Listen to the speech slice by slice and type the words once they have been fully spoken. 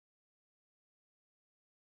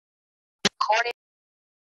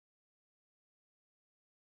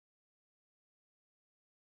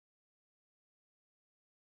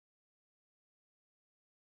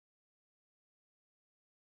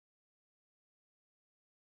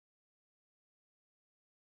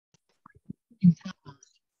Okay,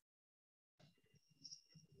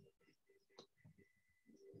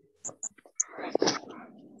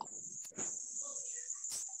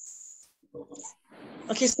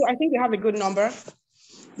 so I think we have a good number.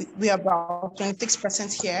 We are about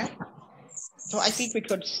 26% here. So I think we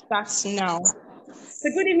could start now.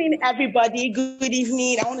 So good evening, everybody. Good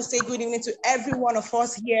evening. I want to say good evening to every one of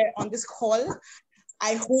us here on this call.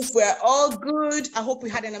 I hope we're all good. I hope we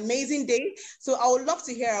had an amazing day. So I would love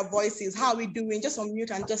to hear our voices. How are we doing? Just unmute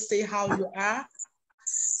and just say how you are.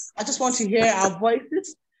 I just want to hear our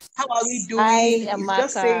voices. How are we doing? Hi, Chiamaka.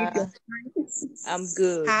 Just say your I'm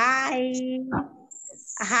good. Hi.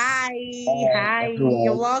 Hi. Hi.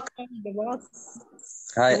 You're welcome. You're welcome.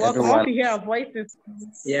 Hi, You're welcome. everyone. I want to hear our voices.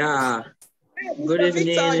 Yeah. Good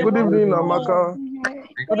evening. Good evening, Amaka.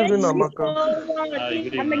 Good evening, Amaka.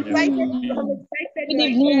 I'm excited. Good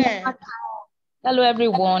evening. Hello,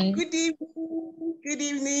 everyone. Good evening. Good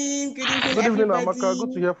evening. Good evening. Good evening, everybody. Amaka.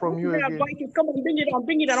 Good to hear from you again. Come on, bring it on,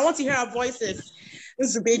 bring it on. I want to hear our voices.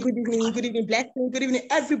 This is good evening, blessing. Good evening,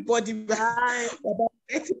 everybody. Hi.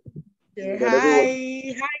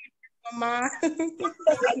 Hi, Mama.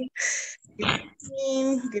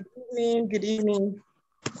 Good evening.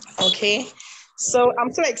 Okay, so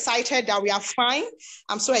I'm so excited that we are fine.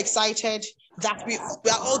 I'm so excited that we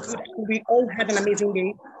are all good. We all had an amazing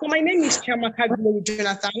day. So my name is Chiamaka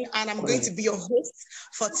Jonathan, and I'm going to be your host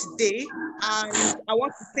for today. And I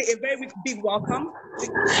want to say a very big welcome to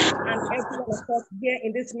each and every one of us here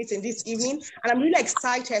in this meeting this evening. And I'm really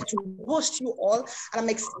excited to host you all. And I'm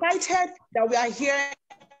excited that we are here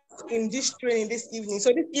in this training this evening.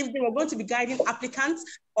 So this evening, we're going to be guiding applicants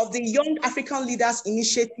of the Young African Leaders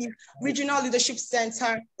Initiative, Regional Leadership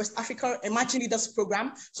Center, West Africa Emerging Leaders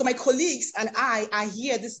Program. So my colleagues and I are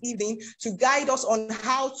here this evening to guide us on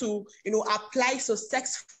how to, apply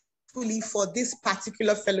successfully for this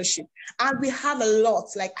particular fellowship. And we have a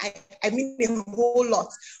lot, I mean a whole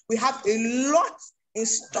lot. We have a lot in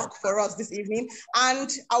stock for us this evening.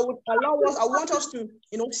 And I want us to,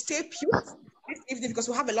 stay put this evening because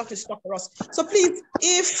we have a lot to stock for us. So please,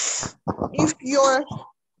 if your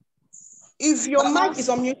mic is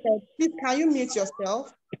unmuted, please can you mute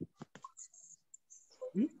yourself?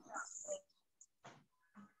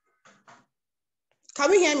 Can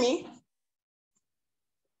we hear me?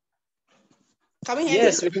 Can we hear you?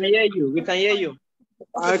 Yes, we can hear you. We can hear you.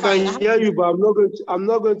 I can hear you, but I'm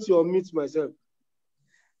not going to unmute myself.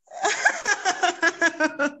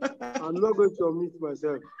 I'm not going to unmute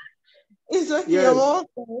myself. It's okay. Yes.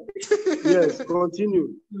 Yes,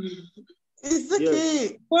 continue. It's okay.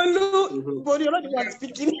 Yes. Bolu, you're not the one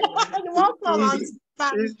speaking. You're welcome.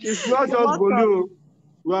 It's not just Bolu.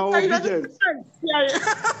 We are obedient.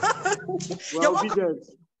 We are obedient.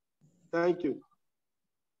 Thank you.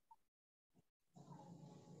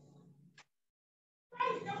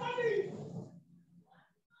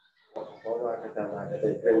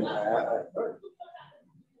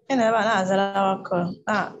 You're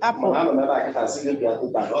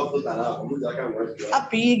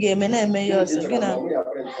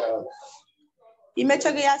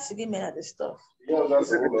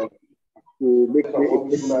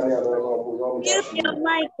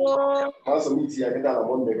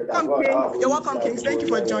welcome, Kings. Thank you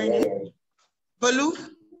for joining. Bolu?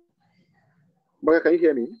 Boya, can you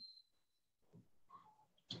hear me?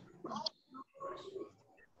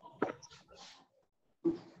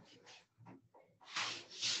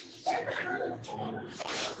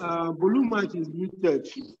 Bolu mic is muted.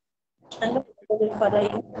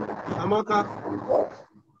 Amaka.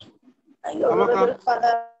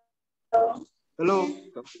 Hello.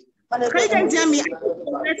 Can you guys hear me?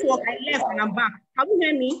 Network, I left and I'm back. Can you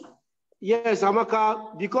hear me? Yes,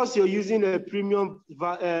 Amaka, because you're using a premium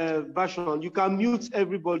version, you can mute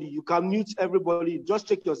everybody. You can mute everybody. Just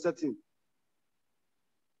check your setting.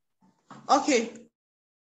 Okay.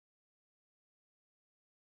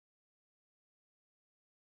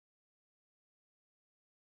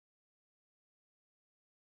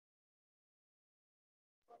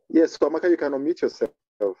 Yes, so Amaka, you can unmute yourself.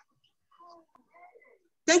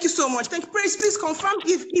 Thank you so much. Thank you. Please confirm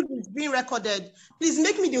if it's being recorded. Please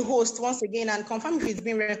make me the host once again and confirm if it's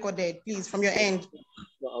being recorded, please, from your end.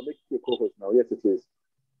 No, I'll make you a co-host now. Yes, it is.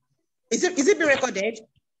 Is it being recorded?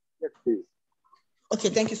 Yes, please. Okay,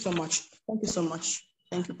 thank you so much. Thank you so much.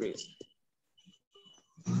 Thank you, Praise.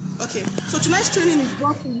 Okay, so tonight's training is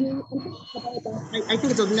brought to you, I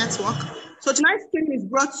think it's a network. So tonight's training is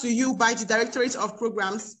brought to you by the Directorate of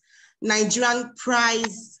Programs, Nigerian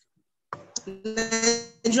Prize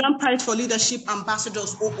Nigerian Prize for Leadership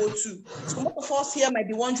Ambassadors 002. So most of us here might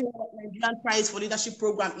be wondering what Nigerian Prize for Leadership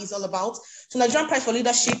Program is all about. So Nigerian Prize for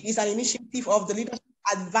Leadership is an initiative of the Leadership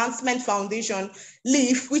Advancement Foundation,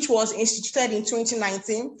 LEAF, which was instituted in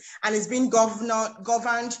 2019 and is being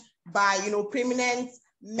governed by prominent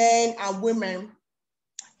men and women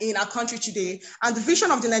in our country today. And the vision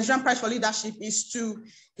of the Nigerian Prize for Leadership is to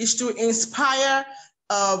inspire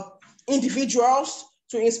individuals,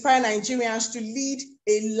 to inspire Nigerians to lead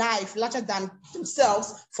a life larger than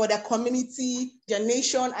themselves for their community, their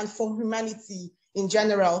nation, and for humanity in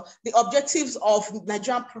general. The objectives of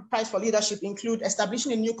Nigerian Prize for Leadership include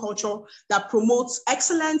establishing a new culture that promotes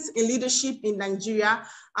excellence in leadership in Nigeria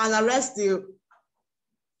and arrests the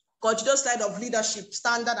continuous side of leadership,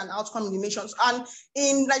 standard and outcome in the nations. And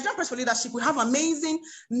in Nigerian Prize for Leadership, we have amazing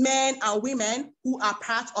men and women who are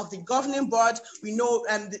part of the governing board. We know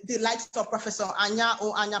the likes of Professor Anya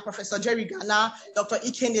Oanya, Professor Jerry Ghana, Dr.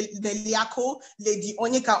 Ike Neliako, Lady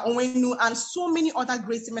Onyeka Onwenu, and so many other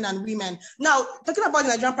great men and women. Now, talking about the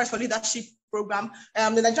Nigerian Prize for Leadership program,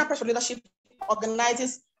 the Nigerian Prize for Leadership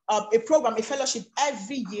organizes a program, a fellowship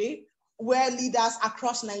every year, where leaders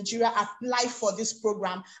across Nigeria apply for this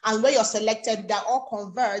program, and where you're selected, they're all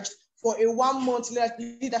converged for a 1-month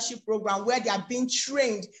leadership program where they are being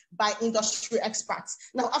trained by industry experts.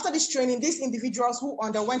 Now, after this training, these individuals who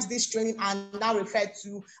underwent this training are now referred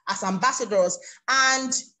to as ambassadors.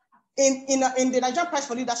 And in the Nigerian Prize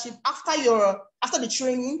for Leadership, after the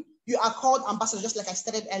training, you are called ambassadors, just like I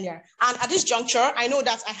stated earlier. And at this juncture, I know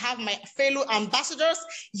that I have my fellow ambassadors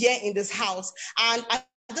here in this house. And at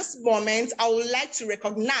this moment, I would like to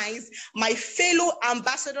recognize my fellow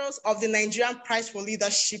ambassadors of the Nigerian Prize for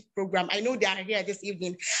Leadership program. I know they are here this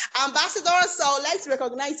evening. Ambassadors, so I would like to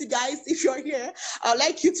recognize you guys. If you're here, I would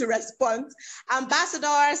like you to respond.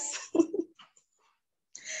 Ambassadors.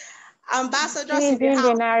 Ambassadors. Changing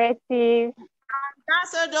the narrative.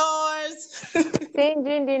 Ambassadors.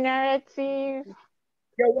 Changing the narrative.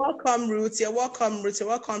 You're welcome, Ruth. You're welcome, Ruth. You're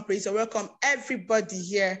welcome, Praise. You're welcome, everybody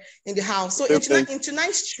here in the house. So in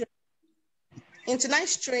tonight's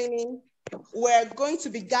training, we're going to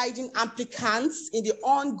be guiding applicants in the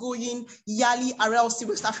ongoing YALI RLC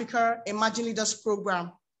West Africa Emerging Leaders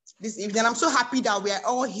Program this evening. I'm so happy that we're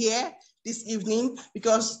all here this evening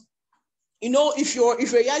because if you're a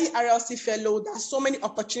YALI RLC fellow, there's so many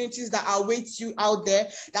opportunities that await you out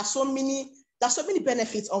there. There's so many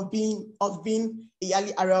benefits of being a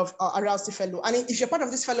YALI RLC fellow. And if you're part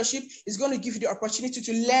of this fellowship, it's going to give you the opportunity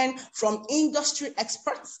to learn from industry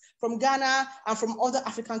experts from Ghana and from other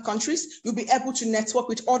African countries. You'll be able to network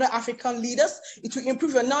with other African leaders. It will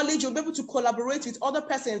improve your knowledge. You'll be able to collaborate with other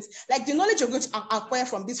persons. Like the knowledge you're going to acquire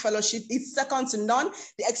from this fellowship is second to none.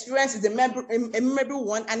 The experience is a memorable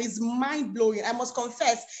one and it's mind-blowing. I must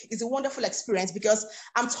confess, it's a wonderful experience because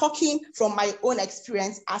I'm talking from my own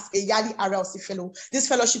experience as a YALI RLC fellow. This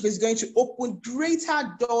fellowship is going to open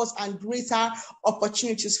greater doors and greater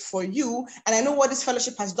opportunities for you. And I know what this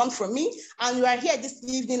fellowship has done for me. And you are here this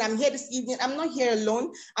evening. I'm here this evening. I'm not here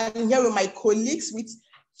alone. I'm here with my colleagues, with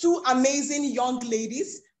 2 amazing young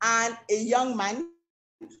ladies and a young man.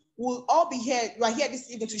 We'll all be here. You are here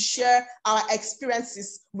this evening to share our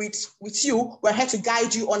experiences with you. We're here to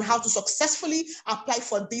guide you on how to successfully apply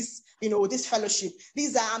for this, this fellowship.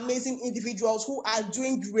 These are amazing individuals who are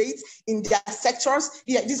doing great in their sectors.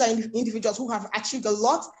 These are individuals who have achieved a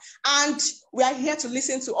lot. And we are here to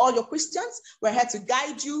listen to all your questions. We're here to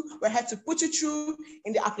guide you. We're here to put you through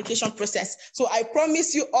in the application process. So I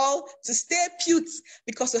promise you all to stay put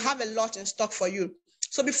because we have a lot in stock for you.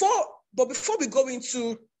 So before we go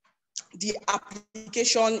into the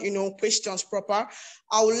application, questions proper,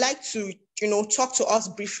 I would like to, talk to us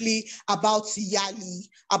briefly about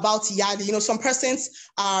YALI. Some persons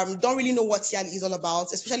don't really know what YALI is all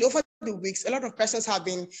about, especially over the weeks. A lot of persons have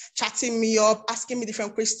been chatting me up, asking me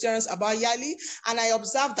different questions about YALI. And I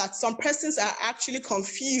observed that some persons are actually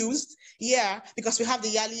confused. Yeah, because we have the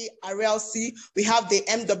YALI RLC, we have the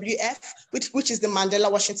MWF, which is the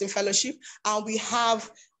Mandela Washington Fellowship, and we have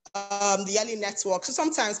the YALI network. So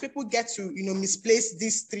sometimes people get to, misplace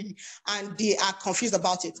these 3 and they are confused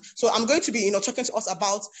about it. So I'm going to be, talking to us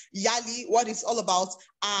about YALI, what it's all about,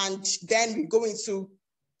 and then we go into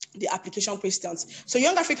the application questions. So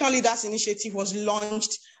Young African Leaders Initiative was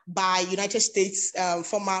launched by United States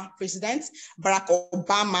former President Barack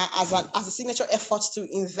Obama as a signature effort to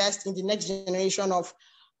invest in the next generation of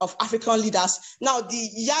African leaders. Now, the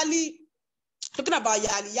YALI, talking about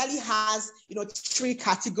YALI has, 3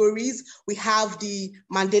 categories. We have the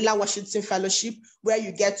Mandela Washington Fellowship, where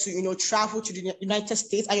you get to, travel to the United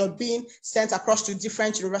States and you're being sent across to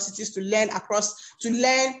different universities to learn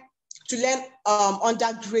to learn under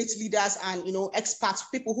great leaders and experts,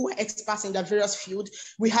 people who are experts in their various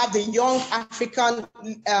fields. We have the Young African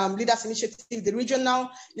Leaders Initiative, the Regional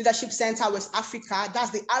Leadership Center West Africa,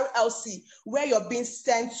 that's the RLC, where you're being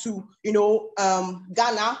sent to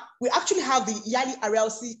Ghana. We actually have the YALI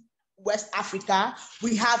RLC West Africa,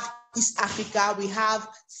 we have East Africa, we have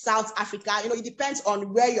South Africa. It depends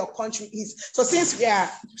on where your country is. So since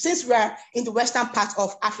we're in the western part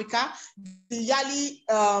of Africa, the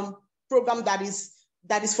YALI program that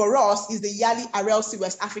is for us is the YALI RLC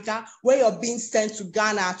West Africa, where you're being sent to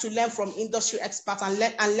Ghana to learn from industry experts and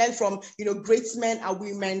learn from great men and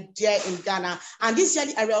women there in Ghana. And this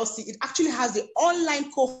YALI RLC, it actually has the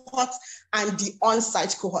online cohort and the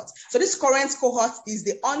on-site cohort. So this current cohort is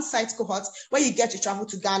the on-site cohort where you get to travel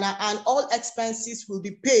to Ghana and all expenses will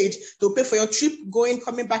be paid. They'll pay for your trip, going,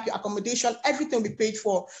 coming back, your accommodation, everything will be paid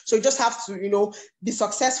for. So you just have to, be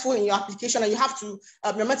successful in your application, and you have to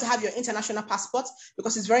remember to have your international passport,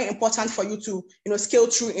 because it's very important for you to, scale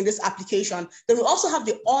through in this application. Then we also have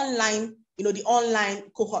the online, the online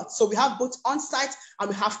cohort. So we have both on-site and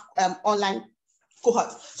we have online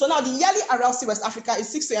cohort. So now the YALI RLC West Africa is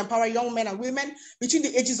seeks to empower young men and women between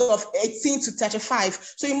the ages of 18 to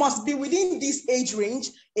 35. So you must be within this age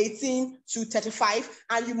range, 18 to 35,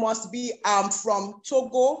 and you must be from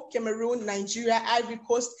Togo, Cameroon, Nigeria, Ivory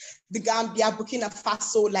Coast, the Gambia, Burkina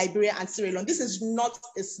Faso, Liberia, and Sierra Leone. This is not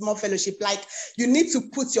a small fellowship. Like, you need to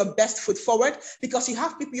put your best foot forward, because you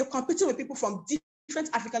have people, you're competing with people from different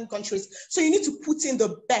African countries. So you need to put in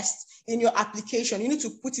the best in your application. You need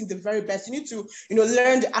to put in the very best. You need to,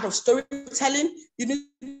 learn the art of storytelling. You need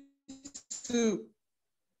to,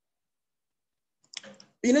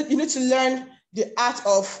 you need to learn the art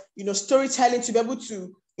of, storytelling to be able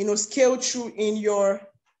to, scale through in your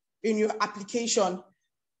application.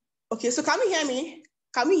 Okay, so can we hear me?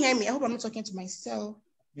 Can we hear me? I hope I'm not talking to myself.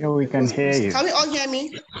 Yeah, we can hear you. Can we all hear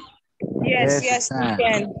me? Yes, we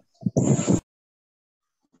can.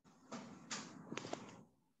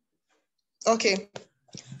 Okay,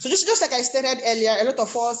 so just like I stated earlier, a lot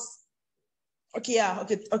of us, okay, all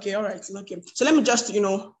right, okay. So let me just,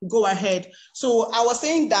 go ahead. So I was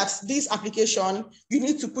saying that this application, you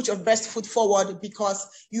need to put your best foot forward, because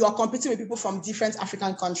you are competing with people from different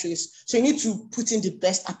African countries. So you need to put in the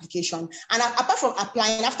best application. And apart from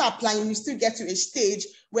applying, after applying, you still get to a stage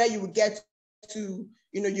where you will get to,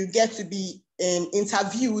 you get to be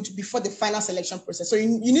interviewed before the final selection process. So you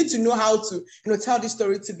need to know how to, tell this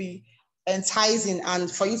story to be enticing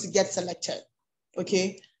and for you to get selected.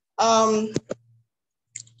 Okay.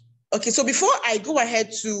 Okay, so before I go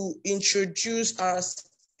ahead to introduce our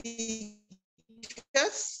speakers,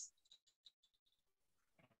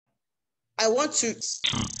 I want to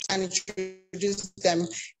introduce them.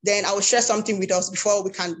 Then I will share something with us before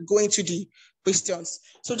we can go into the questions.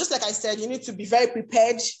 So just like I said, you need to be very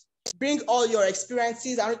prepared. Bring all your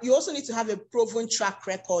experiences, and you also need to have a proven track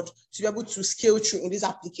record to be able to scale through in this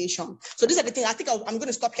application. So these are the things. I think I'm going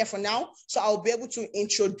to stop here for now, so I'll be able to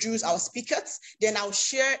introduce our speakers. Then I'll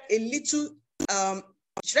share a little,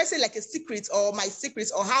 should I say like a secret, or my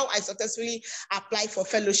secrets, or how I successfully applied for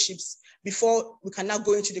fellowships before we can now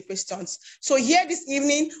go into the questions. So here this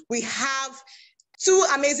evening, we have two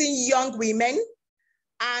amazing young women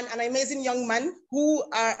and an amazing young man who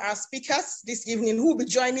are our speakers this evening, who will be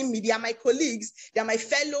joining me. They are my colleagues. They are my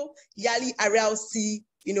fellow YALI RLC,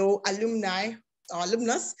 alumni or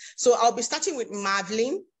alumnus. So I'll be starting with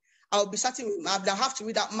Marvin. I'll have to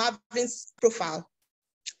read out Marvin's profile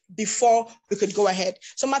before we could go ahead.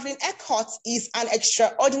 So Marvin Eckhart is an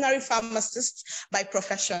extraordinary pharmacist by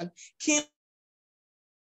profession.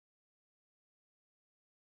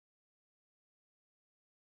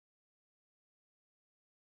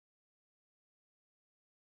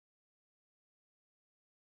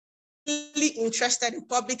 Interested in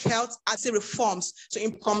public health as reforms to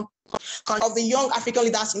income of the Young African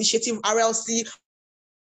Leaders Initiative, RLC,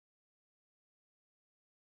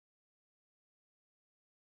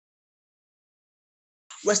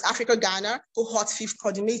 West Africa, Ghana, cohort 5th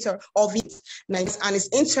coordinator of it, and is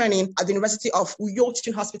interning at the University of Uyo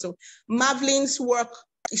Teaching Hospital. Marvin's work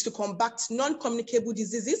is to combat non-communicable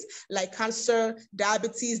diseases like cancer,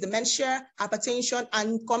 diabetes, dementia, hypertension,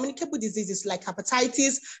 and communicable diseases like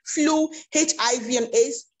hepatitis, flu, HIV, and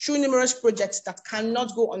AIDS through numerous projects that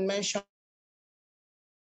cannot go unmentioned.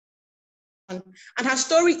 And her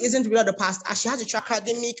story isn't really the past, as she has a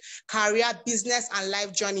academic, career, business, and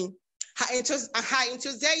life journey. Her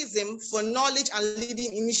enthusiasm for knowledge and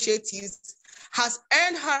leading initiatives has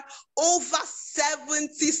earned her over 70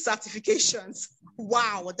 certifications.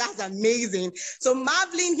 Wow, that's amazing. So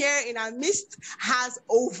Marvin here in our midst has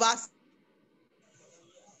over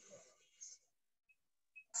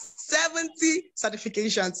 70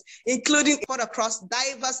 certifications, including across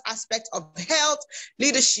diverse aspects of health,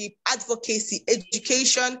 leadership, advocacy,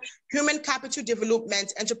 education, human capital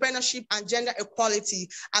development, entrepreneurship, and gender equality,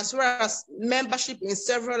 as well as membership in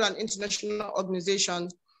several international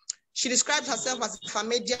organizations. She describes herself as a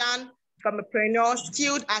Famadian, entrepreneur,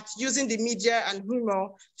 skilled at using the media and humor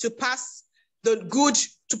to pass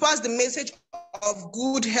the message of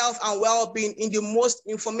good health and well-being in the most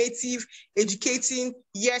informative, educating,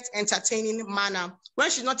 yet entertaining manner. When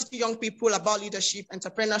she's not teaching young people about leadership,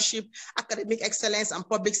 entrepreneurship, academic excellence, and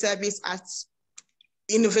public service at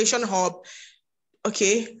Innovation Hub,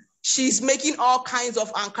 okay, she's making all kinds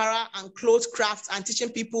of Ankara and clothes crafts and teaching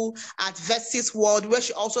people at Versus World, where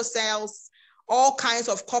she also sells all kinds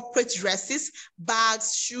of corporate dresses,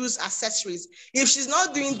 bags, shoes, accessories. If she's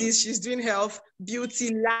not doing this, she's doing health,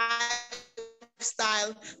 beauty,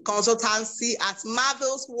 lifestyle, consultancy at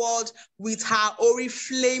Marvel's World with her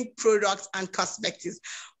Oriflame products and cosmetics.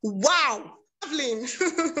 Wow, Marvelyn.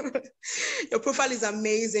 Your profile is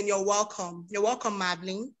amazing. You're welcome. You're welcome,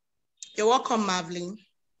 Marvelyn. You're welcome, Marvelyn.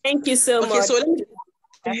 Thank you so much. So let me...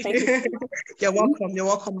 You're welcome. You're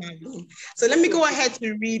welcome, Marvelyn. So let me go ahead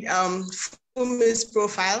to read Fumi's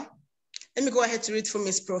profile. Let me go ahead to read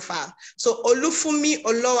Fumi's profile. So Olufumi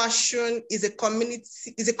Olowashun is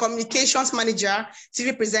a communications manager,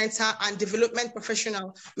 TV presenter, and development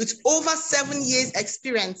professional with over 7 years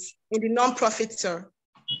experience in the non-profit sector.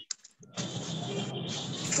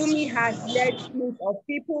 Fumi has led teams of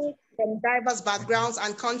people from diverse backgrounds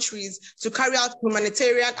and countries to carry out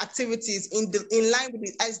humanitarian activities in line with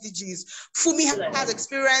the SDGs. Fumi has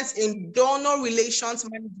experience in donor relations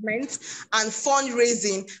management and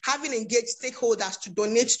fundraising, having engaged stakeholders to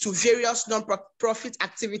donate to various non-profit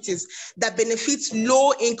activities that benefit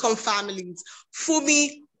low-income families.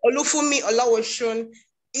 Olufumi Olawoshun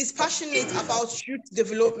is passionate about youth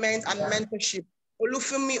development and mentorship.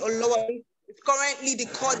 Olufumi Olawoshun is currently the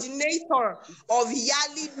coordinator of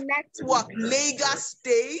YALI Network, Lagos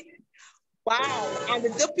State. Wow. And the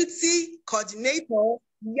deputy coordinator,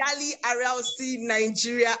 YALI RLC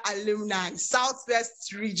Nigeria Alumni,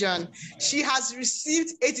 Southwest Region. She has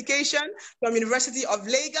received education from University of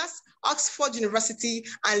Lagos, Oxford University,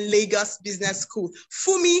 and Lagos Business School.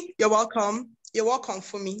 Fumi, you're welcome. You're welcome,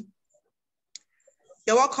 Fumi.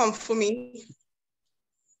 You're welcome, Fumi.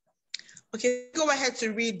 Okay, go ahead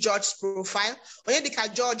to read George's profile.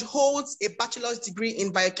 Onyedika George holds a bachelor's degree in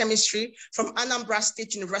biochemistry from Anambra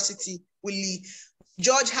State University, Uli.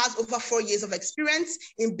 George has over 4 years of experience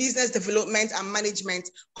in business development and management.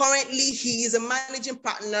 Currently, he is a managing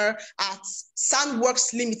partner at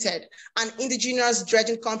Sandworks Limited, an indigenous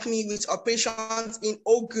dredging company with operations in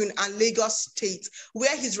Ogun and Lagos State,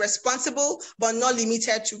 where he's responsible but not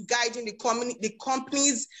limited to guiding the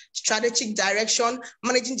company's strategic direction,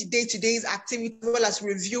 managing the day-to-day activity, as well as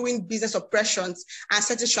reviewing business operations and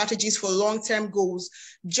setting strategies for long-term goals.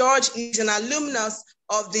 George is an alumnus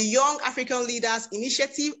of the Young African Leaders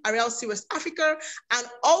Initiative, RLC West Africa, and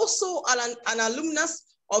also an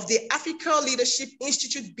alumnus of the Africa Leadership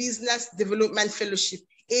Institute Business Development Fellowship,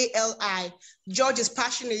 ALI. George is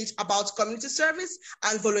passionate about community service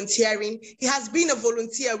and volunteering. He has been a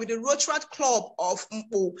volunteer with the Rotary Club of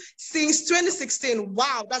Mpo since 2016.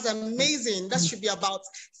 Wow, that's amazing. That should be about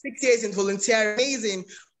 6 years in volunteering. Amazing.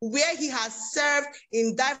 Where he has served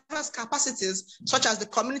in diverse capacities, such as the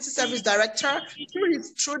Community Service Director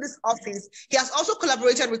through this office. He has also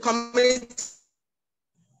collaborated with community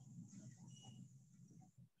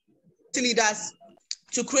leaders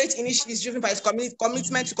to create initiatives driven by his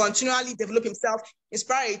commitment to continually develop himself,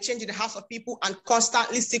 inspire a change in the hearts of people, and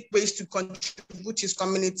constantly seek ways to contribute to his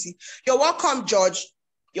community. You're welcome, George.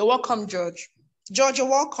 You're welcome, George. George, you're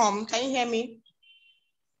welcome. Can you hear me?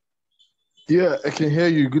 Yeah, I can hear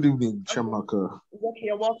you. Good evening, Chiamaka. Okay,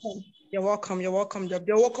 you're welcome. You're welcome. You're welcome, George.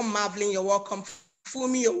 You're welcome, Marvelyn. You're welcome,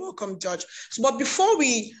 Fumi. You're welcome, George. So, but before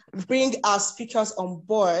we bring our speakers on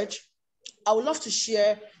board, I would love to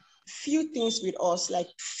share few things with us,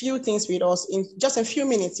 in just a few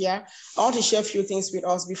minutes. Yeah, I want to share a few things with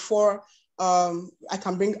us before I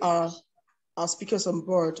can bring our speakers on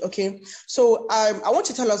board. Okay, so I want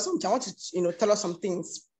to tell us something. I want to tell us some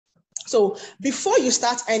things. So before you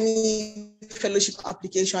start any fellowship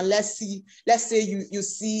application, let's say you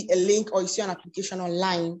see a link or you see an application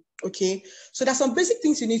online. Okay, so there's some basic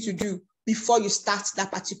things you need to do before you start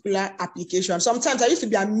that particular application. Sometimes I used to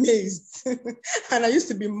be amazed and I used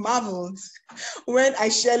to be marveled when I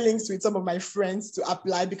share links with some of my friends to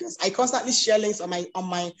apply, because I constantly share links on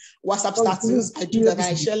my WhatsApp status. I do that, and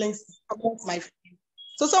I share links amongst my friends.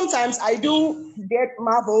 So sometimes I do get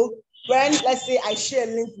marveled when, let's say, I share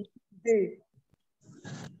links today.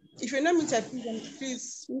 If you're not muted,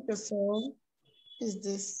 please mute yourself. Is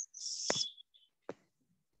this?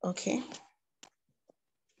 Okay.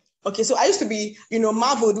 Okay, so I used to be,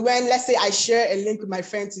 marveled when, let's say, I share a link with my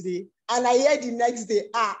friend today, and I hear the next day,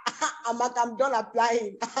 I'm done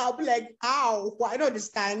applying. I'll be like, how? Well, I don't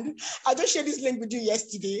understand. I just shared this link with you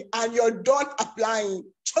yesterday, and you're done applying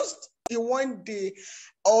just in one day,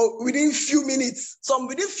 or within few minutes. Some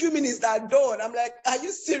within few minutes that are done. I'm like, are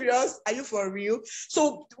you serious? Are you for real?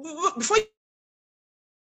 So before,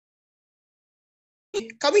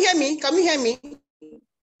 can we hear me? Can we hear me?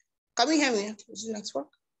 Can we hear me? Is it network?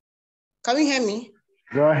 Can you hear me?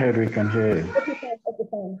 Go ahead, we can hear you. Okay,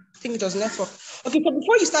 fine. I think it was network. Okay, so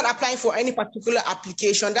before you start applying for any particular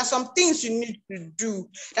application, there's some things you need to do.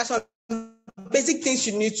 There's some basic things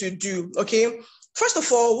you need to do, okay? First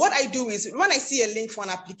of all, what I do is when I see a link for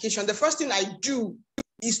an application, the first thing I do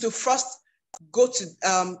is to first go to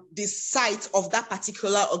the site of that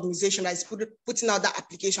particular organization that is putting out that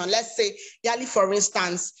application. Let's say YALI, for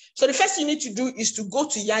instance. So the first thing you need to do is to go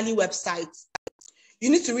to YALI website. You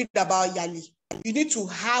need to read about YALI. You need to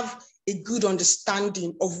have a good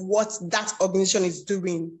understanding of what that organization is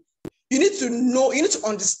doing. You need to know, you need to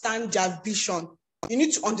understand their vision. You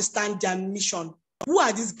need to understand their mission. Who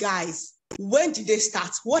are these guys? When did they start?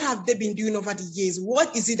 What have they been doing over the years?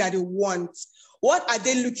 What is it that they want? What are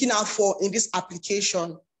they looking out for in this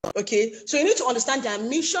application? Okay, so you need to understand their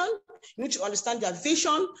mission. You need to understand their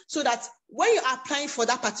vision so that when you're applying for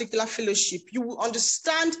that particular fellowship, you will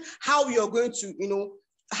understand how you're going to,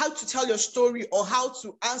 how to tell your story or how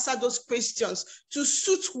to answer those questions to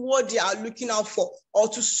suit what they are looking out for or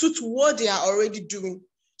to suit what they are already doing.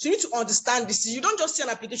 So you need to understand this. You don't just see an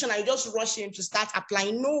application and you just rush in to start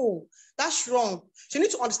applying. No, that's wrong. So you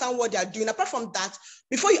need to understand what they are doing. Apart from that,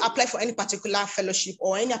 before you apply for any particular fellowship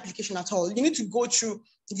or any application at all, you need to go through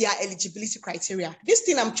their eligibility criteria. This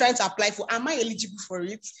thing I'm trying to apply for, am I eligible for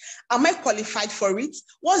it? Am I qualified for it?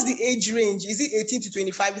 What's the age range? Is it 18 to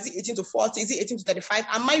 25? Is it 18 to 40? Is it 18 to 35?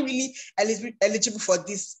 Am I really eligible for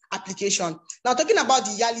this application? Now, talking about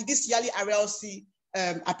the YALI, this YALI RLC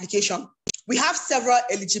application, we have several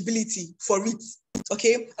eligibility for it,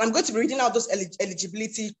 okay? I'm going to be reading out those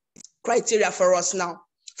eligibility criteria for us now.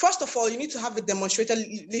 First of all, you need to have a demonstrated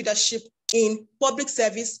leadership in public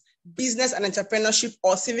service, business and entrepreneurship,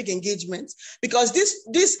 or civic engagement, because this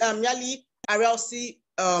YALI RLC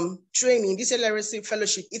training, this RLC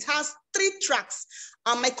fellowship, it has 3 tracks,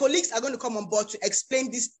 and my colleagues are going to come on board to explain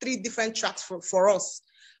these 3 different tracks for us.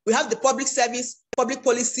 We have the public service, public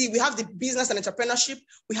policy, we have the business and entrepreneurship,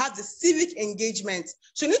 we have the civic engagement.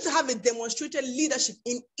 So you need to have a demonstrated leadership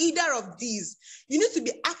in either of these. You need to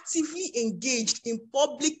be actively engaged in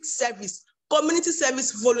public service, community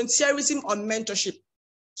service, volunteerism, or mentorship.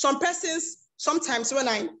 Some persons, sometimes when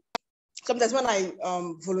I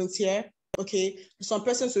volunteer, okay, some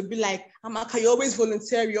persons will be like, Amaka, you always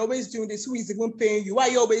volunteer, you're always doing this, who is even paying you? Why are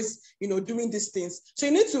you always, doing these things? So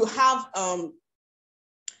you need to have a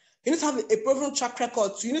proven track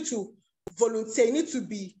record. So you need to volunteer. You need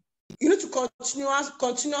to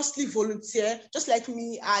continuously volunteer. Just like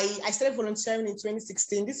me, I started volunteering in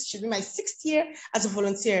 2016. This should be my 6th year as a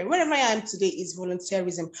volunteer. Wherever I am today is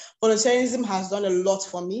volunteerism. Volunteerism has done a lot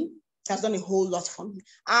for me. It has done a whole lot for me.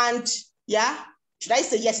 And yeah, should I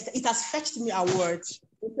say yes? It has fetched me awards.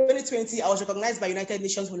 In 2020, I was recognized by United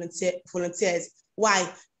Nations volunteers. Why?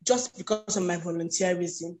 Just because of my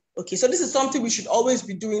volunteerism. Okay, so this is something we should always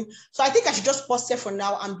be doing. So I think I should just pause here for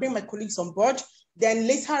now and bring my colleagues on board. Then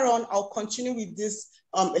later on, I'll continue with this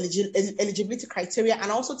eligibility criteria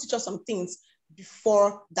and also teach us some things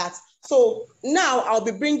before that. So now I'll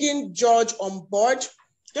be bringing George on board.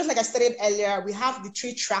 Just like I stated earlier, we have the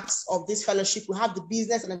 3 tracks of this fellowship. We have the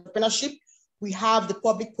business and entrepreneurship, we have the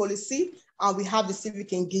public policy, and we have the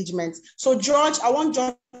civic engagement. So George, I want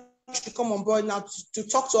George to come on board now to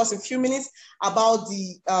talk to us in a few minutes about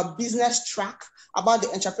the business track, about the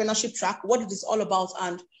entrepreneurship track, what it is all about,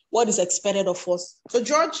 and what is expected of us. So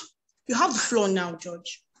George, you have the floor now,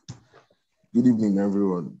 George. Good evening,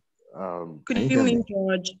 everyone. Good evening,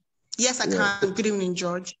 George. Yes, I can. Good evening,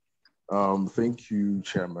 George. Thank you,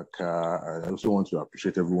 Chiamaka. I also want to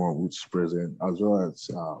appreciate everyone who's present, as well as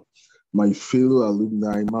my fellow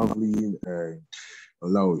alumni, Marvin and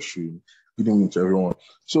Olaoshun. Good evening to everyone.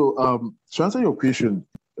 So to answer your question,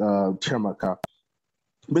 Chiamaka,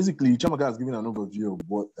 basically, Chiamaka has given an overview of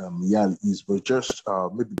what YALI is, but just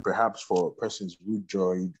maybe perhaps for persons who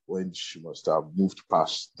joined when she must have moved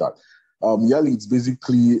past that. YALI is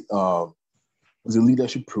basically it's a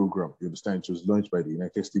leadership program. You understand? It was launched by the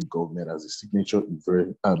United States government as a signature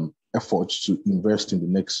effort to invest in the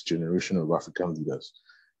next generation of African leaders.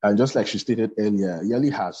 And just like she stated earlier,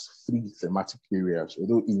 YALI has 3 thematic areas,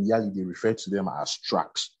 although in YALI, they refer to them as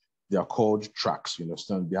tracks. They are called tracks, you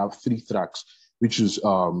understand? They have 3 tracks, which is,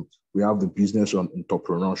 we have the business on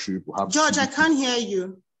entrepreneurship. We have George, I can't hear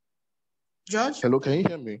you. George? Hello, can you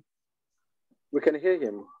hear me? We can hear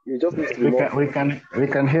him. You just need to be more. We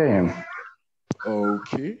can hear him.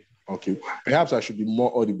 Okay. Perhaps I should be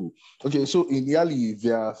more audible. Okay, so in YALI,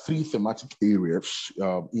 there are 3 thematic areas.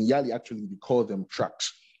 In YALI, actually, we call them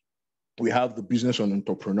tracks. We have the business on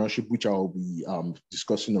entrepreneurship, which I'll be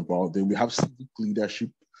discussing about. Then we have civic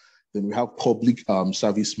leadership. Then we have public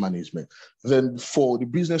service management. Then for the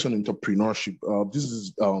business on entrepreneurship, this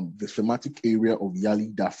is the thematic area of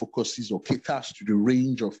YALI that focuses or caters to the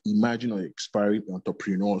range of emerging or aspiring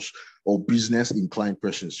entrepreneurs or business-inclined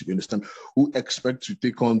persons, you understand, who expect to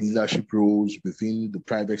take on leadership roles within the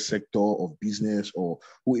private sector of business, or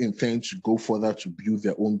who intend to go further to build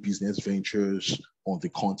their own business ventures on the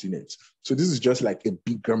continent. So this is just like a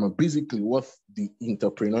big grammar. Basically, what the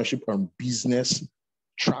entrepreneurship and business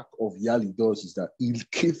track of YALI does is that it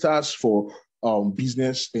caters for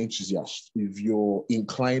business enthusiasts. If you're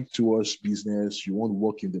inclined towards business, you want to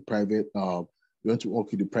work in the private, you want to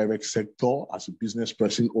work in the private sector as a business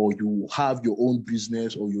person, or you have your own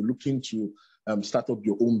business, or you're looking to start up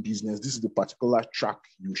your own business, this is the particular track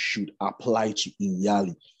you should apply to in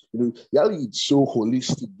YALI. You know, YALI is so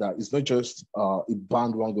holistic that it's not just a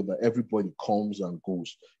bandwagon that everybody comes and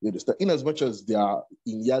goes. You understand? In as much as there are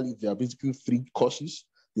in YALI, there are basically 3 courses: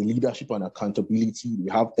 the leadership and accountability, we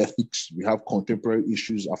have ethics, we have contemporary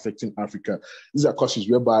issues affecting Africa. These are courses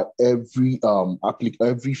whereby every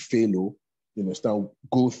fellow, you understand,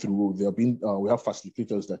 go through. There have been we have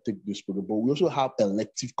facilitators that take this program, but we also have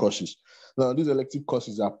elective courses. Now, these elective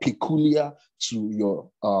courses are peculiar to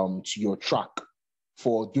your track.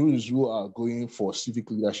 For those who are going for civic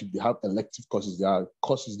leadership, they have elective courses. There are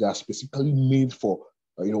courses that are specifically made for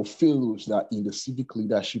fellows that are in the civic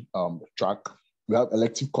leadership track. We have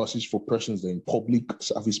elective courses for persons that are in public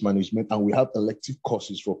service management, and we have elective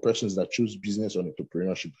courses for persons that choose business or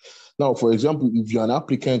entrepreneurship. Now, for example, if you're an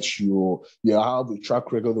applicant, you have a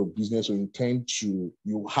track record of business, or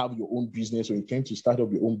you have your own business, or intend to start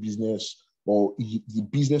up your own business, or the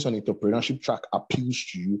business and entrepreneurship track appeals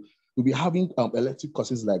to you, we'll be having elective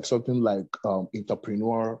courses like something like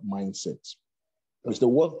entrepreneur mindset. So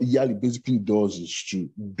what YALI basically does is to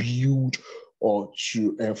build or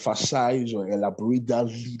to emphasize or elaborate that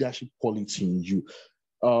leadership quality in you.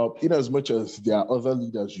 In as much as there are other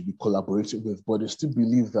leaders you'll be collaborating with, but they still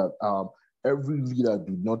believe that every leader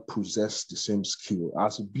do not possess the same skill.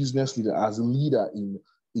 As a business leader, as a leader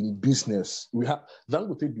in business, we have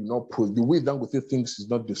Dangote do not pose the way Dangote thinks is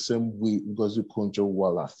not the same way Ngozi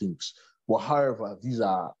Konjo-Iweala thinks. But however, these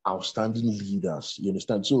are outstanding leaders, you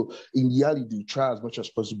understand? So in YALI, they try as much as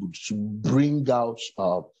possible to bring out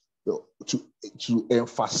to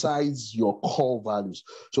emphasize your core values.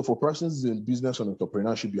 So for persons in business and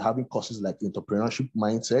entrepreneurship, you're having courses like entrepreneurship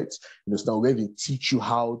mindset, you understand, where they teach you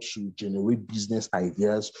how to generate business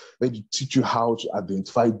ideas, where they teach you how to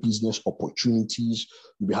identify business opportunities.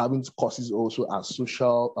 You'll be having courses also as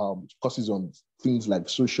social courses on things like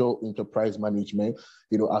social enterprise management.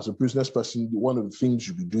 You know, as a business person, one of the things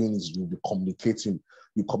you'll be doing is you'll be communicating.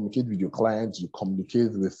 You communicate with your clients, you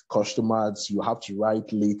communicate with customers, you have to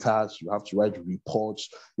write letters, you have to write reports,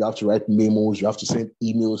 you have to write memos, you have to send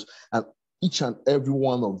emails. And each and every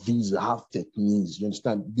one of these have techniques. You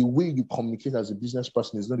understand? The way you communicate as a business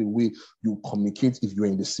person is not the way you communicate if you're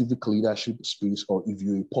in the civic leadership space or if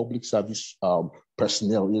you're a public service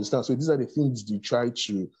personnel. You understand? So these are the things they try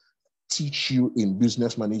to teach you in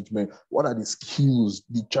business management. What are the skills?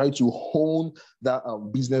 They try to hone that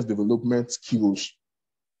business development skills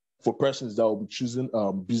for persons that will be choosing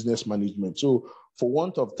business management. So for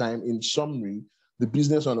want of time, in summary, the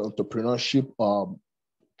business and entrepreneurship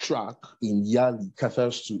track in YALI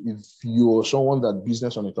caters to, if you're someone that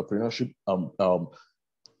business and entrepreneurship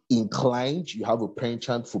inclined, you have a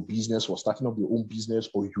penchant for business or starting up your own business,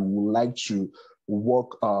 or you would like to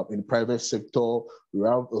work in the private sector. We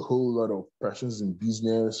have a whole lot of persons in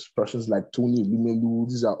business, persons like Tony Limelu.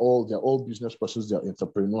 They're all business persons, they're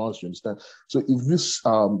entrepreneurs, you understand? So if these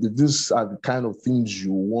are the kind of things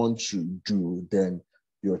you want to do, then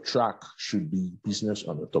your track should be business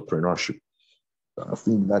and entrepreneurship. I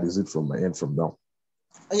think that is it from my end from now.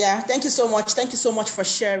 Yeah, thank you so much. Thank you so much for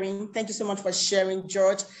sharing. Thank you so much for sharing,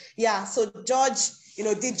 George. Yeah, so George,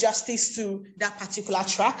 did justice to that particular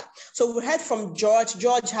track. So we heard from George.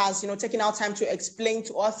 George has, taken out time to explain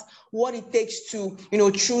to us what it takes to,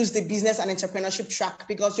 choose the business and entrepreneurship track,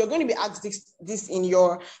 because you're going to be asked this in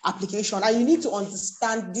your application, and you need to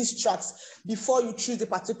understand these tracks before you choose the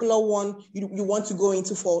particular one you want to go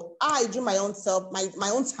into. For I do my own self, my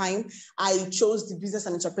own time, I chose the business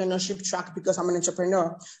and entrepreneurship track because I'm an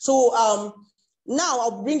entrepreneur. So now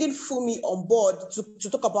I'll bring in Fumi on board to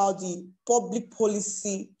talk about the public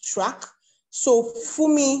policy track. So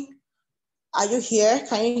Fumi, are you here?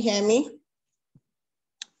 Can you hear me?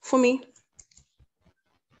 Fumi?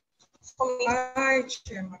 Hi,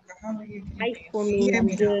 Chiamaka. How are you? Hi, Fumi. I'm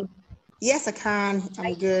good. Yes, I can.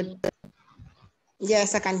 I'm good.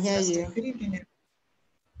 Yes, I can hear you. Good evening.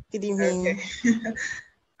 Good evening. Okay.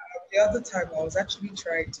 The other time I was actually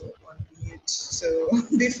trying to unmute. So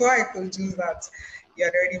before I could do that, you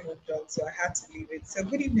had already moved on, so I had to leave it. So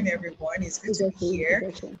good evening, everyone. It's good to be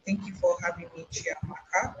here. Thank you for having me,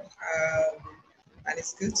 Chiamaka. And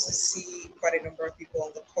it's good to see quite a number of people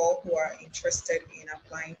on the call who are interested in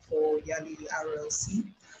applying for YALI RLC.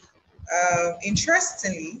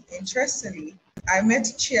 Interestingly, I met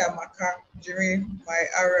Chiamaka during my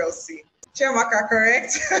RLC. Chiamaka,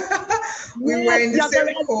 correct? We were in the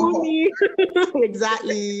same cohort.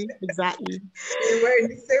 Exactly. We were in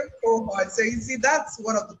the same cohort. So you see, that's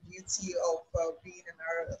one of the beauty of being an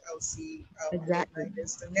RLC. Exactly.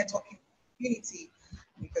 There's the networking community,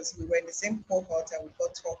 because we were in the same cohort and we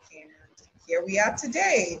got talking, and here we are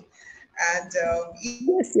today. And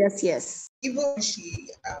yes. Even when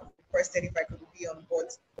she requested if I could be on board,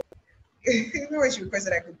 even when she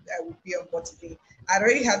requested I would be on board today, I'd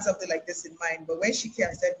already had something like this in mind. But when she came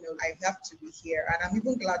and said, no, I have to be here. And I'm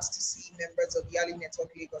even glad to see members of YALI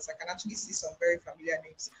Network Lagos. I can actually see some very familiar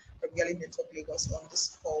names from YALI Network Lagos on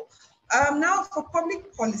this call. Now for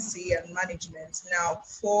public policy and management. Now,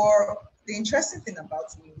 for the interesting thing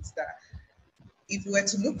about me is that if you were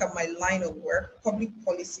to look at my line of work, public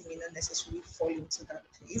policy may not necessarily fall into that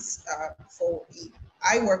place.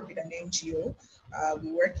 I work with an NGO.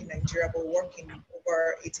 We work in Nigeria, but work in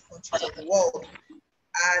over 80 countries of the world.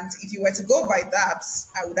 And if you were to go by that,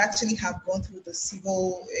 I would actually have gone through the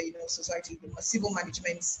civil, society, the civil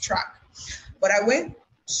management track. But I went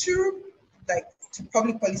to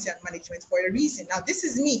public policy and management for a reason. Now, this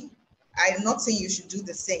is me. I'm not saying you should do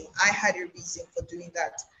the same. I had a reason for doing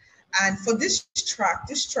that. And for this track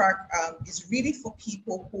is really for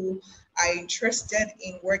people who are interested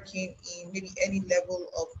in working in maybe any level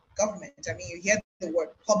of government. I mean, you hear the word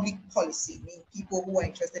public policy, meaning people who are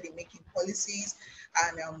interested in making policies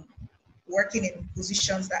and working in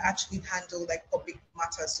positions that actually handle public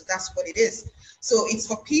matters. So that's what it is. So it's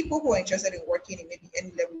for people who are interested in working in maybe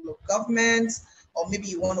any level of government, or maybe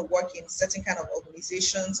you want to work in certain kind of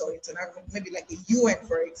organizations or international, maybe like the UN,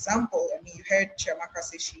 for example. I mean, you heard Chiamaka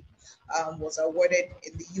say she was awarded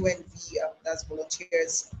in the UNV, that's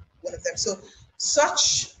volunteers, one of them. So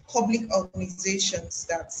such public organizations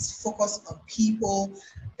that focus on people,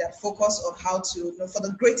 that focus on how to, for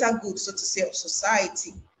the greater good, so to say, of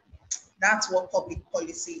society. That's what public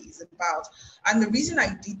policy is about. And the reason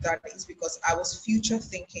I did that is because I was future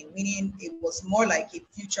thinking, meaning it was more like a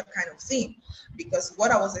future kind of thing. Because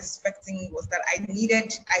what I was expecting was that I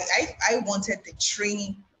wanted the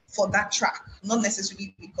training for that track, not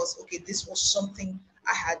necessarily because, okay, this was something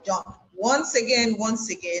I had done. Once again,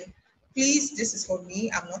 please, this is for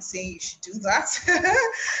me. I'm not saying you should do that.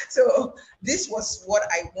 So this was what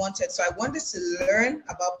I wanted. So I wanted to learn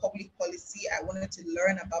about public policy. I wanted to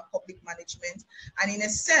learn about public management. And in a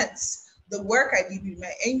sense, the work I did with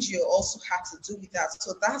my NGO also had to do with that.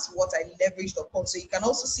 So that's what I leveraged upon. So you can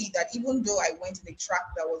also see that even though I went in a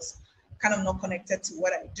track that was kind of not connected to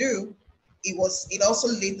what I do, it also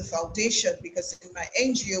laid the foundation, because in my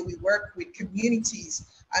NGO, we work with communities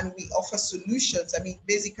and we offer solutions. I mean,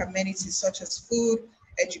 basic amenities such as food,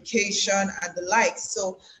 education, and the like.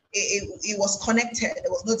 So it was connected. It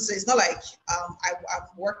was not, so it's not like I've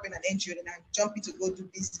worked in an NGO and I'm jumping to go do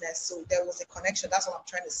business. So there was a connection. That's what I'm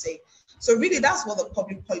trying to say. So really, that's what the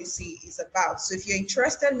public policy is about. So if you're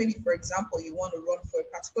interested, maybe, for example, you want to run for a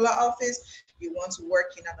particular office, you want to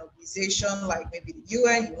work in an organization like maybe the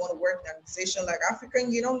UN, you want to work in an organization like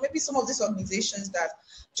African, maybe some of these organizations that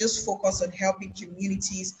just focus on helping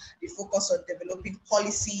communities, they focus on developing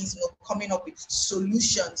policies, coming up with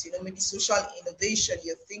solutions, maybe social innovation,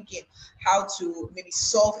 you're thinking how to maybe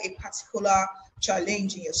solve a particular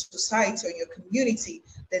challenge in your society or in your community,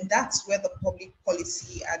 then that's where the public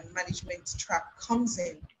policy and management track comes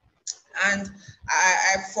in. And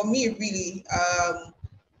for me, really,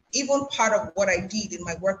 even part of what I did in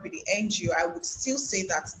my work with the NGO, I would still say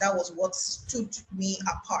that that was what stood me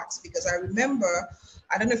apart, because I remember,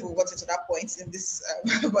 I don't know if we got into that point in this,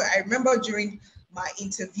 but I remember during my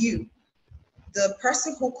interview, the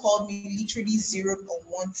person who called me literally zeroed on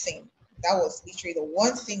one thing. That was literally the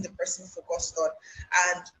one thing the person focused on.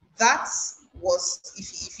 And that was,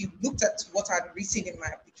 if you looked at what I'd written in my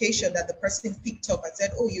application, that the person picked up and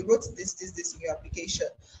said, oh, you wrote this in your application.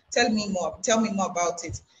 Tell me more about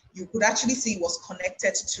it. You could actually see it was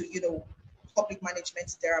connected to, public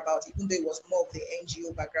management thereabout, even though it was more of the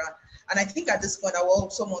NGO background. And I think at this point, I will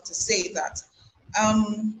also want to say that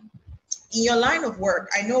in your line of work,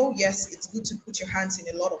 I know, yes, it's good to put your hands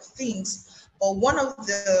in a lot of things, but one of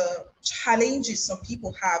the challenges some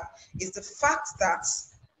people have is the fact that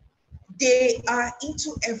they are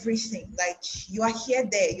into everything. Like, you are here,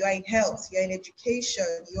 there, you are in health, you're in education,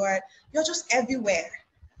 you're just everywhere.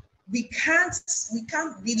 We can't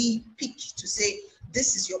really pick to say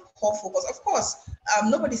this is your core focus. Of course,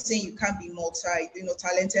 nobody's saying you can't be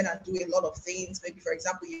talented and do a lot of things. Maybe, for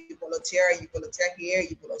example, you volunteer here,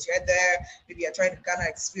 you volunteer there. Maybe you're trying to garner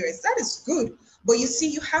experience. That is good. But you see,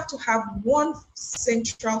 you have to have one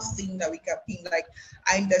central thing that we can pin. Like,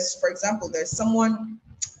 for example, there's someone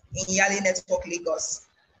in YALI Network Lagos.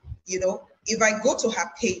 If I go to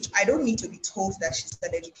her page, I don't need to be told that she's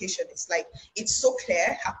an educationist. Like, it's so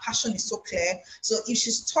clear, her passion is so clear. So if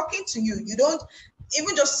she's talking to you, you don't,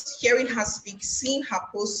 even just hearing her speak, seeing her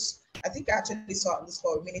post, I think I actually saw this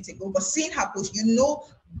for a minute ago, but seeing her post,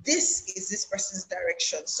 this is this person's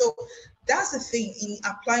direction. So that's the thing in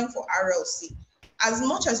applying for RLC. As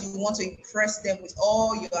much as you want to impress them with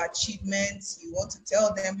all your achievements, you want to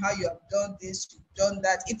tell them how you have done this, you've done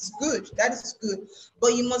that, it's good, that is good.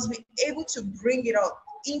 But you must be able to bring it out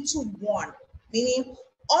into one, meaning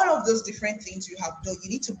all of those different things you have done, you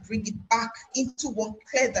need to bring it back into one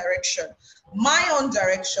clear direction. My own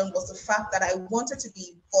direction was the fact that I wanted to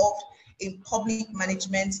be involved in public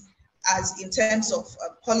management, as in terms of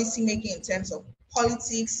policy making, in terms of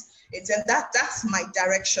politics. That's my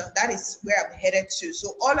direction. That is where I'm headed to.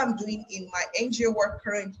 So all I'm doing in my NGO work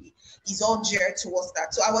currently is all geared towards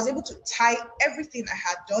that. So I was able to tie everything I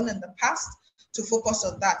had done in the past to focus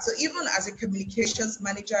on that. So even as a communications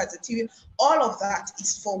manager, as a TV, all of that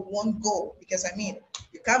is for one goal. Because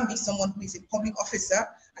you can't be someone who is a public officer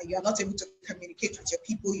and you are not able to communicate with your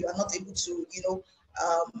people. You are not able to,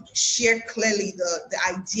 share clearly the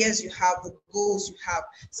ideas you have, the goals you have.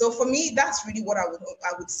 So for me, that's really what I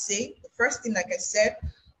would say. The first thing, like I said,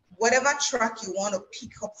 whatever track you want to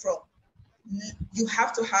pick up from, you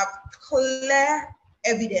have to have clear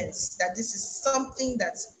evidence that this is something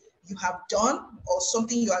that you have done, or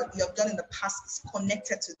something you have done in the past is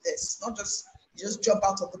connected to this, not just jump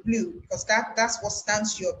out of the blue, because that's what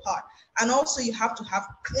stands you apart. And also you have to have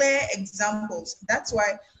clear examples. That's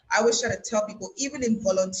why I always try to tell people, even in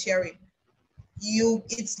volunteering,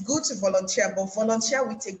 it's good to volunteer, but volunteer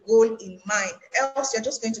with a goal in mind. Else you're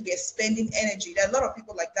just going to be spending energy. There are a lot of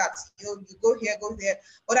people like that. You go here, go there,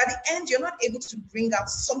 but at the end, you're not able to bring out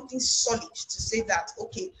something solid to say that,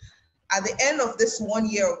 okay, at the end of this 1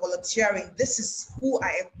 year of volunteering, this is who I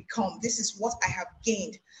have become. This is what I have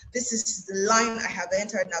gained. This is the line I have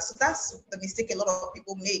entered now. So that's the mistake a lot of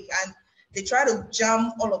people make. And they try to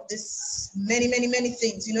jam all of this, many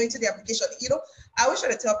things, into the application. I always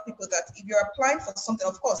try to tell people that if you're applying for something,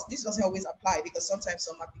 of course, this doesn't always apply, because sometimes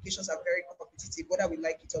some applications are very competitive, whether we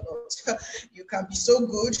like it or not. You can be so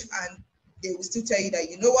good and they will still tell you that,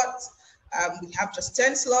 we have just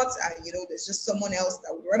 10 slots and, there's just someone else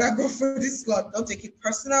that would rather go for this slot. Don't take it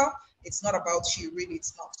personal. It's not about you, really,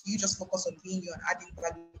 it's not. You just focus on being you and adding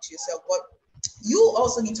value to yourself. But you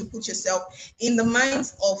also need to put yourself in the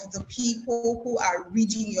minds of the people who are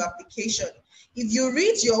reading your application. If you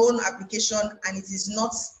read your own application and it is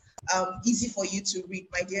not easy for you to read,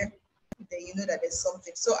 my dear, then you know that there's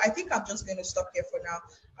something. So I think I'm just going to stop here for now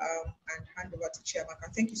and hand over to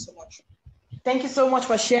Chiamaka. Thank you so much. Thank you so much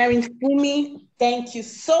for sharing, Fumi. Thank you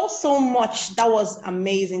so much. That was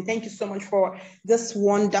amazing. Thank you so much for this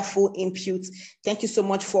wonderful input. Thank you so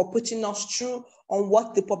much for putting us through on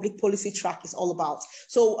what the public policy track is all about.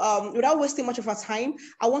 So without wasting much of our time,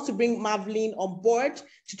 I want to bring Marvelyn on board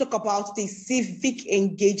to talk about the civic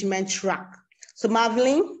engagement track. So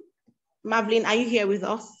Marvelyn, are you here with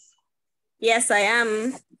us? Yes, I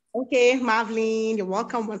am. Okay, Marvelyn, you're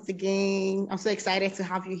welcome once again. I'm so excited to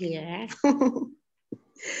have you here.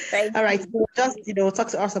 Thank you. All right, so just talk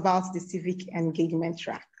to us about the civic engagement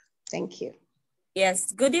track. Thank you.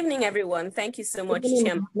 Yes, good evening, everyone. Thank you so much,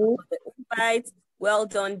 Chiamaka, for the invite. Well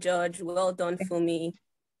done, George. Well done, Fumi.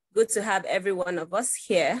 Good to have every one of us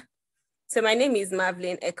here So my name is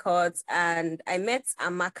Marvelyn Eckert, and I met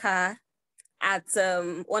Chiamaka at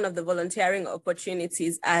one of the volunteering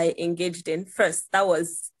opportunities I engaged in first. That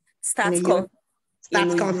was Start Conference,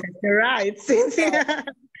 right? Yeah.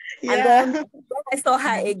 Yeah. And then when I saw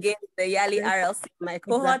her again, the YALI RLC, my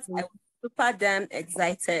cohort, I was super damn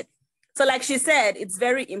excited. So like she said, it's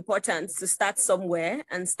very important to start somewhere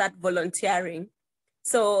and start volunteering.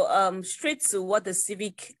 So straight to what the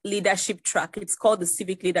civic leadership track, it's called the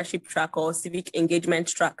civic leadership track or civic engagement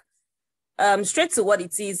track. Straight to what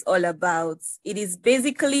it is all about. It is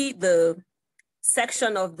basically the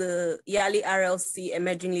section of the YALI RLC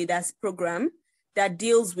Emerging Leaders Program that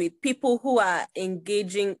deals with people who are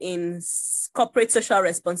engaging in corporate social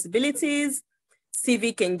responsibilities,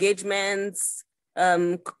 civic engagements,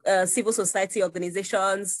 civil society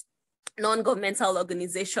organizations, non-governmental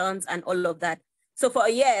organizations, and all of that. So for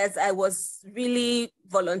years, I was really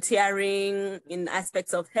volunteering in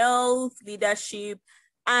aspects of health, leadership,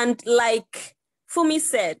 and like Fumi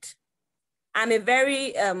said, I'm a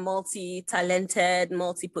very multi-talented,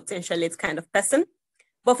 multi-potentialite kind of person.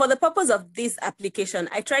 But for the purpose of this application,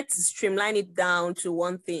 I tried to streamline it down to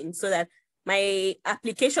one thing so that my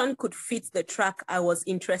application could fit the track I was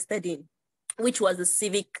interested in, which was the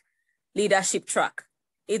civic leadership track.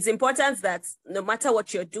 It's important that no matter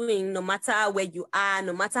what you're doing, no matter where you are,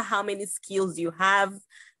 no matter how many skills you have,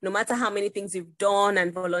 no matter how many things you've done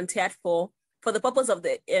and volunteered for the purpose of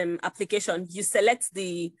the application, you select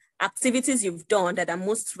the activities you've done that are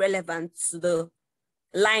most relevant to the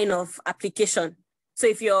line of application. So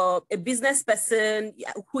if you're a business person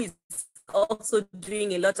who is also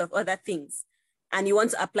doing a lot of other things and you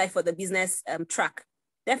want to apply for the business track,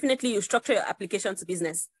 definitely you structure your application to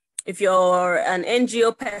business. If you're an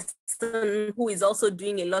NGO person who is also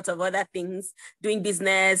doing a lot of other things, doing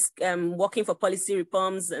business, working for policy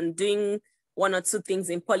reforms and doing one or two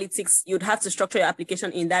things in politics, you'd have to structure your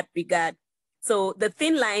application in that regard. So the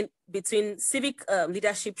thin line between civic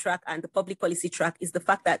leadership track and the public policy track is the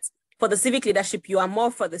fact that for the civic leadership, you are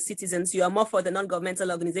more for the citizens, you are more for the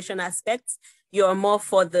non-governmental organization aspects, you are more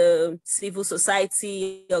for the civil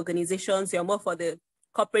society organizations, you're more for the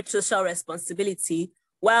corporate social responsibility,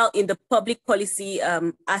 while in the public policy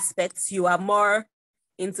aspects, you are more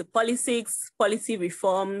into politics, policy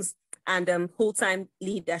reforms, and full-time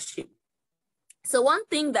leadership. So one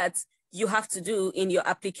thing that you have to do in your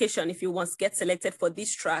application if you want to get selected for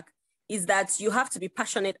this track is that you have to be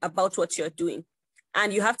passionate about what you're doing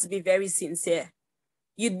and you have to be very sincere.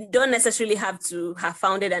 You don't necessarily have to have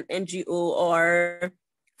founded an NGO or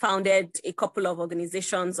founded a couple of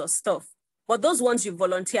organizations or stuff, but those ones you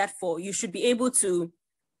volunteered for, you should be able to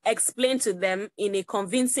explain to them in a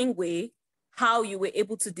convincing way how you were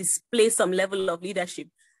able to display some level of leadership.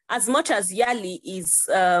 As much as YALI is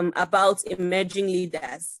about emerging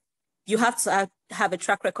leaders, you have to have a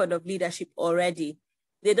track record of leadership already.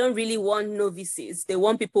 They don't really want novices. They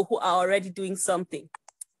want people who are already doing something.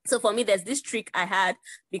 So for me, there's this trick I had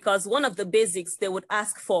because one of the basics they would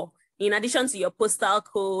ask for, in addition to your postal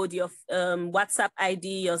code, your WhatsApp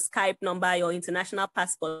ID, your Skype number, your international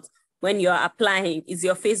passport, when you're applying, is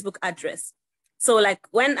your Facebook address. So like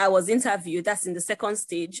when I was interviewed, that's in the second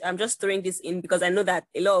stage. I'm just throwing this in because I know that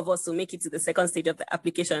a lot of us will make it to the second stage of the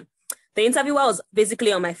application. The interviewer was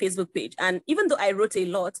basically on my Facebook page. And even though I wrote a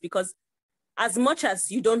lot, because as much as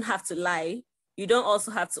you don't have to lie, you don't also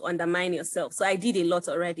have to undermine yourself. So I did a lot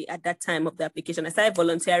already at that time of the application. I started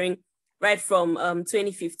volunteering right from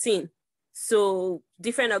 2015. So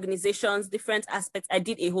different organizations, different aspects, I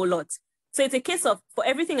did a whole lot. So it's a case of, for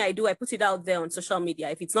everything I do, I put it out there on social media.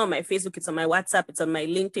 If it's not on my Facebook, it's on my WhatsApp, it's on my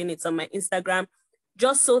LinkedIn, it's on my Instagram,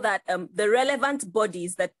 just so that the relevant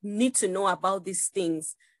bodies that need to know about these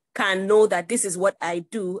things can know that this is what I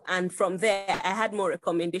do. And from there, I had more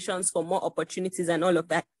recommendations for more opportunities and all of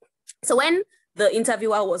that. So when the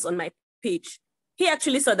interviewer was on my page, he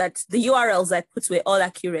actually saw that the URLs I put were all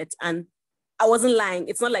accurate and I wasn't lying.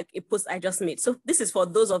 It's not like a post I just made. So this is for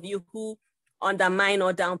those of you who undermine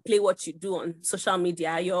or downplay what you do on social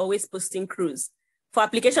media. You're always posting crews. For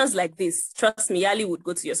applications like this, trust me, YALI would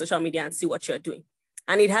go to your social media and see what you're doing.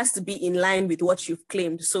 And it has to be in line with what you've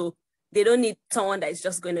claimed. So they don't need someone that is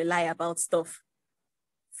just going to lie about stuff.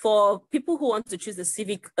 For people who want to choose the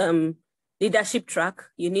civic leadership track,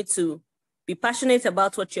 you need to be passionate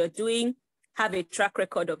about what you're doing, have a track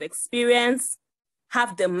record of experience,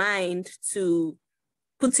 have the mind to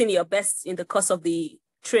put in your best in the course of the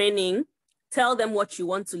training, tell them what you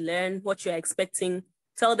want to learn, what you're expecting,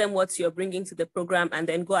 tell them what you're bringing to the program, and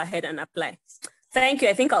then go ahead and apply. Thank you.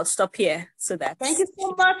 I think I'll stop here. So that. Thank you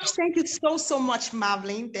so much. Thank you so much,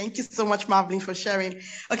 Marvelyn. Thank you so much, Marvelyn, for sharing.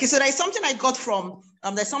 Okay, so there's something I got from,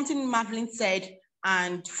 there's something Marvelyn said,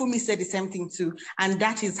 and Fumi said the same thing too, and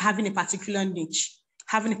that is having a particular niche,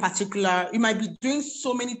 having a particular, you might be doing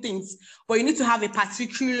so many things, but you need to have a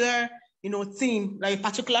particular, theme, like a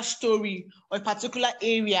particular story or a particular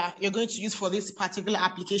area you're going to use for this particular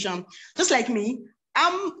application. Just like me,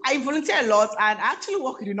 I volunteer a lot and I actually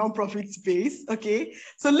work in the nonprofit space. Okay,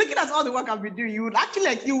 so looking at all the work I've been doing, you would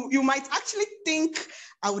actually you might actually think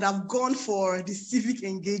I would have gone for the civic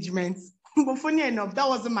engagement, but funny enough, that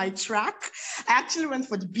wasn't my track. I actually went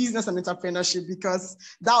for the business and entrepreneurship because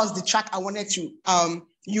that was the track I wanted to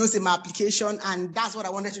use in my application, and that's what I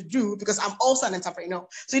wanted to do because I'm also an entrepreneur.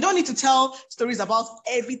 So you don't need to tell stories about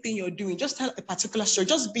everything you're doing. Just tell a particular story.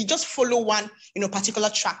 Just follow one particular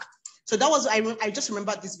track. So that was, I just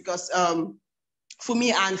remembered this because for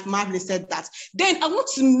me and Marvelyn said that. Then I want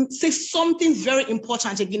to say something very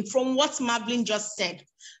important again from what Marvelyn just said.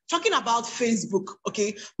 Talking about Facebook,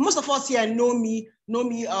 okay? Most of us here know me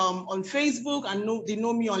on Facebook and they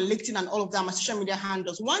know me on LinkedIn and all of that, my social media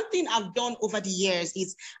handles. One thing I've done over the years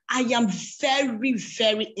is I am very,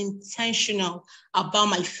 very intentional about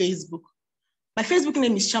my Facebook. My Facebook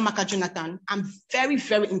name is Chiamaka Jonathan. I'm very,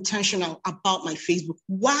 very intentional about my Facebook.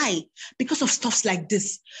 Why? Because of stuff like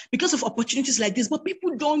this, because of opportunities like this, but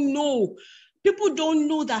people don't know. People don't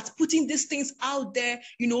know that putting these things out there,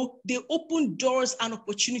 they open doors and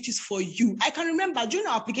opportunities for you. I can remember during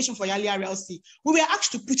our application for YALI RLC, we were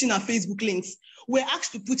asked to put in our Facebook links. We were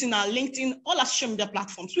asked to put in our LinkedIn, all our social media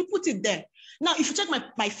platforms. We put it there. Now, if you check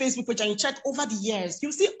my Facebook page and you check over the years,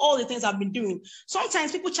 you'll see all the things I've been doing.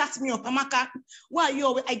 Sometimes people chat me up, Amaka, why are you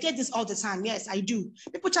always, I get this all the time. Yes, I do.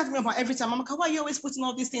 People chat me up every time. Amaka, why are you always putting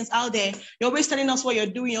all these things out there? You're always telling us what you're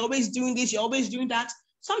doing. You're always doing this. You're always doing that.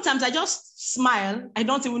 Sometimes I just smile. I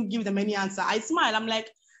don't even give them any answer. I smile. I'm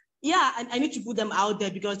like, yeah, I need to put them out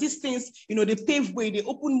there because these things, they pave way, they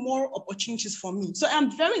open more opportunities for me. So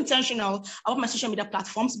I'm very intentional about my social media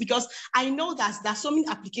platforms because I know that there are so many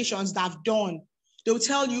applications that I've done. They'll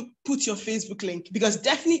tell you, put your Facebook link because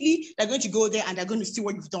definitely they're going to go there and they're going to see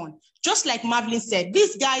what you've done. Just like Marvelyn said,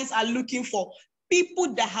 these guys are looking for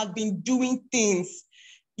people that have been doing things.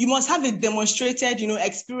 You must have a demonstrated,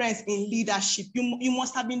 experience in leadership. You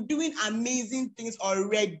must have been doing amazing things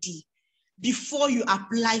already before you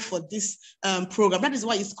apply for this program. That is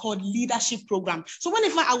why it's called leadership program. So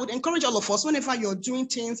whenever I would encourage all of us, whenever you're doing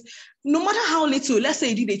things, no matter how little, let's say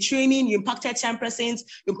you did a training, you impacted 10%,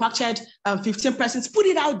 you impacted 15%, put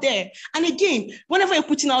it out there. And again, whenever you're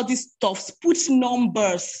putting out these stuff, put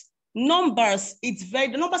numbers. Numbers,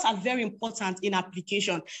 the numbers are very important in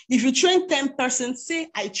application. If you train 10%, say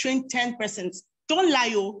I trained 10%. Don't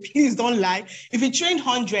lie, please don't lie. If you trained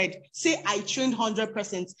 100, say I trained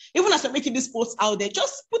 100%. Even as you're making this post out there,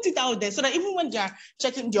 just put it out there so that even when they're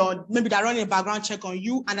checking maybe they're running a background check on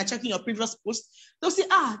you and they're checking your previous post, they'll say,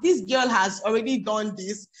 this girl has already done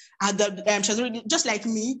this. She's already, just like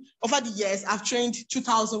me, over the years, I've trained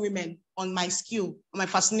 2,000 women on my skill, on my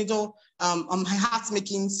fascinator, on my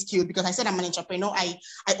hat-making skill, because I said I'm an entrepreneur. I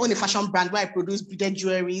own a fashion brand where I produce beaded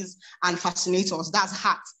jewelries and fascinators. That's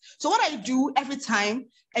hats. So what I do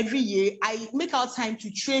every year, I make out time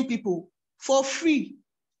to train people for free.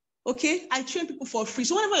 Okay, I train people for free.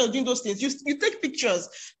 So whenever you're doing those things, you take pictures,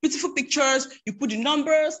 beautiful pictures, you put the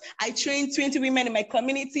numbers. I trained 20 women in my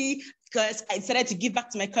community because I decided to give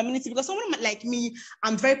back to my community because someone like me,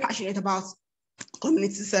 I'm very passionate about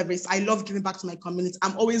community service. I love giving back to my community.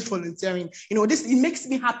 I'm always volunteering. It makes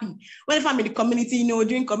me happy. Whenever I'm in the community,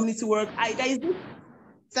 doing community work, there is this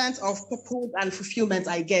sense of purpose and fulfillment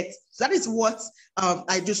I get. So that is what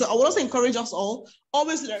I do. So I will also encourage us all,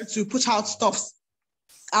 always learn to put out stuff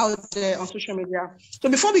out there on social media. So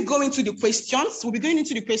before we go into the questions, we'll be going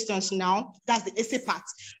into the questions now. That's the essay part,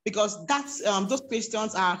 because those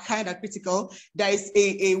questions are kind of critical. There is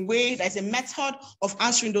a way, there's a method of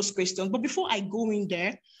answering those questions. But before I go in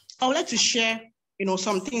there, I would like to share,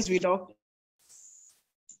 some things with us.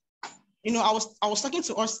 I was talking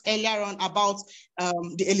to us earlier on about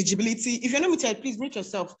the eligibility. If you're not muted, please mute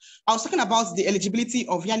yourself. I was talking about the eligibility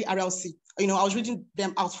of YALI RLC. I was reading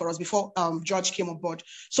them out for us before George came on board.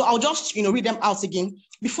 So I'll just read them out again.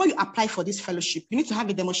 Before you apply for this fellowship, you need to have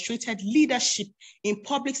a demonstrated leadership in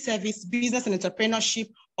public service, business and entrepreneurship,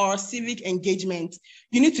 or civic engagement.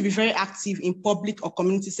 You need to be very active in public or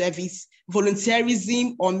community service,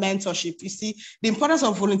 volunteerism, or mentorship. You see, the importance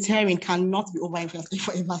of volunteering cannot be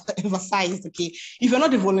overemphasized, okay? If you're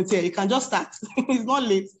not a volunteer, you can just start. It's not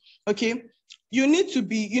late, okay? You need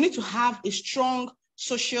to have a strong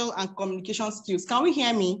social and communication skills. Can we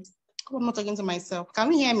hear me? I'm not talking to myself. Can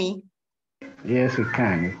we hear me? Yes, we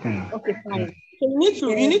can. We can. Okay, fine. So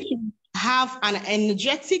you need to have an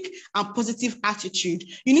energetic and positive attitude.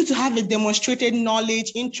 You need to have a demonstrated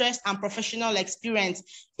knowledge, interest, and professional experience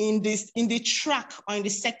in the track or in the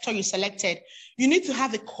sector you selected. You need to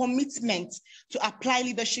have a commitment to apply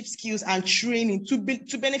leadership skills and training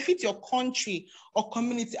to benefit your country or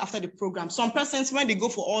community after the program. Some persons, when they go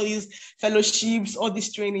for all these fellowships, all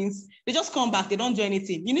these trainings, they just come back, they don't do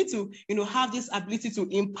anything. You need to, have this ability to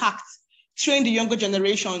impact, train the younger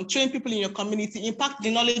generation, train people in your community, impact the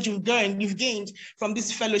knowledge you've gained from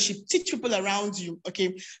this fellowship, teach people around you,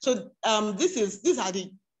 okay? So these are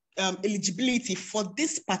the eligibility for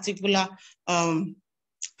this particular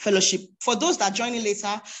fellowship. For those that join in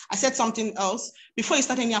later, I said something else. Before you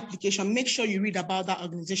start any application, make sure you read about that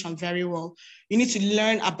organization very well. You need to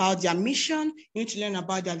learn about their mission. You need to learn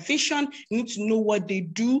about their vision. You need to know what they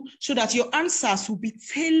do so that your answers will be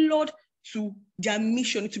tailored to their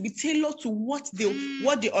mission, to be tailored to what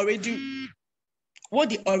they already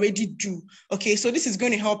do. Okay, so this is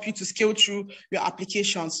going to help you to scale through your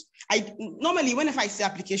applications. Normally, whenever I say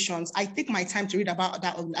applications, I take my time to read about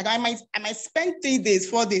that. I might spend 3 days,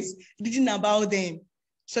 4 days reading about them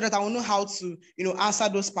so that I will know how to, answer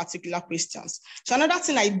those particular questions. So another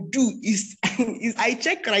thing I do is I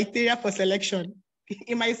check criteria for selection.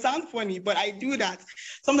 It might sound funny, but I do that.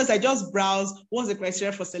 Sometimes I just browse what's the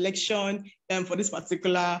criteria for selection for this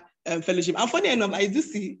particular fellowship. And funny enough, I do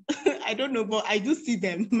see, I don't know, but I do see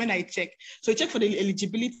them when I check. So I check for the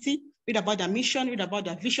eligibility, read about their mission, read about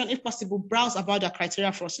their vision, if possible, browse about their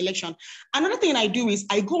criteria for selection. Another thing I do is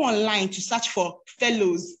I go online to search for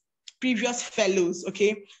fellows, previous fellows,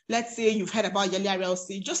 okay? Let's say you've heard about YALI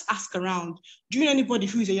RLC, just ask around. Do you know anybody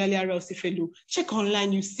who is a YALI RLC fellow? Check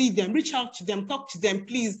online, you see them, reach out to them, talk to them,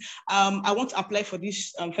 please. I want to apply for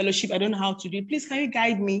this fellowship. I don't know how to do it. Please, can you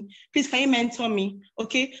guide me? Please, can you mentor me?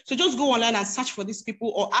 Okay, so just go online and search for these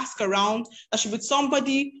people or ask around. There should be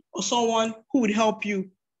somebody or someone who would help you,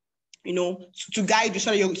 to guide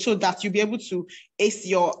you so that you'll be able to ace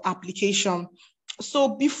your application. So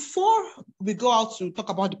before we go out to talk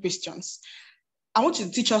about the questions, I want you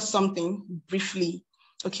to teach us something briefly,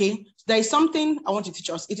 okay? There is something I want you to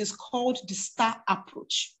teach us. It is called the STAR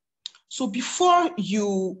approach. So before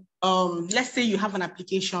you, let's say you have an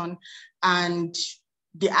application and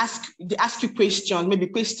they ask you questions, maybe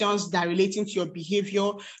questions that are relating to your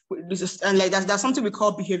behavior. And like there's something we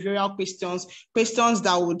call behavioral questions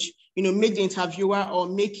that would, make the interviewer or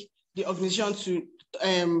make the organization to,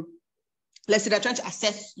 let's say they're trying to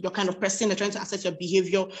assess your kind of person, they're trying to assess your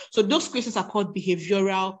behavior. So those questions are called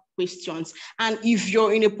behavioral questions. And if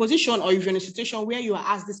you're in a position or if you're in a situation where you are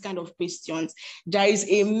asked this kind of questions, there is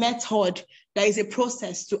a method, there is a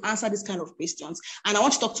process to answer this kind of questions. And I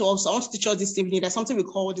want to talk to us, I want to teach us this evening, there's something we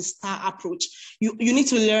call the STAR approach. You need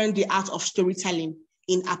to learn the art of storytelling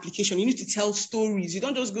in application. You need to tell stories. You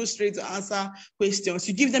don't just go straight to answer questions.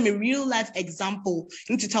 You give them a real life example.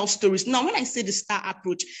 You need to tell stories. Now, when I say the STAR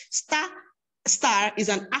approach, STAR is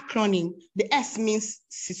an acronym. The S means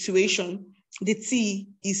situation. The T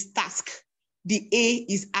is task. The A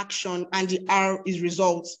is action, and the R is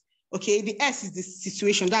results. Okay, the S is the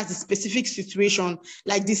situation. That's the specific situation,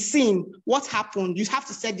 like the scene. What happened? You have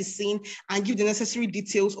to set the scene and give the necessary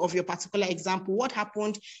details of your particular example. What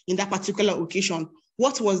happened in that particular occasion?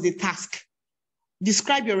 What was the task?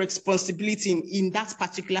 Describe your responsibility in that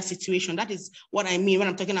particular situation. That is what I mean when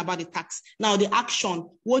I'm talking about the task. Now, the action,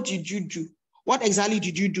 what did you do? What exactly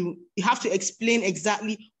did you do? You have to explain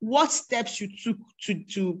exactly what steps you took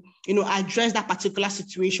to address that particular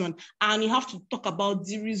situation. And you have to talk about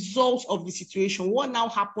the results of the situation. What now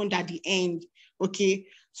happened at the end? Okay.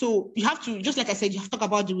 So you have to, just like I said, you have to talk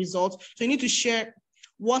about the results. So you need to share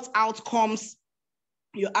what outcomes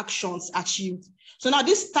your actions achieved. So now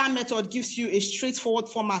this STAR method gives you a straightforward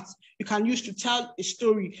format you can use to tell a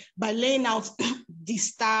story by laying out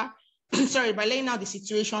by laying out the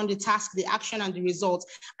situation, the task, the action, and the results.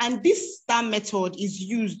 And this STAR method is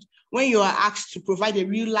used when you are asked to provide a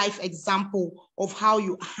real life example of how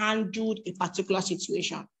you handled a particular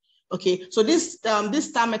situation. Okay, so this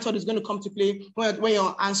STAR method is going to come to play when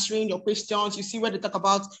you're answering your questions. You see where they talk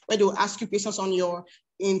about, where they will ask you questions on your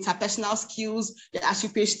interpersonal skills, they ask you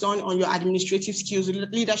questions on your administrative skills,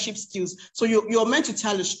 leadership skills. So you're meant to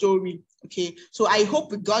tell a story. Okay, so I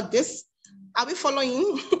hope we got this. Are we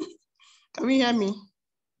following? Can we hear me?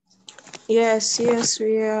 Yes,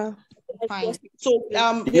 we are. Fine. So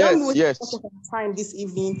yes. Time this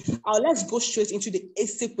evening. Let's go straight into the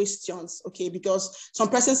essay questions, okay? Because some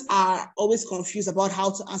persons are always confused about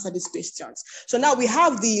how to answer these questions. So now we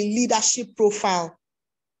have the leadership profile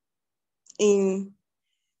in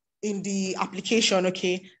in the application,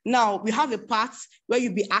 okay? Now, we have a part where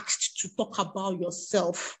you'll be asked to talk about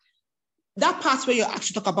yourself. That part where you're asked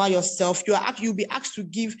to talk about yourself, you'll be asked to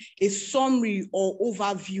give a summary or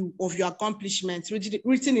overview of your accomplishments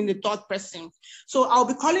written in the third person. So I'll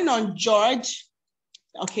be calling on George.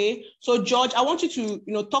 Okay, so George, I want you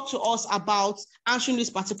to talk to us about answering this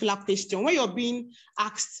particular question. When you're being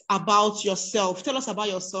asked about yourself, tell us about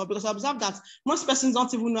yourself, because I observe that most persons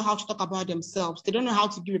don't even know how to talk about themselves. They don't know how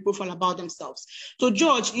to give a profile about themselves. So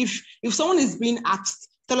George, if someone is being asked,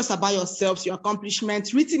 tell us about yourselves, your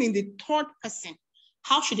accomplishments, written in the third person,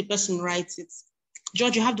 how should the person write it?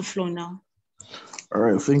 George, you have the floor now. All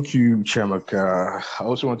right, thank you, Chiamaka. I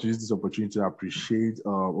also want to use this opportunity to appreciate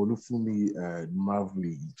Olufumi and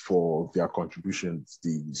Mavli for their contributions.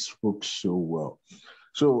 They spoke so well.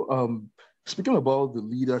 So, speaking about the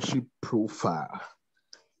leadership profile,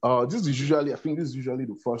 this is usually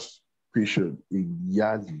the first question in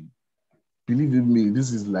YALI. Believe in me,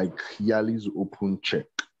 this is like YALI's open check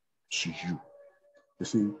to you. They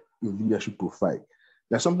say your leadership profile.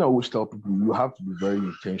 There's something I always tell people: you have to be very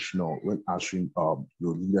intentional when answering your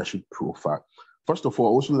leadership profile. First of all, I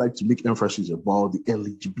also like to make emphasis about the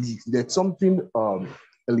eligibility. There's something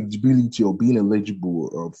eligibility or being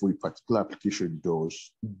eligible for a particular application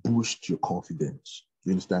does boost your confidence.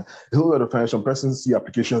 You understand? A whole lot of times, some persons see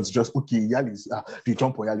applications just, okay, YALI, they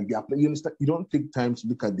jump on YALI, they apply. You understand? You don't take time to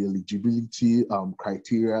look at the eligibility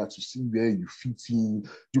criteria to see where you fit in,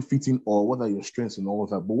 or what are your strengths and all of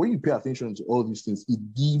that. But when you pay attention to all these things, it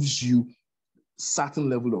gives you certain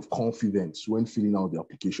level of confidence when filling out the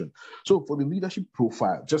application. So for the leadership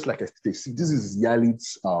profile, just like I see, this is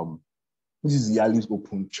YALI's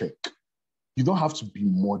open check. You don't have to be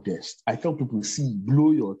modest. I tell people, see,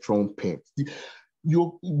 blow your trumpet.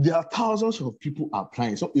 There are thousands of people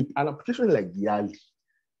applying. So if an application like YALI,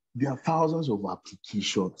 there are thousands of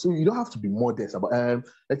applications. So you don't have to be modest about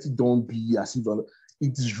let's don't be as if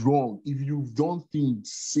it is wrong. If you've done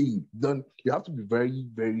things safe, then you have to be very,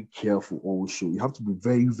 very careful also. You have to be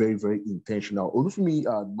very, very, very intentional. Although for me,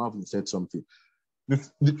 Marvin said something.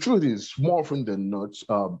 The truth is, more often than not,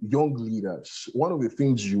 young leaders, one of the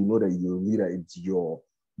things you know that you're a leader is your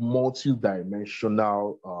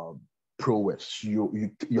multi-dimensional prowess.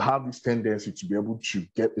 You have this tendency to be able to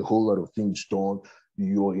get a whole lot of things done.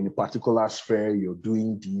 You're in a particular sphere, you're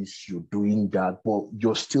doing this, you're doing that, but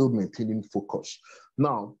you're still maintaining focus.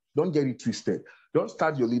 Now, don't get it twisted. Don't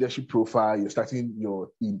start your leadership profile. You're starting your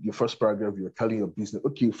first paragraph, you're telling your business.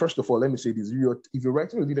 Okay, first of all, let me say this. If you're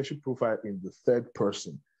writing a leadership profile in the third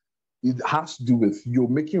person, it has to do with you're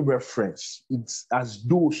making reference. It's as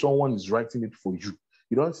though someone is writing it for you.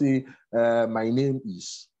 You don't say, my name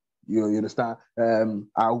is, you understand?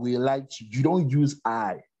 I will like to, you don't use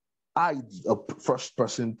I. I is a first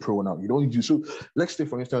person pronoun. You don't use, so let's say,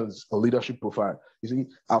 for instance, a leadership profile. You see,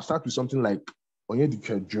 I'll start with something like,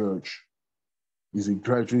 Onyedika George is a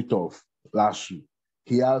graduate of LASU.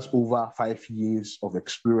 He has over 5 years of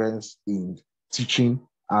experience in teaching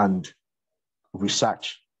and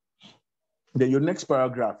research. Then your next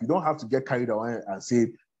paragraph, you don't have to get carried away and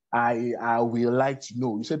say, I will like to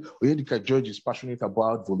know. You said Onyedika George is passionate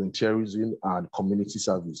about volunteerism and community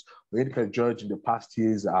service. Onyedika George in the past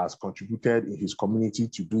years has contributed in his community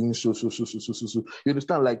to doing so. You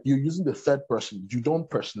understand? Like, you're using the third person. You don't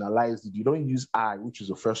personalize it. You don't use I, which is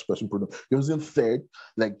a first person pronoun. You're using third,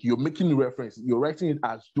 like you're making reference. You're writing it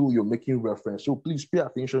as though you're making reference. So please pay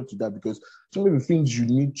attention to that, because some of the things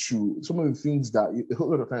that a whole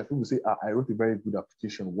lot of times people say, I wrote a very good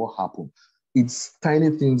application. What happened? It's tiny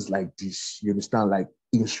things like this, you understand, like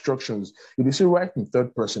instructions. If you say write in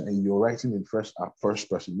third person and you're writing in first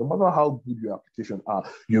person, no matter how good your application are,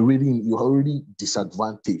 you're already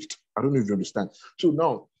disadvantaged. I don't know if you understand. So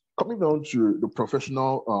now, coming down to the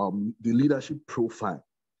professional, the leadership profile,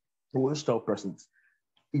 I want to tell persons,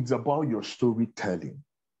 it's about your storytelling.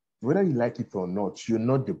 Whether you like it or not, you're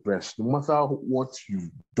not the best. No matter what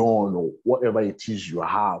you've done or whatever it is you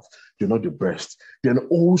have, you're not the best. Then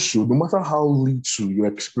also, no matter how little your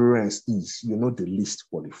experience is, you're not the least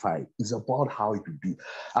qualified. It's about how you do.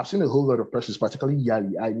 I've seen a whole lot of persons, particularly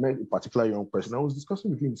YALI. I met a particular young person. I was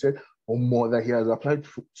discussing with him. He said, more that he has applied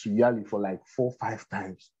to YALI for like 4 or 5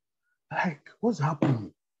 times. Like, what's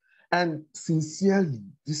happening? And sincerely,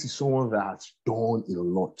 this is someone that's done a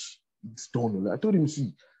lot. It's done a lot. I told him,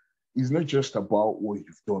 see, it's not just about what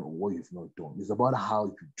you've done or what you've not done. It's about how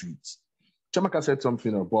you do it. Chiamaka said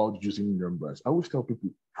something about using numbers. I always tell people,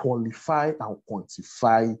 qualify and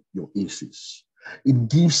quantify your aces. It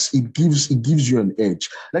gives you an edge.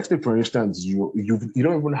 Let's say, for instance, you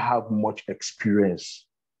don't even have much experience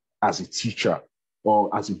as a teacher.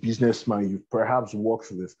 or as a businessman, you perhaps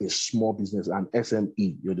worked with a small business, an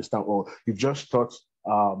SME, you understand, or you've just taught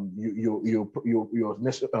your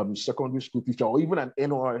secondary school teacher, or even an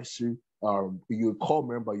NYSC, you're a core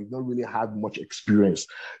member, you've not really had much experience.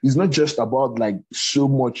 It's not just about like so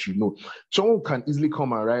much, you know. Someone can easily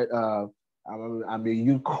come and write, I'm a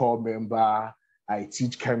youth core member, I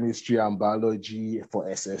teach chemistry and biology for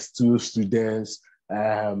SS2 students.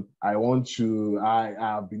 I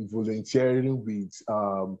have been volunteering with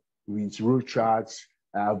road charts.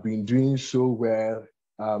 I've been doing so well.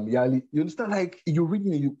 YALI, you understand? Like you're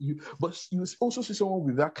reading, but you also see someone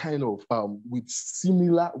with that kind of with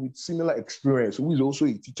similar experience who is also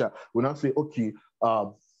a teacher. Will now say, okay,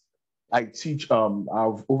 I teach.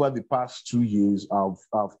 I've over the past 2 years, I've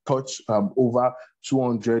taught over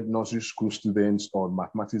 200 nursery school students on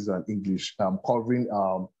mathematics and English, covering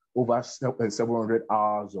over 700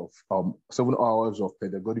 hours of 7 hours of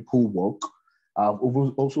pedagogical work. I've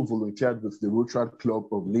also volunteered with the Rotary Club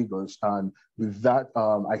of Lagos, and with that,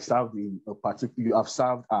 I served in a particular. I've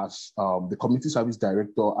served as the community service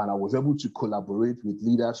director, and I was able to collaborate with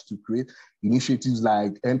leaders to create initiatives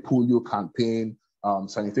like End Polio campaign,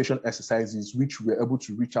 sanitation exercises, which we were able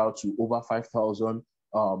to reach out to over 5,000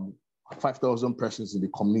 persons in the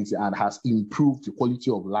community, and has improved the quality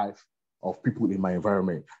of life of people in my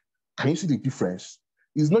environment. Can you see the difference?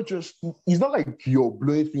 It's not like you're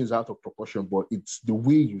blowing things out of proportion, but it's the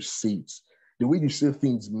way you say it. The way you say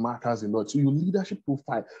things matters a lot. So your leadership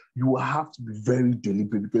profile, you have to be very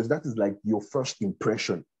deliberate, because that is like your first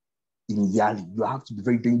impression in YALI. You have to be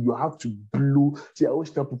very deliberate. You have to blow. See, I always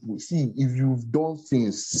tell people, see, if you've done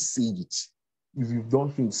things, say it. If you've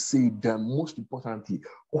done things, say it. Then most importantly,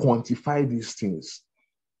 quantify these things.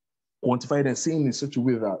 Quantify them, saying in such a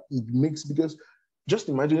way that it makes, because just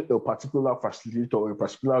imagine a particular facilitator or a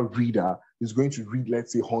particular reader is going to read,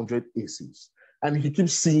 let's say, 100 essays. And he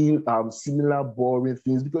keeps seeing similar boring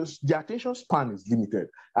things, because the attention span is limited.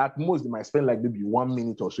 At most, they might spend like maybe 1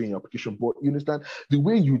 minute or so in your application. But you understand, the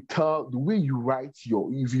way you write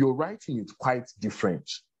if your writing is quite different.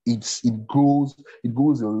 It goes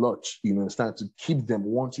a lot, you understand, to keep them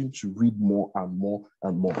wanting to read more and more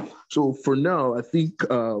and more. So for now, I think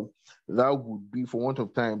that would be, for want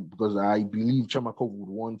of time, because I believe Chiamaka would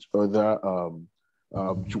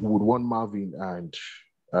want Marvin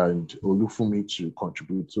and Olufumi to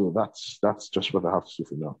contribute. So that's just what I have to say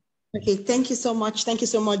for now. Okay, thank you so much. Thank you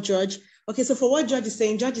so much, George. Okay, so for what George is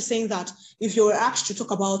saying that if you're asked to talk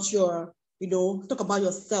about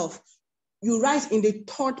yourself, you write in the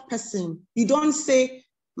third person. You don't say,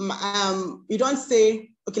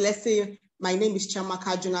 okay, let's say my name is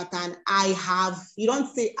Chiamaka Jonathan. You don't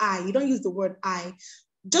say I, you don't use the word I.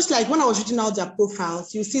 Just like when I was reading out their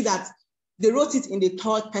profiles, you see that they wrote it in the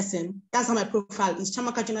third person. That's how my profile is.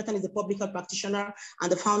 Chiamaka Jonathan is a public health practitioner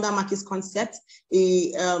and the founder of Marquis Concept,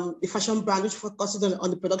 a fashion brand which focuses on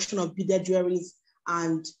the production of beaded jewelries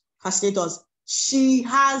and fascinators. She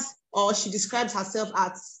describes herself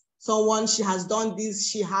as someone, she has done this,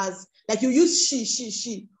 she has, like you use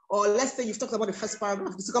she, or let's say you've talked about the first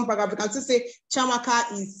paragraph, the second paragraph, you can still say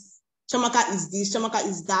Chiamaka is this, Chiamaka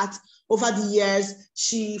is that. Over the years,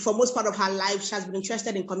 for most part of her life, she has been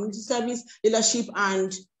interested in community service, leadership,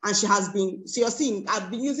 and she has been, so you're seeing, I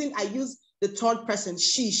use the third person,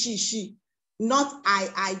 she, not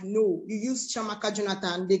I know. You use Chiamaka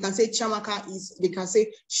Jonathan, they can say Chiamaka is, they can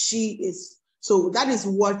say she is. So that is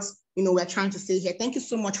what we're trying to say here. Thank you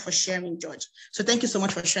so much for sharing, George. So thank you so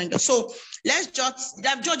much for sharing that. So let's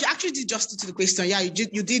George, you actually did justice to the question. Yeah,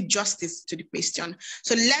 you did justice to the question.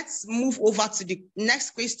 So let's move over to the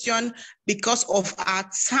next question because of our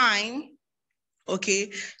time.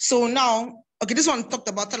 Okay, so now, okay, this one talked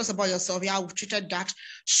about, tell us about yourself. Yeah, we've treated that.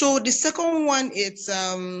 So the second one is,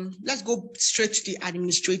 let's go straight to the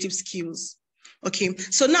administrative skills. Okay,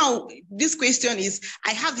 so now this question is,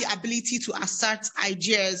 I have the ability to assert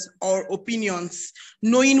ideas or opinions,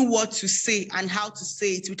 knowing what to say and how to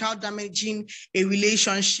say it without damaging a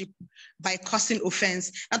relationship by causing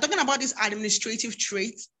offense. Now, talking about this administrative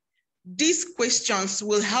trait, these questions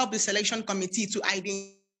will help the selection committee to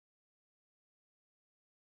identify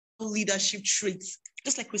leadership traits.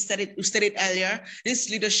 Just like we stated earlier, this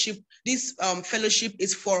fellowship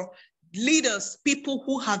is for leaders, people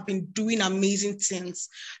who have been doing amazing things,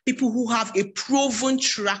 people who have a proven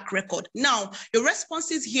track record. Now, your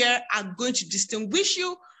responses here are going to distinguish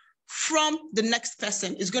you from the next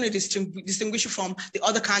person. It's going to distinguish you from the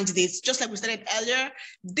other candidates. Just like we stated earlier,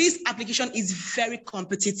 this application is very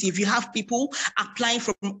competitive. You have people applying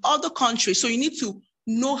from other countries, so you need to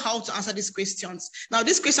know how to answer these questions. Now,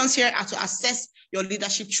 these questions here are to assess your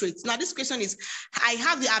leadership traits? Now, this question is, I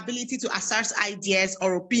have the ability to assert ideas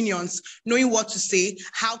or opinions, knowing what to say,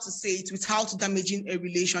 how to say it without damaging a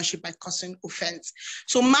relationship by causing offense.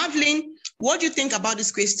 So Marvin, what do you think about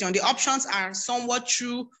this question? The options are somewhat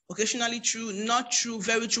true, occasionally true, not true,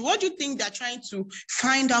 very true. What do you think they're trying to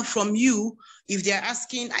find out from you if they're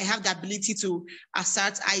asking, I have the ability to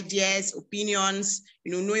assert ideas, opinions,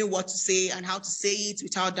 knowing what to say and how to say it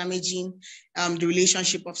without damaging the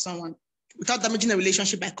relationship of someone, without damaging the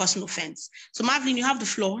relationship by causing offense? So Marvin, you have the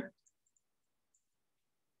floor.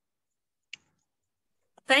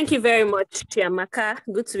 Thank you very much, Chiamaka.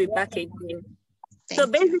 Good to be back again. So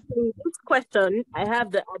basically, this question, I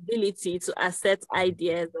have the ability to assert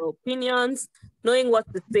ideas or opinions, knowing what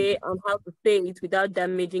to say and how to say it without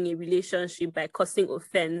damaging a relationship by causing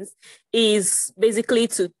offense, is basically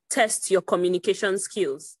to test your communication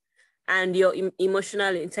skills and your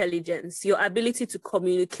emotional intelligence, your ability to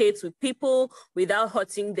communicate with people without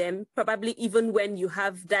hurting them, probably even when you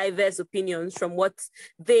have diverse opinions from what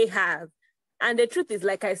they have. And the truth is,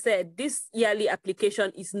 like I said, this YALI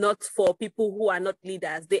application is not for people who are not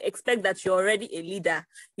leaders. They expect that you're already a leader.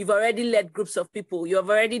 You've already led groups of people. You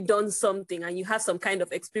have already done something and you have some kind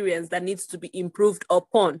of experience that needs to be improved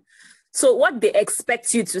upon. So what they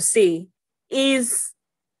expect you to say is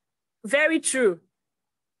very true.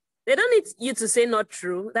 They don't need you to say not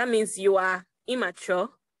true. That means you are immature.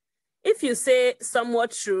 If you say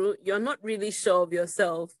somewhat true, you're not really sure of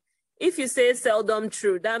yourself. If you say seldom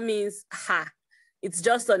true, that means, it's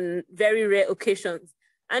just on very rare occasions.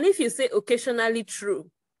 And if you say occasionally true,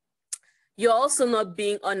 you're also not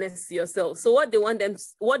being honest to yourself. So what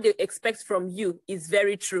they expect from you is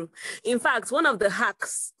very true. In fact, one of the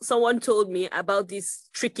hacks someone told me about these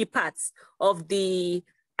tricky parts of the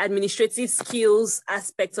administrative skills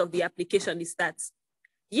aspects of the application is that,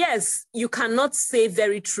 yes, you cannot say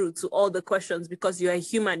very true to all the questions because you're a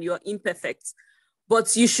human, you're imperfect.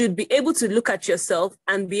 But you should be able to look at yourself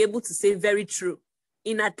and be able to say very true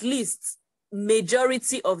in at least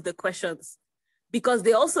majority of the questions, because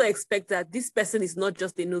they also expect that this person is not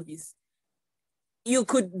just a novice. You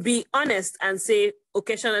could be honest and say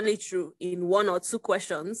occasionally true in 1 or 2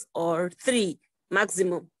 questions or 3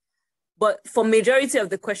 maximum. But for majority of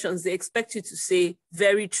the questions, they expect you to say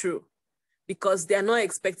very true, because they're not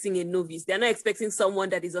expecting a novice. They're not expecting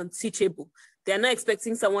someone that is unteachable. They're not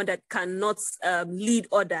expecting someone that cannot lead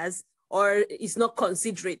others, or is not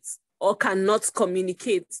considerate, or cannot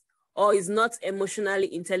communicate, or is not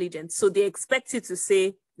emotionally intelligent. So they expect you to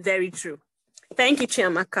say very true. Thank you,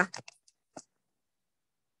 Chiamaka.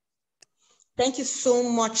 Thank you so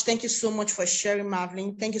much. Thank you so much for sharing,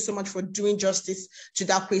 Marvin. Thank you so much for doing justice to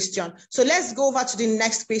that question. So let's go over to the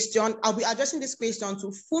next question. I'll be addressing this question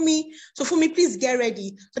to Fumi. So Fumi, please get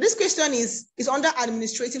ready. So this question is under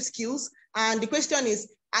administrative skills. And the question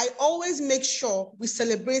is, I always make sure we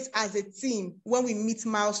celebrate as a team when we meet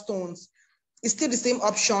milestones. It's still the same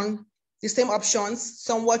option, the same options: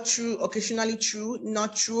 somewhat true, occasionally true,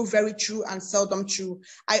 not true, very true, and seldom true.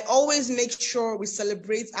 I always make sure we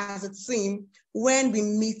celebrate as a team when we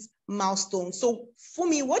meet milestones. So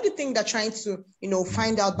Fumi, what do you think they're trying to,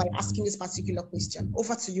 find out by asking this particular question?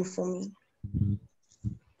 Over to you, Fumi.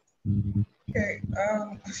 Okay,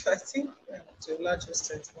 I think to a large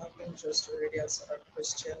extent, Marvin just already answered our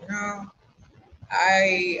question. Now,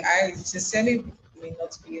 I sincerely may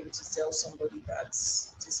not be able to tell somebody that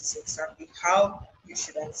this is exactly how you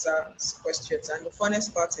should answer questions. And the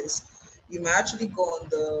funnest part is, you may actually go on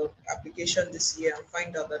the application this year and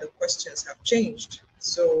find out that the questions have changed.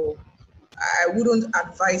 So I wouldn't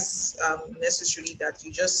advise necessarily that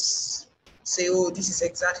you just say, oh, this is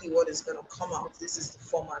exactly what is going to come out, this is the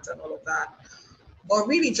format and all of that. But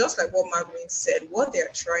really, just like what Marvin said, what they're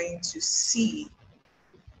trying to see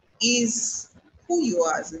is who you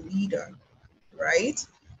are as a leader, right?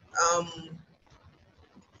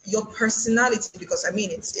 Your personality, because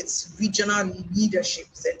it's regional leadership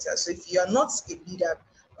center. So if you're not a leader,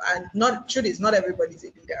 and not everybody's a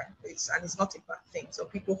leader, and it's not a bad thing. So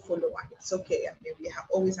people follow, and it's okay. We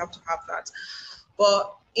always have to have that.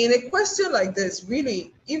 But in a question like this,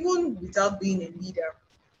 really, even without being a leader,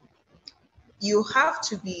 you have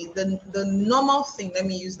to be the normal thing. Let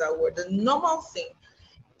me use that word. The normal thing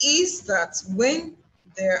is that when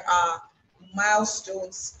there are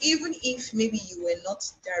milestones, even if maybe you were not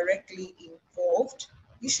directly involved,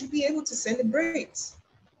 you should be able to celebrate.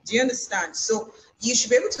 Do you understand? So you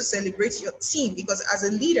should be able to celebrate your team, because as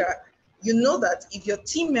a leader, you know that if your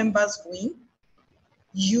team members win,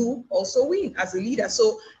 you also win as a leader.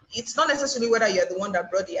 So it's not necessarily whether you're the one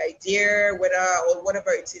that brought the idea, or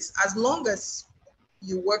whatever it is. As long as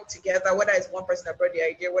you work together, whether it's one person that brought the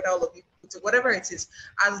idea, whether all of you put it, whatever it is,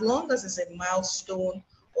 as long as it's a milestone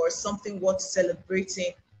or something worth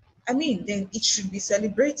celebrating, I mean, then it should be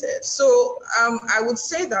celebrated. So I would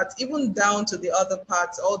say that even down to the other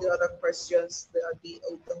parts, all the other questions, the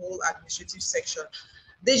whole administrative section,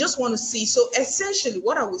 they just want to see. So essentially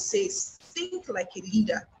what I would say is think like a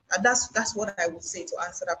leader. And that's what I would say to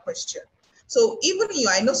answer that question. So even you,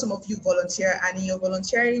 I know some of you volunteer, and in your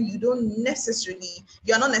volunteering, you're not necessarily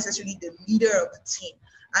the leader of the team.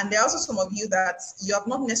 And there are also some of you that you have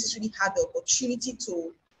not necessarily had the opportunity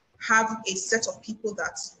to have a set of people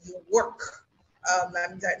that you work,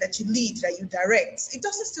 that you lead, that you direct. It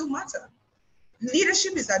doesn't still matter.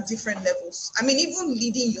 Leadership is at different levels. I mean, even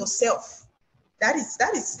leading yourself, that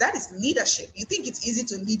is leadership. You think it's easy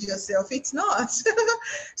to lead yourself? It's not.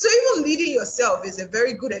 So even leading yourself is a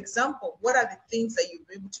very good example. What are the things that you're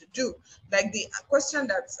able to do? Like the question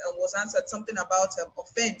that was answered, something about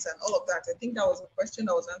offense and all of that. I think that was a question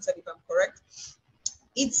that was answered, if I'm correct.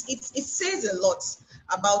 It says a lot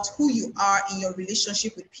about who you are in your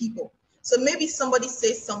relationship with people. So maybe somebody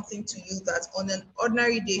says something to you that on an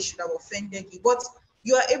ordinary day should have offended you, but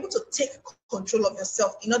you are able to take control of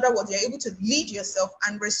yourself. In other words, you're able to lead yourself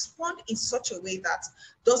and respond in such a way that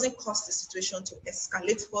doesn't cause the situation to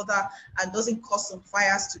escalate further and doesn't cause some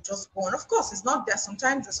fires to just burn. Of course, it's not there.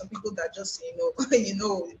 Sometimes there's some people that just,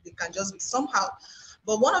 they can just be somehow.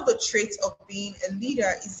 But one of the traits of being a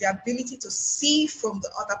leader is the ability to see from the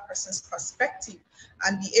other person's perspective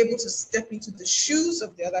and be able to step into the shoes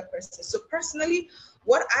of the other person. So personally,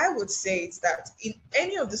 what I would say is that in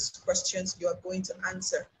any of these questions you are going to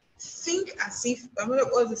answer, think as if, I'm going to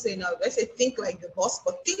also say now, let's say think like the boss,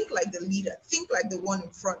 but think like the leader, think like the one in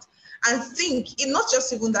front. And think, not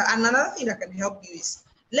just even that, and another thing that can help you is,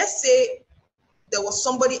 let's say there was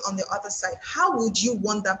somebody on the other side, how would you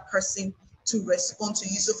want that person to respond to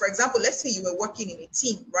you? So for example, let's say you were working in a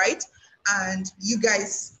team, right? And you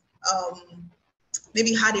guys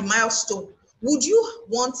maybe had a milestone. Would you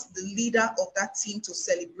want the leader of that team to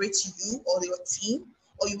celebrate you or your team,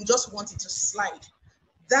 or you would just want it to slide?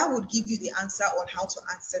 That would give you the answer on how to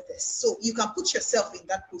answer this. So you can put yourself in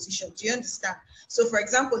that position. Do you understand? So for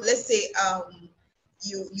example, let's say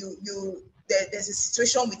there's a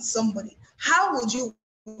situation with somebody. How would you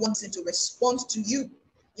want it to respond to you?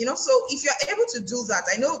 So if you're able to do that,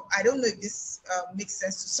 I don't know if this makes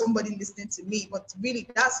sense to somebody listening to me, but really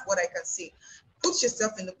that's what I can say. Put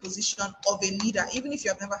yourself in the position of a leader, even if you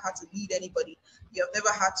have never had to lead anybody. You have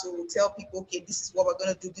never had to tell people, okay, this is what we're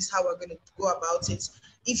going to do, this is how we're going to go about it.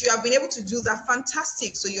 If you have been able to do that,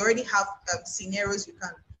 fantastic. So you already have scenarios you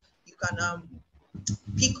can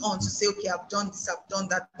pick on to say, okay, I've done this, I've done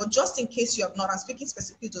that. But just in case you have not, I'm speaking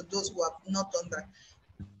specifically to those who have not done that,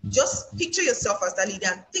 just picture yourself as that leader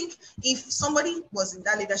and think, if somebody was in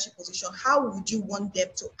that leadership position, how would you want them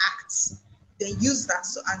to act? Then use that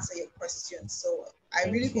to answer your question. So I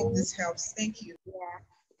really hope this helps. Thank you. Yeah.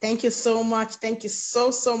 Thank you so much. Thank you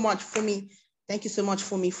so much, Fumi. Thank you so much,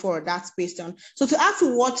 Fumi, for that question. So to add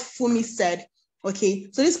to what Fumi said, okay,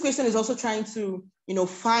 so this question is also trying to,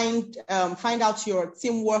 find out your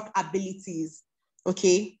teamwork abilities.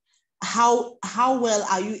 Okay, how well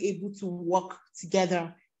are you able to work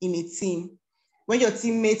together in a team? When your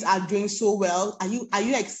teammates are doing so well, are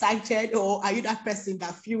you excited, or are you that person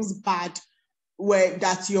that feels bad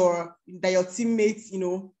that your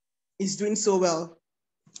teammate, is doing so well?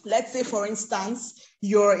 Let's say, for instance,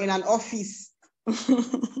 you're in an office.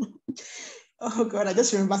 Oh God, I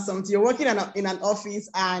just remember something. You're working in an office,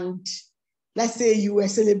 and let's say you were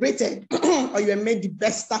celebrated or you were made the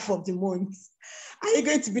best staff of the month. Are you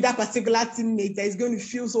going to be that particular teammate that is going to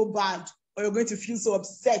feel so bad, or you're going to feel so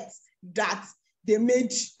upset that they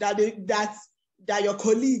made that your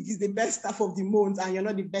colleague is the best staff of the month and you're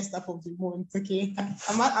not the best staff of the month? Okay,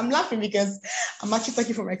 I'm laughing because I'm actually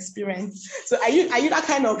talking from experience. So are you that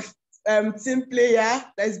kind of team player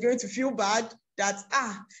that is going to feel bad that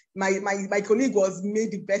my colleague was made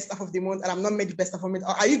the best staff of the month and I'm not made the best staff of the month?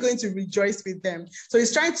 Or are you going to rejoice with them? So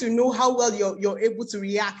it's trying to know how well you're able to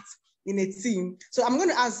react in a team. So I'm going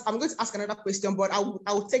to ask another question, but I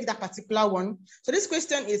will take that particular one. So this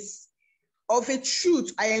question is, of a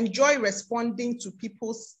truth, I enjoy responding to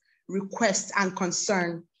people's requests and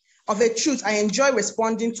concern. Of a truth, I enjoy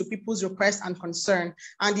responding to people's requests and concern.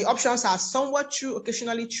 And the options are somewhat true,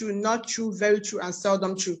 occasionally true, not true, very true, and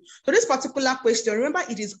seldom true. So this particular question, remember,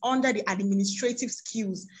 it is under the administrative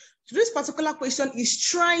skills. So this particular question is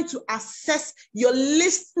trying to assess your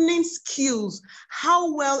listening skills.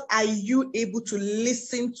 How well are you able to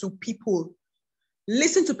listen to people?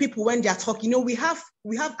 listen to people when they are talking. We have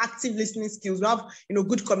active listening skills. We have,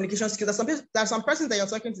 good communication skills. There are some persons that you're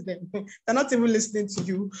talking to them. They're not even listening to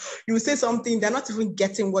you. You say something, they're not even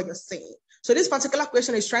getting what you're saying. So this particular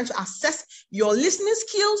question is trying to assess your listening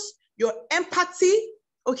skills, your empathy,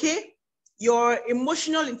 okay, your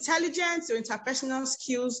emotional intelligence, your interpersonal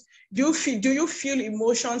skills. Do you feel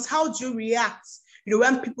emotions? How do you react?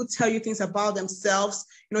 When people tell you things about themselves,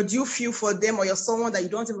 do you feel for them, or you're someone that you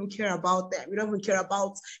don't even care about them? You don't even care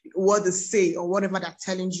about what they say or whatever they're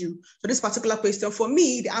telling you. So this particular question, for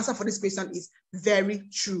me, the answer for this question is very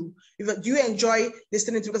true. Do you enjoy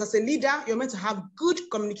listening to? Because as a leader, you're meant to have good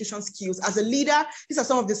communication skills. As a leader, these are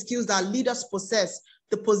some of the skills that leaders possess.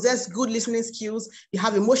 They possess good listening skills, they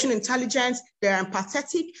have emotional intelligence, they're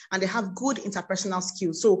empathetic, and they have good interpersonal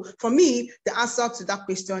skills. So for me, the answer to that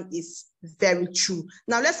question is very true.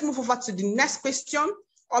 Now let's move over to the next question.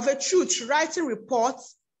 Of a truth, writing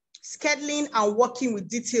reports, scheduling, and working with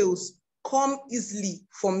details come easily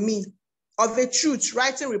for me. Of a truth,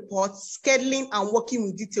 writing reports, scheduling, and working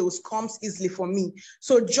with details comes easily for me.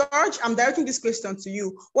 So George, I'm directing this question to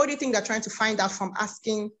you. What do you think they're trying to find out from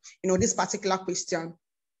asking, this particular question?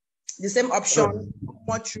 The same option,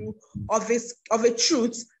 more true. Of a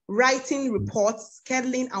truth, writing reports,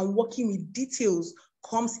 scheduling, and working with details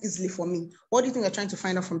comes easily for me. What do you think they're trying to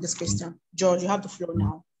find out from this question? George, you have the floor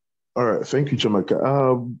now. All right, thank you,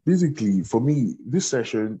 Chiamaka. Basically, for me, this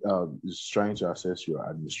session is trying to assess your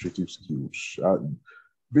administrative skills.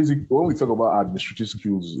 Basically, when we talk about administrative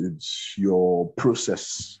skills, it's your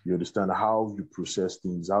process. You understand how you process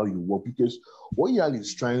things, how you work. Because what YALI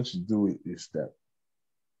is trying to do is that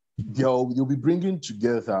you'll be bringing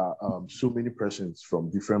together so many persons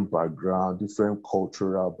from different background, different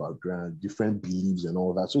cultural background, different beliefs and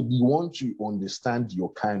all that. So you want to understand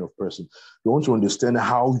your kind of person. You want to understand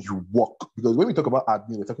how you work. Because when we talk about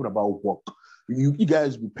admin, we're talking about work. You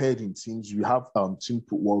guys be paired in teams. You have team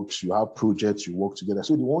works, you have projects, you work together.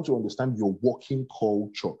 So they want to understand your working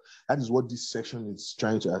culture. That is what this section is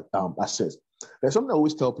trying to assess. There's something I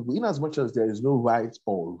always tell people, in as much as there is no right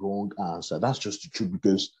or wrong answer, that's just the truth.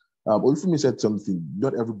 Because Olufemi said something,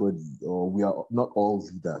 not everybody, or we are not all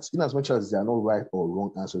leaders, in as much as there are no right or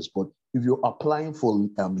wrong answers. But if you're applying for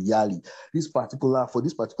YALI, for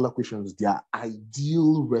these particular questions, they are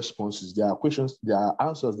ideal responses. There are questions, there are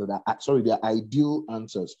answers that are, they are ideal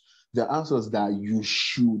answers. They are answers that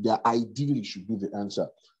ideally should be the answer.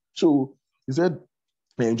 So he said,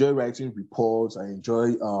 I enjoy writing reports, I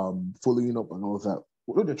enjoy following up and all that.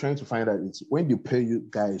 What they're trying to find out is when they pair you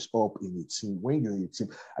guys up in a team, when you're in a team,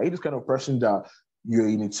 are you this kind of person that you're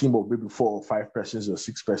in a team of maybe 4 or 5 persons or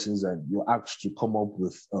 6 persons and you're asked to come up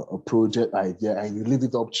with a project idea and you leave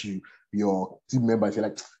it up to your team members? You're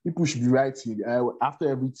like, people should be writing. After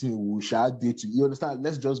everything, we shall date you. You understand?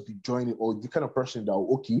 Let's just be joining. Or the kind of person that,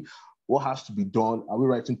 okay, what has to be done? Are we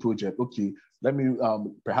writing project? Okay, let me,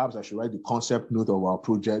 perhaps I should write the concept note of our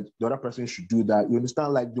project. The other person should do that. You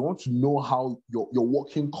understand? Like, they want to know how your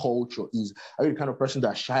working culture is. Are you the kind of person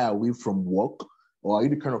that shy away from work? Or are you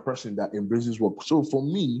the kind of person that embraces work? So for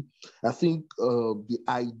me, I think the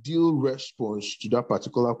ideal response to that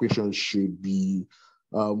particular question should be,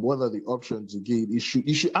 what are the options again? You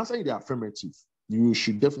should answer in the affirmative. You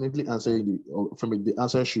should definitely answer in the affirmative. The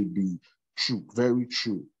answer should be true, very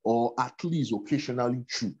true, or at least occasionally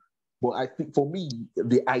true. But I think for me,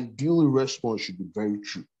 the ideal response should be very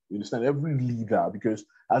true. You understand? Every leader, because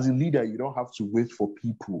as a leader, you don't have to wait for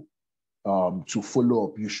people to follow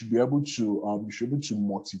up. You should be able to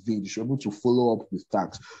motivate. You should be able to follow up with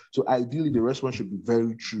tasks. So ideally, the response should be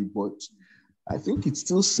very true. But I think it's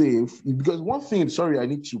still safe because one thing, sorry, I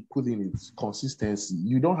need to put in is consistency.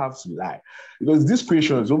 You don't have to lie because these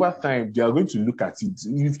questions over time, they are going to look at it.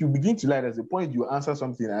 If you begin to lie, there's a point you answer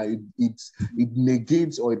something and it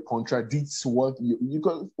negates or it contradicts what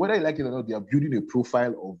because whether you like it or not, they are building a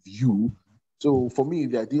profile of you. So for me,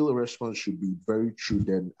 the ideal response should be very true,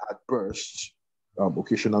 then at burst,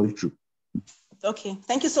 occasionally true. Okay,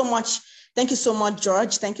 thank you so much. Thank you so much,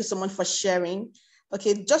 George. Thank you so much for sharing.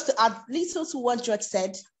 Okay, just to add little to what George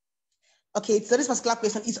said. Okay, so this particular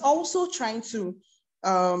question is also trying to,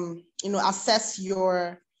 assess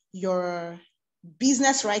your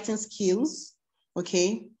business writing skills.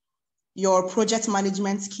 Okay, your project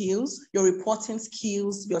management skills, your reporting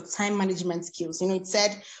skills, your time management skills. It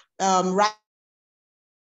said, right.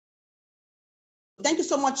 Thank you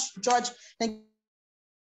so much, George. Thank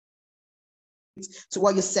you to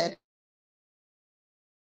what you said.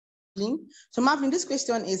 So Marvin, this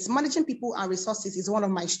question is, managing people and resources is one of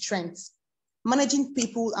my strengths. Managing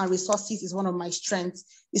people and resources is one of my strengths.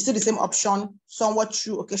 It's still the same option, somewhat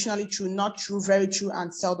true, occasionally true, not true, very true,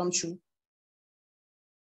 and seldom true.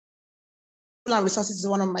 and resources is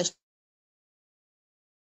one of my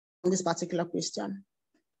on this particular question.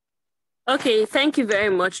 Okay, thank you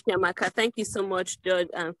very much, Chiamaka. Thank you so much, George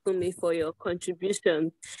and Fumi, for your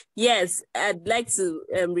contribution. Yes, I'd like to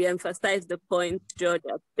re-emphasize the point George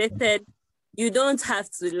has stated. You don't have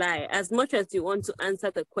to lie. As much as you want to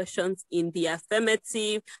answer the questions in the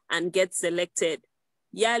affirmative and get selected,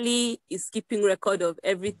 YALI is keeping record of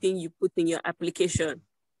everything you put in your application.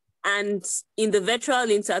 And in the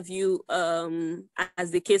virtual interview,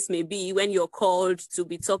 as the case may be, when you're called to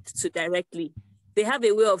be talked to directly, they have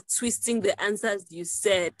a way of twisting the answers you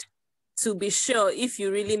said to be sure if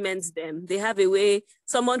you really meant them. They have a way,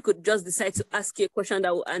 someone could just decide to ask you a question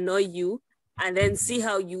that will annoy you and then see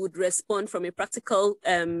how you would respond from a practical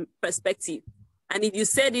perspective. And if you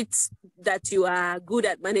said it that you are good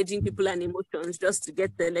at managing people and emotions just to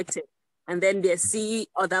get selected, and then they see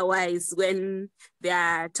otherwise when they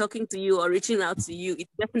are talking to you or reaching out to you,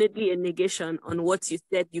 it's definitely a negation on what you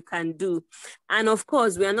said you can do. And of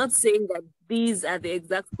course, we are not saying that these are the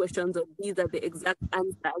exact questions or these are the exact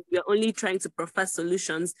answers. We are only trying to proffer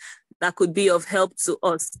solutions that could be of help to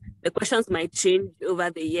us. The questions might change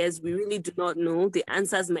over the years. We really do not know. The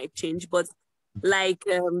answers might change. But like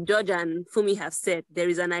George and Fumi have said, there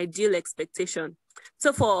is an ideal expectation.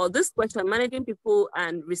 So for this question, managing people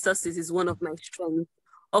and resources is one of my strengths.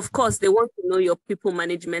 Of course, they want to know your people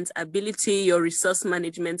management ability, your resource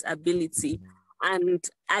management ability. And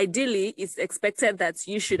ideally, it's expected that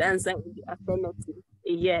you should answer in the affirmative,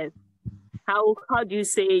 a yes. How do you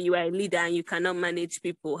say you are a leader and you cannot manage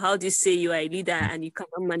people? How do you say you are a leader and you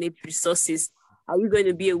cannot manage resources? Are you going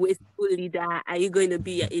to be a wasteful leader? Are you going to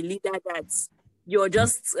be a leader that's you're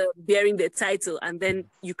just bearing the title and then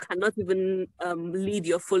you cannot even lead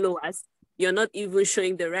your followers? You're not even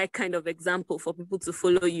showing the right kind of example for people to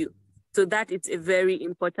follow you. So that is a very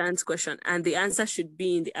important question. And the answer should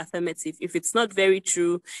be in the affirmative. If it's not very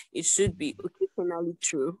true, it should be occasionally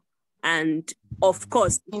true. And of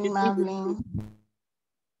course, yes,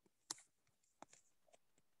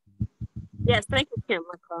 thank you,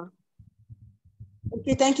 Chiamaka.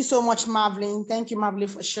 Okay, thank you so much, Marvelyn. Thank you, Marvelyn,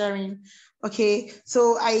 for sharing. Okay,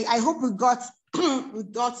 so I hope we got we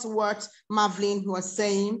got what Marvelyn was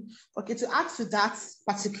saying. Okay, to add to that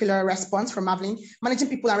particular response from Marvelyn, managing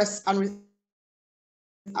people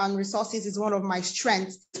and resources is one of my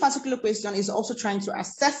strengths. This particular question is also trying to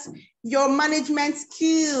assess your management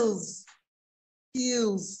skills.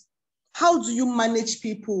 How do you manage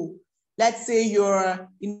people? Let's say you're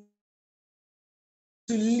to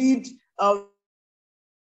lead or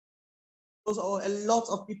a lot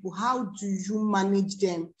of people. How do you manage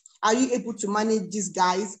them? Are you able to manage these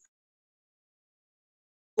guys?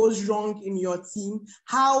 What goes wrong in your team?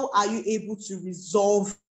 How are you able to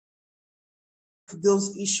resolve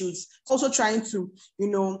those issues? Also trying to,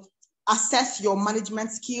 assess your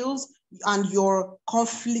management skills and your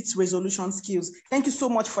conflict resolution skills. Thank you so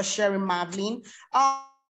much for sharing, Marvelyn.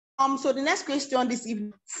 So the next question this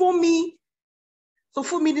evening, for me,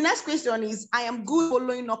 the next question is, I am good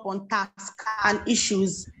following up on tasks and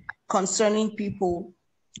issues concerning people.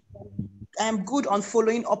 I am good on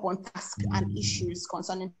following up on tasks and issues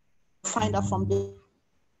concerning, find out from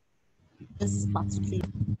this particular.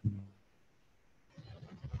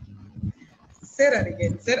 Say that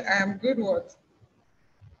again. Say, I am good what?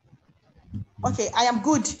 Okay, I am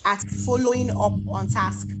good at following up on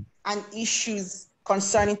tasks and issues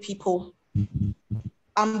concerning people.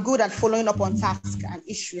 I'm good at following up on tasks and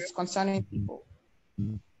issues concerning people.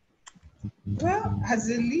 Well, as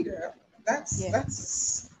a leader,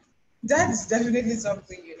 that's definitely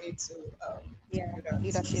something you need to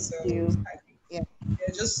leadership so skills.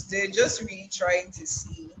 They're just really trying to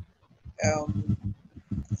see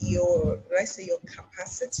your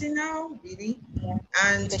capacity now, really.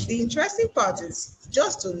 And the interesting part is,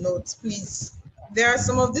 just to note, please, there are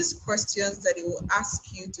some of these questions that it will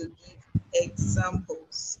ask you to give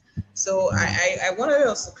examples. So I wanted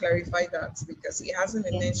us to clarify that because it hasn't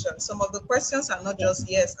been mentioned. Some of the questions are not just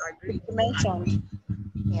yes, I agree.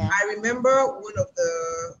 I remember one of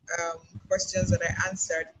the questions that I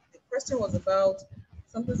answered. The question was about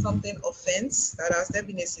something offense. That has there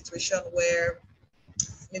been a situation where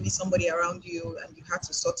maybe somebody around you and you had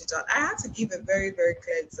to sort it out? I had to give a very, very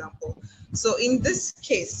clear example. So in this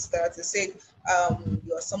case, that I said,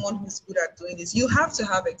 you are someone who's good at doing this, you have to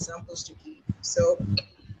have examples to give. So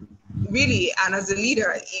really, and as a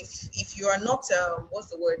leader, if you are not, what's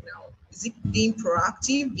the word now? Is it being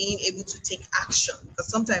proactive, being able to take action? Because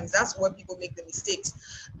sometimes that's where people make the mistake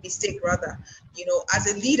rather. As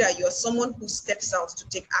a leader, you're someone who steps out to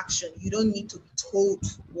take action. You don't need to be told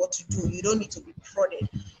what to do. You don't need to be prodded.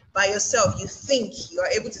 By yourself, you think you are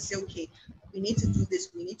able to say, okay, we need to do this,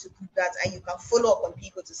 we need to do that, and you can follow up on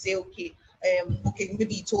people to say, okay,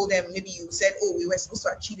 maybe you told them, maybe you said, oh, we were supposed to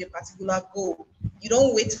achieve a particular goal. You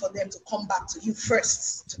don't wait for them to come back to you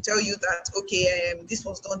first to tell you that, okay, this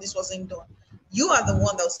was done, this wasn't done. You are the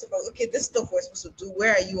one that was about, okay, this stuff we're supposed to do,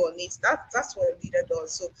 where are you on it? That's what a leader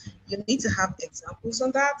does. So you need to have examples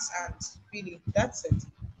on that, and really, that's it.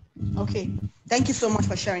 Okay, thank you so much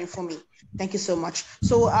for sharing for me. Thank you so much.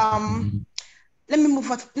 So let me move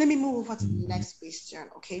over to the next question.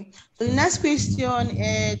 Okay, so the next question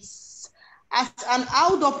is, as an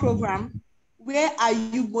outdoor program, where are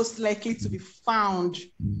you most likely to be found?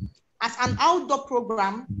 As an outdoor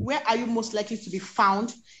program, where are you most likely to be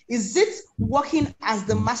found? Is it working as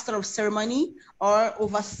the master of ceremony or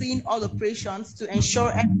overseeing all operations to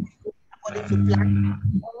ensure everything goes according to plan?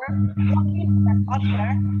 Or working as an usher?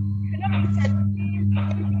 I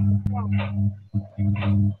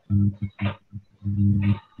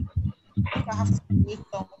think I have to meet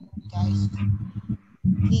some guys.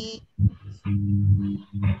 Please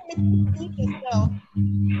mute yourself.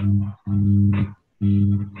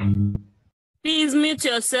 Please mute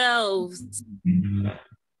yourselves.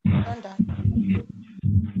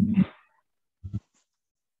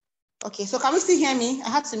 Okay, so can we still hear me? I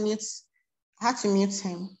had to mute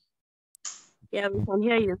him. Yeah, we can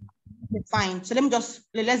hear you. Okay, fine. So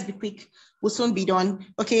let's be quick. We'll soon be done.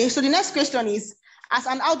 Okay, so the next question is, as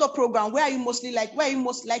an outdoor program, where are you most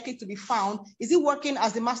likely to be found? Is it working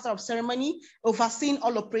as the master of ceremony, overseeing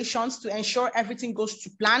all operations to ensure everything goes to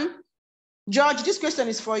plan? George, this question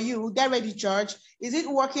is for you. Get ready, George. Is it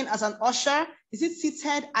working as an usher? Is it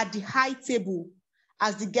seated at the high table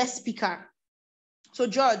as the guest speaker? So,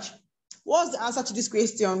 George, what's the answer to this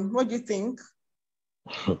question? What do you think?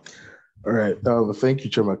 All right. Thank you,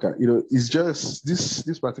 Chiamaka. It's just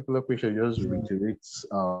this particular question just reiterates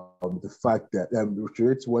the fact that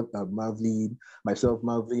reiterates what Marvin, and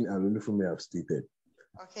Olufemi have stated.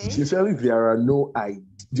 Okay. Sincerely, there are no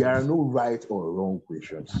right or wrong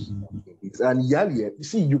questions. And YALI, you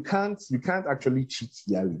see, you can't actually cheat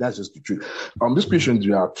YALI. That's just the truth. These questions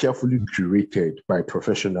are carefully curated by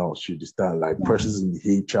professionals, you understand, like persons in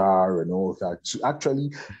the HR and all that, to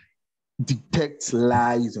actually detect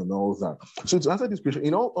lies and all that. So to answer this question,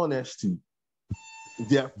 in all honesty,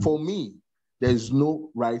 for me, there's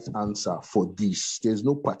no right answer for this. There's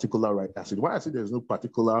no particular right answer. Why I say there's no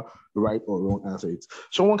particular right or wrong answer, it's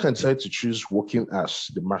someone can decide to choose working as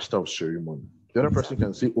the master of ceremony. The other person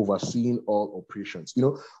can say overseeing all operations.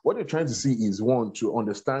 What they're trying to see is, one, to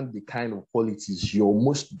understand the kind of qualities, your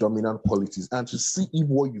most dominant qualities, and to see if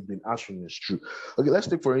what you've been answering is true. Okay, let's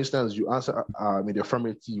take, for instance, you answer in the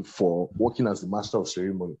affirmative for working as the master of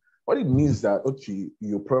ceremony. What it means that, okay,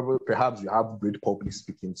 perhaps you have great public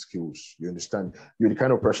speaking skills. You understand? You're the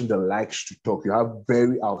kind of person that likes to talk. You have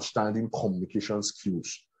very outstanding communication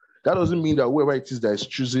skills. That doesn't mean that whoever it is that is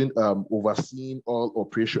choosing overseeing all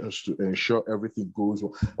operations to ensure everything goes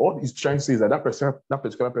well. What he's trying to say is that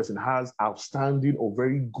particular person has outstanding or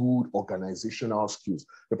very good organizational skills.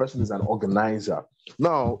 The person is an organizer.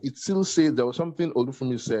 Now, it still says there was something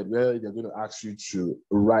Olufemi said where they're going to ask you to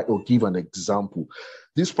write or give an example.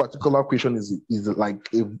 This particular question I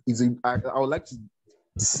would like to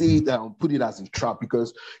say that, put it as a trap,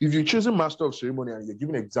 because if you're choosing master of ceremony and you're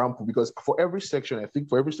giving an example, because for every section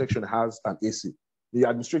has an essay. The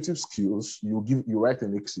administrative skills, you write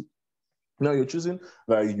an essay. Now you're choosing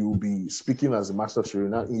that you'll be speaking as a master of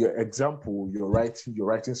ceremony. Now in your example, you're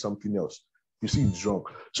writing something else. You see, it's wrong.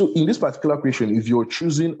 So in this particular question, if you're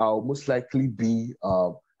choosing, I'll most likely be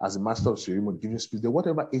as a master of ceremony, giving speech, then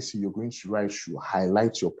whatever essay you're going to write should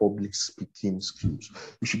highlight your public speaking skills.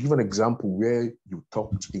 You should give an example where you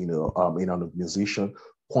talked in an organization.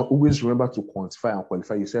 Always remember to quantify and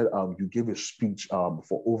qualify. You said you gave a speech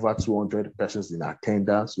for over 200 persons in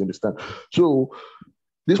attendance. You understand? So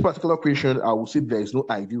this particular question, I would say there is no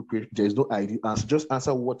ideal question. There is no ideal answer. Just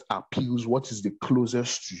answer what appeals, what is the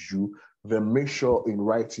closest to you. Then make sure in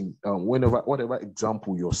writing, whatever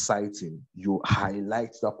example you're citing, you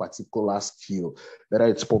highlight that particular skill, whether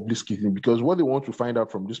it's public speaking, because what they want to find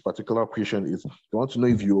out from this particular question is they want to know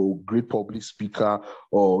if you're a great public speaker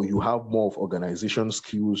or you have more of organization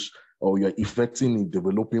skills or you're effective in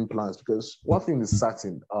developing plans. Because one thing is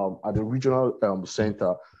certain, at the regional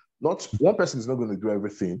center, not one person is not going to do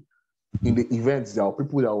everything. In the events, there are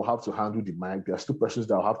people that will have to handle the mic. There are still persons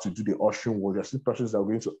that will have to do the ushering work. There are still persons that are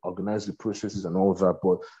going to organize the processes and all that.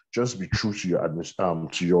 But just be true to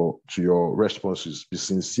your responses. Be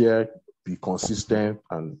sincere, be consistent,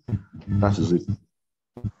 and that is it.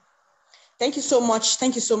 Thank you so much.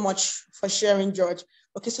 Thank you so much for sharing, George.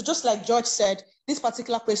 Okay, so just like George said, this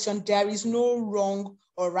particular question, there is no wrong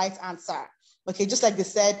or right answer. Okay, just like they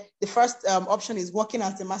said, the first option is working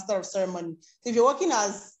as the master of ceremony. So if you're working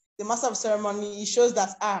as the master of ceremony, it shows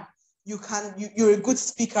that you're a good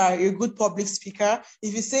speaker, you're a good public speaker.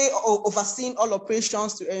 If you say overseeing all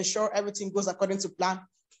operations to ensure everything goes according to plan,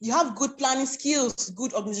 you have good planning skills,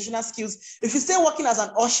 good organizational skills. If you say working as an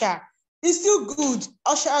usher, it's still good.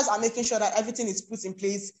 Ushers are making sure that everything is put in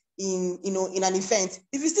place in an event.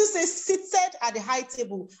 If you still say seated at the high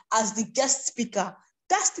table as the guest speaker,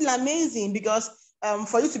 that's still amazing, because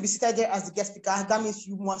for you to be seated there as the guest speaker, that means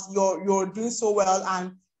you're doing so well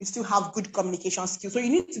and you still have good communication skills. So you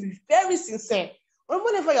need to be very sincere.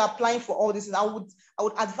 Whenever you're applying for all this, I would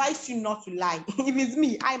advise you not to lie. If it's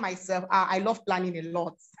me, I myself, I love planning a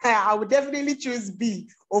lot. I would definitely choose B,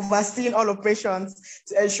 overseeing all operations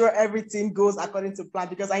to ensure everything goes according to plan,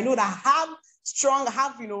 because I know that I have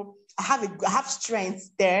strengths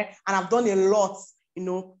there, and I've done a lot,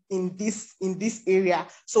 in this area.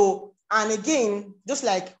 So, and again, just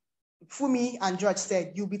like Fumi and George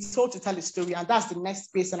said, you'll be told to tell a story, and that's the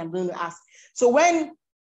next question I'm going to ask. So when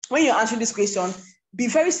you're answering this question, be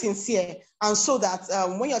very sincere, and so that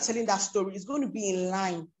when you're telling that story, it's going to be in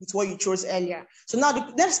line with what you chose earlier. So now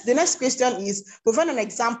the next question is, provide an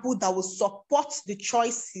example that will support the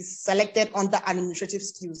choices selected under administrative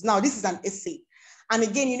skills. Now, this is an essay. And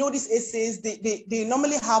again, these essays, they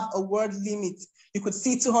normally have a word limit. You could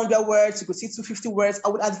see 200 words, you could see 250 words. I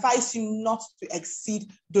would advise you not to exceed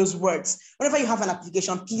those words. Whenever you have an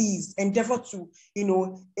application, please endeavor to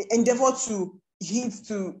hit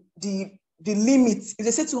to the limit. If they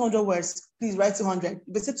say 200 words, please write 200. If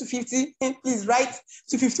they say 250, please write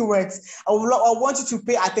 250 words. I want you to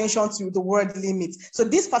pay attention to the word limit. So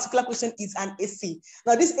this particular question is an essay.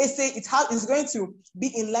 Now this essay, is going to be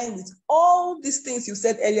in line with all these things you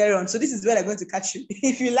said earlier on. So this is where they're going to catch you.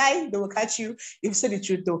 If you lie, they will catch you. If you say the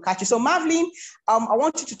truth, they will catch you. So Marvin, I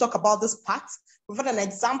want you to talk about this part. Provide an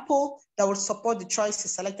example that will support the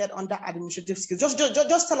choices selected under administrative skills.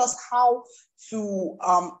 Just tell us how to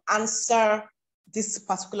answer this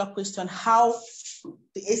particular question, how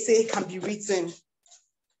the essay can be written.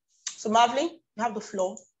 So Marvin, you have the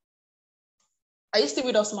floor. Are you still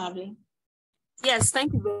with us, Marvin? Yes,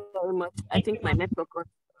 thank you very much. I think my network got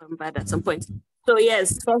bad at some point. So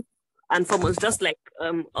yes, first and foremost, just like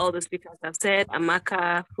all the speakers have said,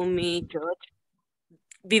 Amaka, Fumi, George,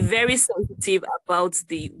 be very sensitive about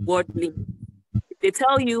the word limit. If they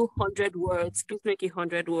tell you 100 words, please make it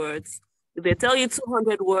 100 words. If they tell you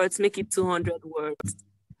 200 words, make it 200 words.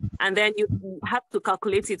 And then you have to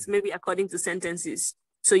calculate it maybe according to sentences.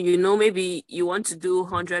 So maybe you want to do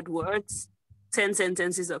 100 words, 10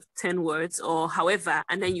 sentences of 10 words, or however,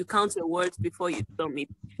 and then you count your words before you submit.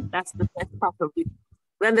 That's the first part of it.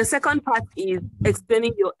 Then the second part is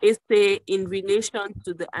explaining your essay in relation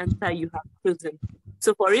to the answer you have chosen.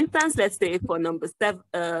 So for instance, let's say for number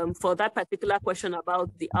 7, for that particular question about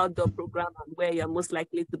the outdoor program and where you're most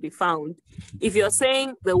likely to be found, if you're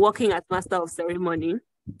saying the working as master of ceremony,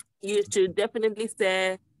 you should definitely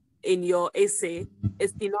say in your essay a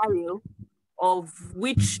scenario of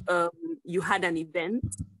which you had an event.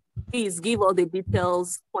 Please give all the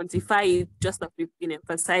details, quantify it, just as we've been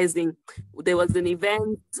emphasizing. There was an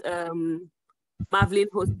event Marvin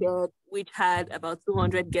hosted, which had about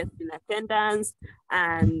 200 guests in attendance,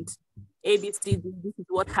 and ABC, this is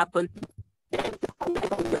what happened.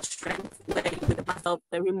 Your strength, with the master of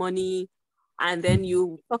ceremony, and then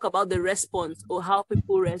you talk about the response or how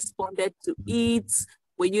people responded to it.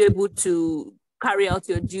 Were you able to carry out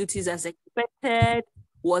your duties as expected?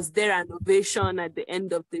 Was there an ovation at the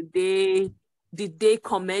end of the day? Did they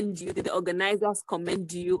commend you? Did the organizers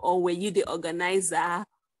commend you, or were you the organizer?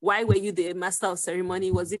 Why were you the master of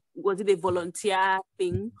ceremony? Was it a volunteer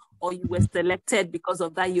thing, or you were selected because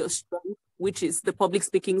of that your strength, which is the public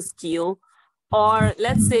speaking skill? Or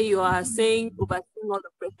let's say you are saying overseeing all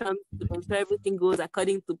operations to ensure everything goes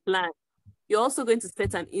according to plan. You're also going to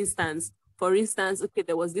set an instance. For instance, okay,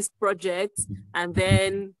 there was this project, and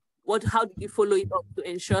then how did you follow it up to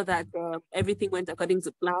ensure that everything went according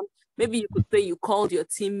to plan? Maybe you could say you called your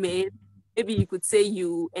teammates. Maybe you could say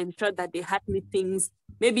you ensured that they had meetings.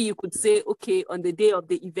 Maybe you could say, okay, on the day of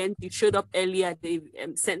the event, you showed up early at the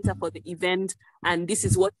center for the event, and this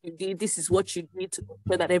is what you did. This is what you did to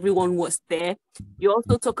ensure that everyone was there. You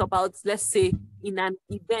also talk about, let's say, in an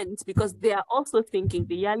event, because they are also thinking,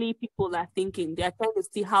 the YALI people are thinking, they are trying to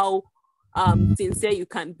see how sincere you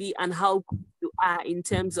can be and how good you are in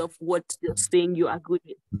terms of what you're saying you are good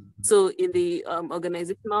in. So in the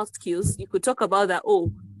organizational skills, you could talk about that,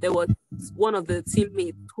 there was one of the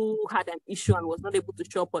teammates who had an issue and was not able to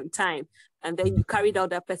show up on time, and then you carried out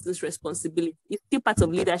that person's responsibility. It's still part of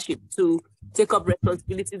leadership to take up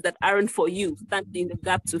responsibilities that aren't for you, stand in the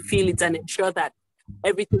gap to fill it and ensure that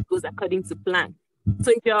everything goes according to plan.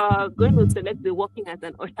 So if you're going to select the working as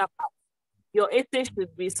an usher path, your essay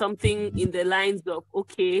should be something in the lines of,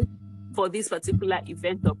 okay, for this particular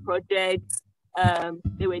event or project,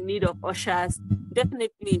 they were in need of ushers.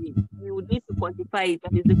 Definitely, you would need to quantify it.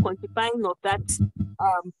 And it's the quantifying of that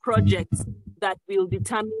project that will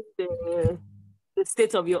determine the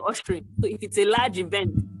state of your ushering. So if it's a large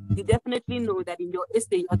event, you definitely know that in your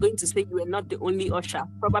essay, you are going to say you were not the only usher.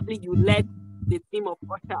 Probably you led the team of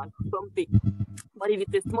ushers or something. But if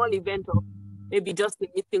it's a small event of maybe just a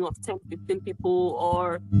meeting of 10, 15 people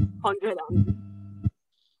or 100 and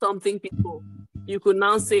something people, you could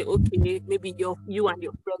now say, okay, maybe you and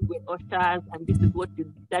your friend were ushers, and this is what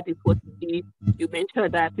that is what you did. You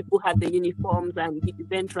mentioned that people had the uniforms and the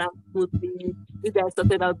event ran smoothly. You guys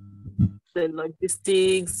sorted out the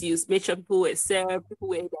logistics. You made sure people were served, people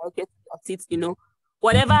were directed to their seats.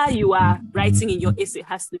 Whatever you are writing in your essay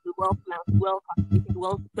has to be well planned, well calculated,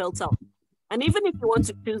 well spelled out. And even if you want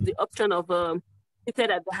to choose the option of seated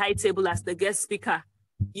at the high table as the guest speaker,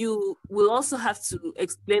 you will also have to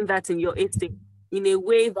explain that in your essay in a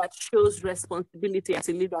way that shows responsibility as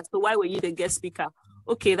a leader. So why were you the guest speaker?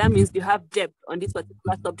 Okay, that means you have depth on this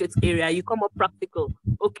particular subject area. You come up practical.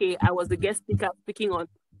 Okay, I was the guest speaker speaking on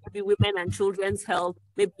maybe women and children's health,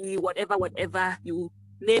 maybe whatever. You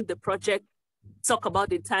name the project, talk about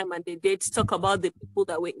the time and the date, talk about the people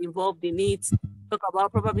that were involved in it, talk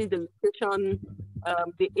about probably the location,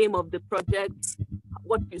 the aim of the project,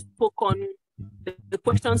 what you spoke on, the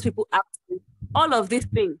questions people asked you. All of these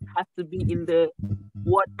things have to be in the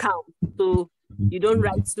word count. So you don't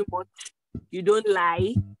write too much, you don't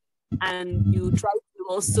lie, and you try to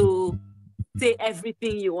also say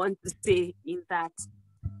everything you want to say in that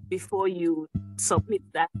before you submit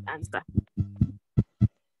that answer.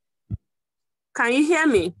 Can you hear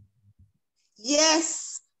me?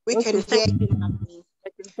 Yes, we can hear you, Madeline.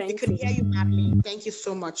 We can hear you, Madeline. Thank you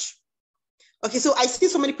so much. Okay, so I see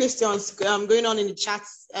so many questions going on in the chat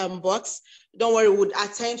box. Don't worry, we'll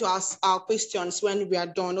attend to our questions when we are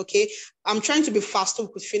done, okay? I'm trying to be fast so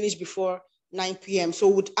we could finish before 9 p.m. So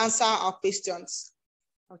we'll answer our questions,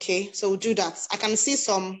 okay? So we'll do that. I can see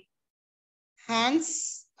some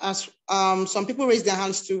hands, as some people raise their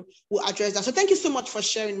hands too, will address that. So thank you so much for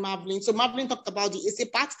sharing, Madeline. So Madeline talked about the essay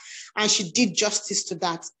part and she did justice to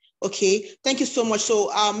that, okay? Thank you so much.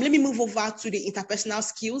 So let me move over to the interpersonal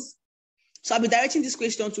skills. So I'll be directing this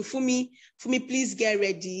question to Fumi. Fumi, please get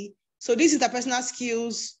ready. So these interpersonal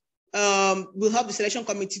skills will help the selection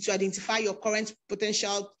committee to identify your current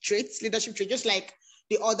potential traits, leadership traits, just like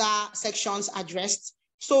the other sections addressed.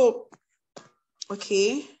 So,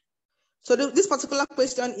 okay. So this particular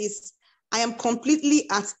question is, I am completely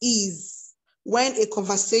at ease when a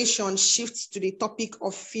conversation shifts to the topic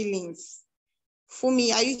of feelings.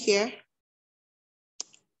 Fumi, are you here?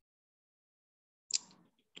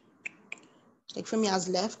 Like Femi has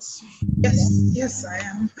left. Yes, I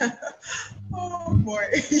am. Oh boy,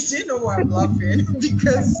 you know why I'm laughing?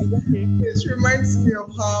 Because this reminds me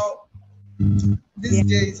of how these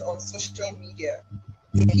days on social media,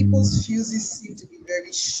 people's fuses seem to be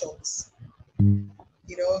very short.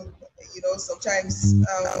 Sometimes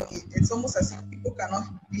it's almost as if people cannot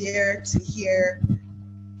bear to hear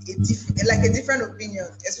a different opinion,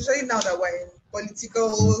 especially now that we're in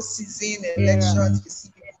political season, elections, you see.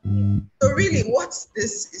 So really what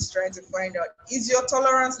this is trying to find out is your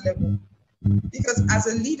tolerance level. Because as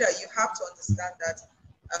a leader, you have to understand that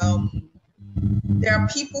there are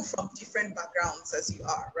people from different backgrounds as you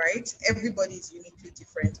are, right? Everybody is uniquely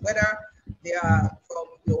different, whether they are from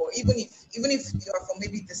even if you are from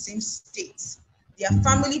maybe the same states, their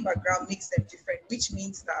family background makes them different, which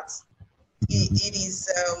means that it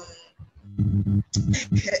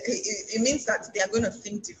means that they are going to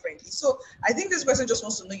think differently. So I think this person just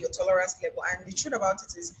wants to know your tolerance level. And the truth about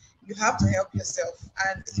it is you have to help yourself.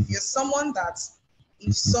 And if you're someone that,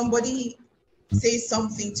 if somebody says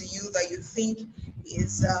something to you that you think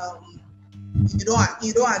is,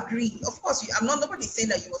 you don't agree, of course, nobody's saying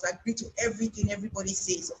that you must agree to everything everybody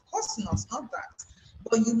says. Of course not that.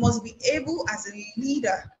 But you must be able as a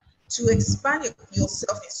leader to expand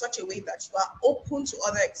yourself in such a way that you are open to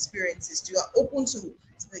other experiences. You are open to,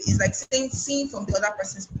 it's like seeing from the other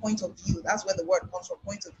person's point of view. That's where the word comes from,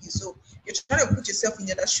 point of view. So you're trying to put yourself in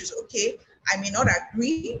the other shoes. Okay, I may not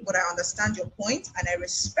agree, but I understand your point and I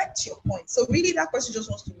respect your point. So really that person just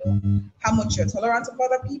wants to know how much you're tolerant of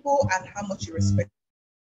other people and how much you respect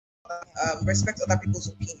respect other people's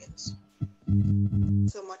opinions.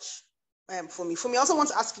 So much for me. I also want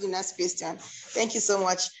to ask you the next question. Thank you so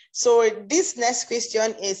much. So this next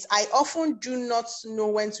question is, I often do not know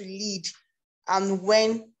when to lead and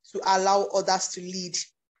when to allow others to lead.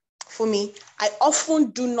 For me, I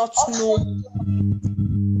often do not know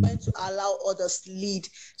when to allow others to lead.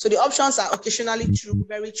 So the options are occasionally true,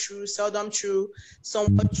 very true, seldom true,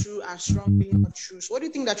 somewhat true, and strongly not true. So what do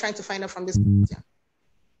you think they're trying to find out from this question?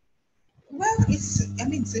 Well, it's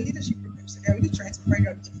a leadership program, so they're really trying to find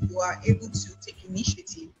out if you are able to take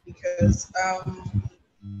initiative, because how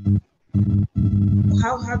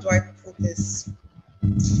do I put this?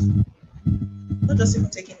 Not just even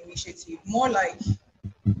taking initiative, more like,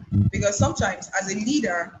 because sometimes as a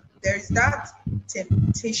leader, there is that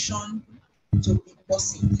temptation to be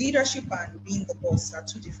bossy. Leadership and being the boss are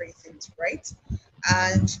two different things, right?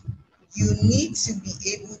 And you need to be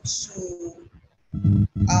able to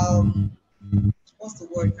what's the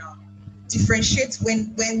word now? Differentiate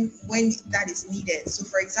when that is needed. So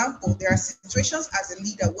for example, there are situations as a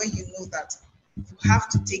leader where you know that you have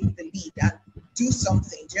to take the lead and do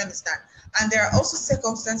something. Do you understand? And there are also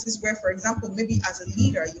circumstances where, for example, maybe as a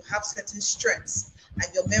leader, you have certain strengths and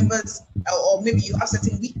your members, or maybe you have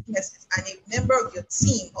certain weaknesses, and a member of your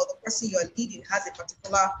team or the person you are leading has a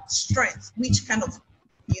particular strength, which kind of,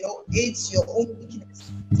 aids your own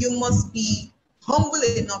weakness. You must be humble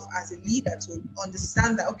enough as a leader to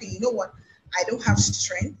understand that, okay, you know what, I don't have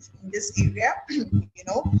strength in this area,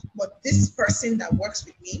 but this person that works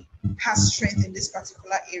with me has strength in this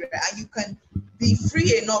particular area, and you can be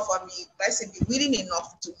free enough, be willing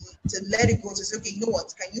enough to let it go, to say, okay, you know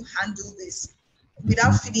what, can you handle this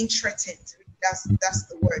without feeling threatened? That's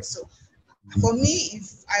the word. So for me,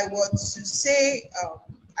 if I were to say,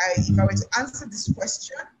 if I were to answer this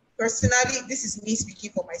question, personally, this is me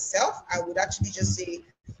speaking for myself, I would actually just say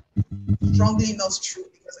strongly not true,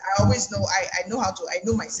 because I always know, I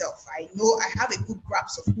know myself. I know I have a good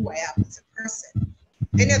grasp of who I am as a person.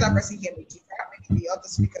 Any other person here may differ, maybe the other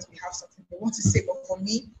speakers may have something they want to say, but for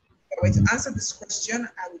me, if I were to answer this question,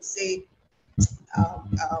 I would say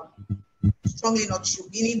strongly not true,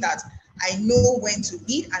 meaning that I know when to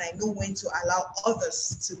lead and I know when to allow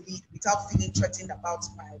others to lead without feeling threatened about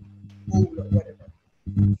my role or whatever.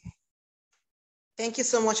 Thank you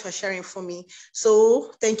so much for sharing for me.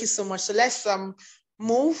 So thank you so much. So let's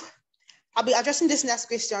move. I'll be addressing this next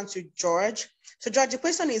question to George. So George, the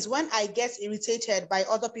question is, when I get irritated by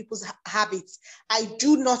other people's habits, I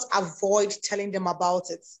do not avoid telling them about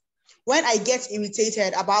it. When I get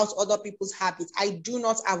irritated about other people's habits, I do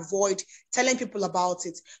not avoid telling people about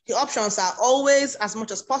it. The options are always, as much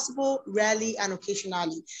as possible, rarely, and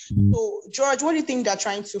occasionally. So George, what do you think they're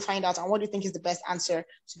trying to find out, and what do you think is the best answer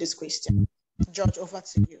to this question? George, over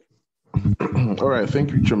to you. All right,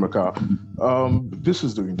 thank you, Chiamaka. This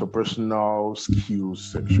is the interpersonal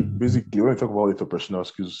skills section. Basically, when I talk about interpersonal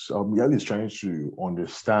skills, YALI is trying to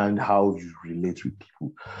understand how you relate with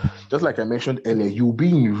people. Just like I mentioned earlier, you'll be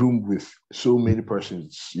in a room with so many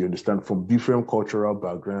persons, you understand, from different cultural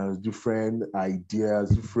backgrounds, different ideas,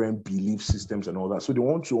 different belief systems and all that. So they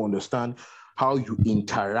want to understand how you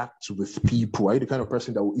interact with people. Are you the kind of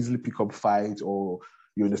person that will easily pick up fights, or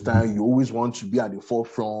you understand, you always want to be at the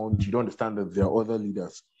forefront? You don't understand that there are other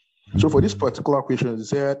leaders. So for this particular question, it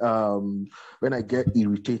said, when I get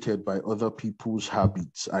irritated by other people's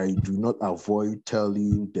habits, I do not avoid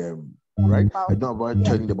telling them, right? I don't avoid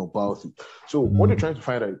telling them about it. So what they're trying to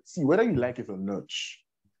find out, see, whether you like it or not,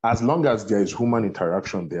 as long as there is human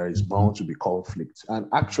interaction, there is bound to be conflict. And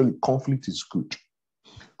actually, conflict is good.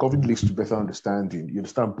 Conflict leads to better understanding, you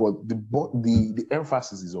understand? But the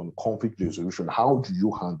emphasis is on conflict resolution. How do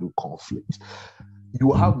you handle conflict? You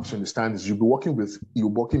will have misunderstandings. You're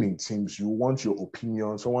working in teams. You want your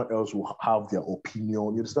opinion. Someone else will have their opinion.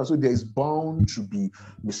 You understand? So there is bound to be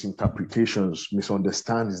misinterpretations,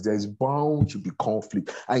 misunderstandings. There is bound to be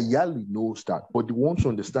conflict. And YALI knows that, but they want to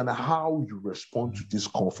understand how you respond to this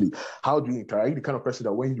conflict. How do you interact? Are you the kind of person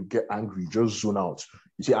that when you get angry, just zone out?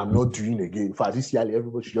 You say, I'm not doing again. For this YALI,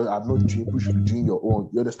 everybody should I'm not doing, you should be doing your own.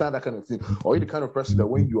 You understand that kind of thing? Or are you the kind of person that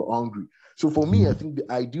when you're angry? So for me, I think the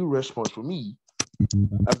ideal response for me,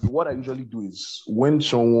 what I usually do is when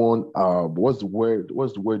someone, what's the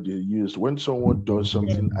word they use? When someone does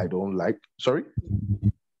something I don't like. Sorry?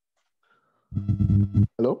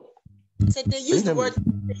 Hello? So they use the word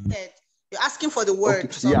irritated. You're asking for the word.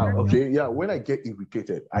 Okay. Yeah, okay. Yeah, when I get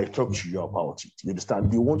irritated, I talk to you about it. You understand?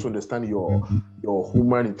 They want to understand your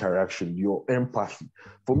human interaction, your empathy.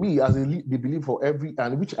 For me, as a lead, they believe for every,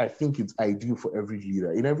 and which I think is ideal for every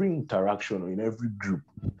leader, in every interaction or in every group,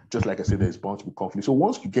 just like I said, there's bound to be conflict. So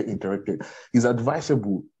once you get interacted, it's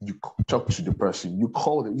advisable you talk to the person, you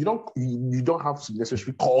call them. You don't have to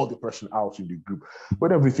necessarily call the person out in the group.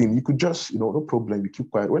 When everything, you could just, no problem, you keep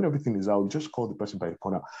quiet. When everything is out, you just call the person by the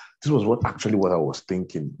corner. This was what I was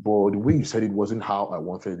thinking, but the way you said it wasn't how I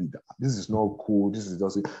wanted it. This is not cool.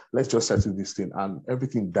 Let's just settle this thing, and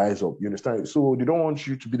everything dies up. You understand? So they don't want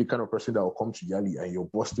you to be the kind of person that will come to YALI and you're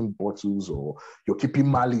busting bottles or you're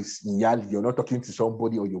keeping malice in YALI. You're not talking to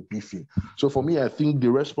somebody or you're beefing. So for me, I think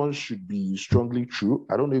the response should be strongly true.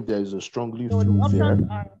 I don't know if there is a strongly true there.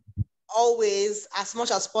 Always, as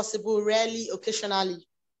much as possible, rarely, occasionally.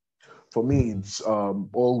 For me, it's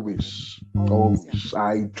always.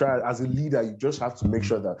 I try, as a leader, you just have to make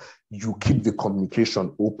sure that you keep the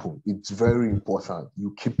communication open. It's very important.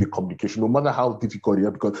 You keep the communication, no matter how difficult it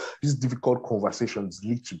is, because these difficult conversations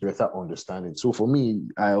lead to better understanding. So for me,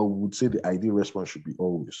 I would say the ideal response should be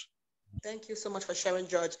always. Thank you so much for sharing,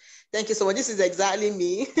 George. Thank you so much. This is exactly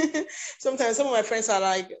me. Sometimes some of my friends are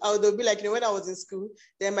like, they'll be like, when I was in school,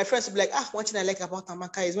 then my friends would be like, one thing I like about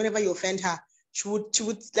Chiamaka is whenever you offend her, she would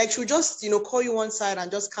just, call you one side and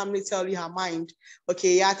just calmly tell you her mind.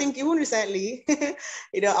 Okay, yeah, I think even recently, I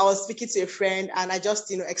was speaking to a friend and I just,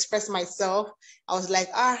 expressed myself. I was like,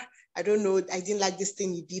 I don't know, I didn't like this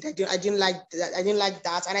thing you did. I didn't like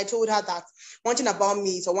that. And I told her that one thing about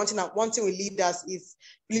me, so one thing with leaders is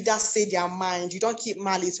leaders say their mind. You don't keep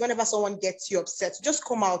malice. Whenever someone gets you upset, just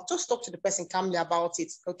come out, just talk to the person calmly about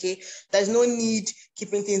it. Okay. There's no need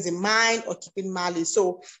keeping things in mind or keeping malice.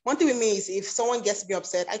 So one thing with me is if someone gets me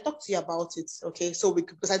upset, I talk to you about it. Okay. So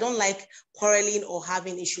because I don't like quarreling or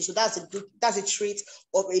having issues. So that's a trait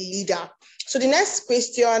of a leader. So the next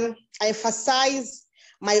question, I emphasize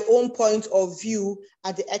my own point of view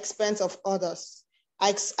at the expense of others.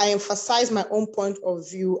 I emphasize my own point of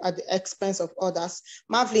view at the expense of others.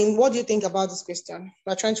 Marvin, what do you think about this question?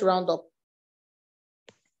 We're trying to round up.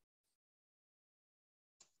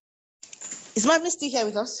 Is Marvin still here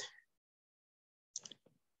with us?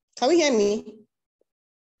 Can we hear me?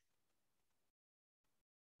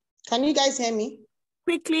 Can you guys hear me?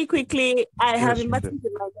 Quickly. I have invited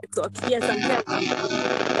my network. Yes, I'm here. I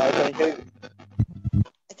can hear you.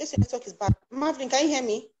 I guess your network is bad. Marvin, can you hear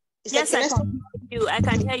me? Yes, I can hear you. I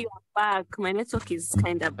can hear you. I'm back. My network is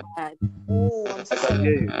kind of bad. Oh, I'm so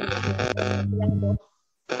sorry.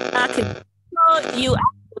 Okay. So you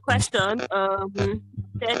asked the question.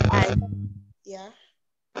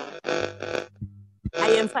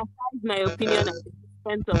 I emphasize my opinion at the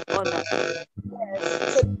expense of others.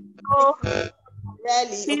 Yes. So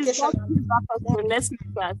really, let's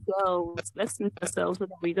mute ourselves so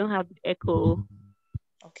that we don't have the echo.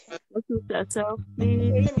 Okay. Let's mute ourselves,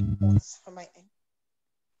 please. please. Let me pause for my end.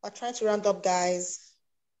 I'll try to round up, guys,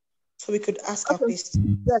 so we could ask our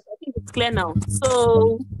questions. Yes, I think it's clear now.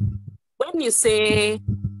 So when you say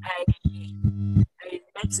I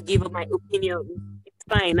like to give my opinion, it's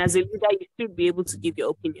fine. As a leader, you should be able to give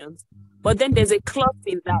your opinions. But then there's a clause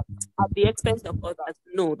in that at the expense of others.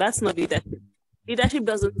 No, that's not leadership. Leadership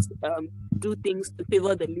doesn't do things to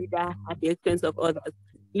favor the leader at the expense of others.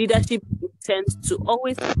 Leadership tends to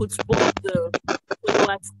always put both the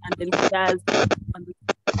followers and the leaders on the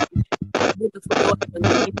followers and the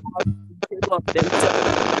leaders in favor of themselves.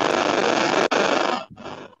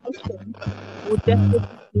 Would definitely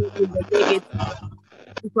be in the negative.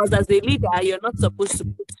 Because as a leader, you're not supposed to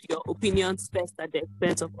put your opinions first at the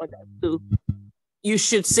expense of others. So you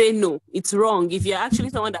should say no. It's wrong. If you're actually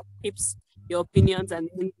someone that keeps your opinions and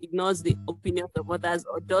ignores the opinions of others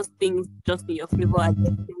or does things just in your favor at the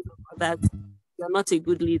expense of others, you're not a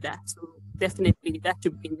good leader. So definitely that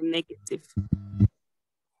should be in the negative.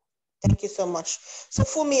 Thank you so much. So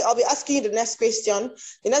for me, I'll be asking you the next question.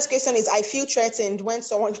 The next question is, I feel threatened when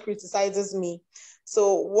someone criticizes me.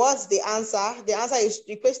 So what's the answer? The answer is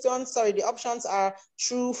the options are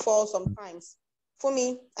true, false, sometimes. For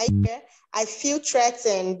me, I feel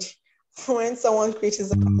threatened when someone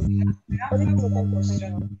criticizes me.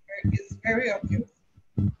 It's very obvious.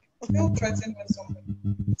 You feel threatened when someone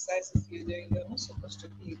criticizes you, you're not supposed to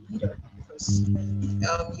be a leader because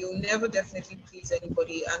you'll never definitely please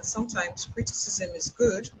anybody. And sometimes criticism is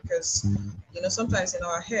good because, sometimes in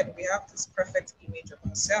our head, we have this perfect image of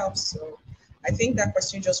ourselves. So I think that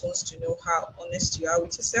question just wants to know how honest you are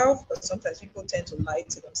with yourself, but sometimes people tend to lie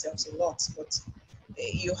to themselves a lot, but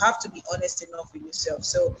you have to be honest enough with yourself.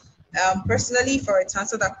 So Personally, to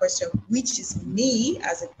answer that question, which is me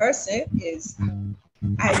as a person, is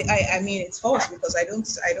I mean it's false, because I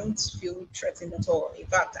don't feel threatened at all. In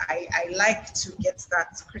fact, I like to get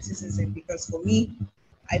that criticism, because for me,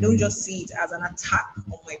 I don't just see it as an attack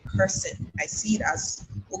on my person. I see it as,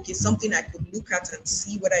 okay, something I could look at and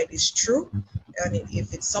see whether it is true. And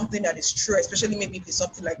if it's something that is true, especially maybe if it's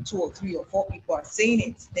something like 2 or 3 or 4 people are saying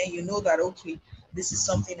it, then you know that, okay, this is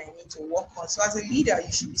something I need to work on. So as a leader,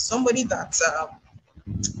 you should be somebody that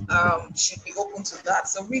should be open to that.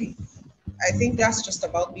 So really, I think that's just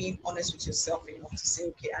about being honest with yourself enough to say,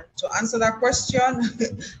 okay, and to answer that question,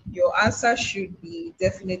 your answer should be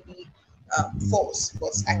definitely false,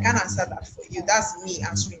 but I can't answer that for you. That's me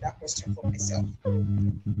answering that question for myself.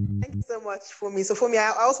 Thank you so much, Fumi. So Fumi,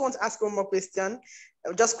 I also want to ask one more question,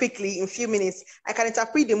 just quickly, in a few minutes. I can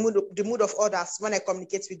interpret the mood of others when I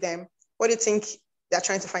communicate with them. What do you think they're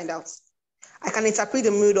trying to find out? I can interpret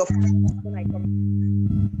the mood of when I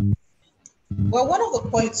communicate. Well, one of the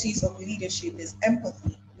qualities of leadership is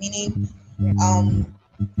empathy, meaning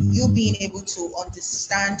you being able to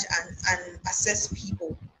understand and assess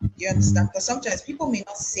people. You understand? Because sometimes people may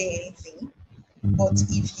not say anything, but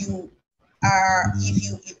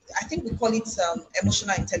I think we call it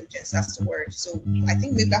emotional intelligence. That's the word. So I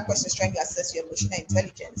think maybe that person is trying to assess your emotional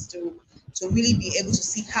intelligence to really be able to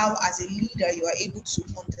see how, as a leader, you are able to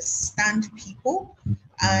understand people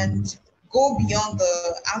and go beyond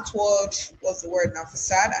the outward, what's the word now,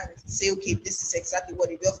 facade, and say, okay, this is exactly what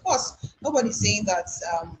it is. Of course, nobody's saying that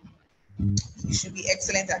you should be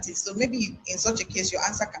excellent at it. So maybe in such a case, your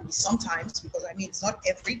answer can be sometimes, because I mean, it's not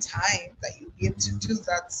every time that you'll be able to do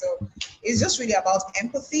that. So it's just really about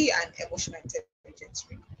empathy and emotional intelligence,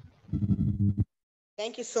 really.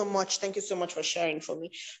 Thank you so much. Thank you so much for sharing for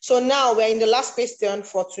me. So now we're in the last question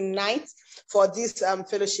for tonight for this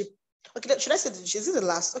fellowship. Okay, should I say, is it the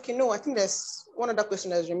last? Okay, no, I think there's one other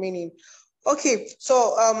question that's remaining. Okay,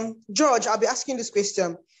 so George, I'll be asking this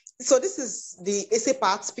question. So this is the essay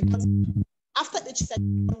part, because after each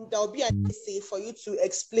section, there'll be an essay for you to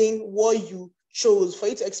explain what you chose, for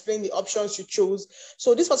you to explain the options you chose.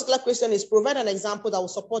 So this particular question is, provide an example that will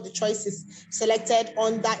support the choices selected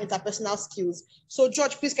under interpersonal skills. So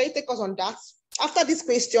George, please, can you take us on that? After this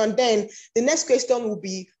question, then the next question will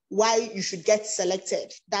be why you should get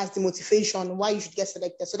selected. That's the motivation, why you should get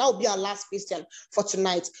selected. So that will be our last question for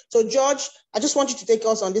tonight. So George, I just want you to take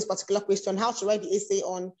us on this particular question, how to write the essay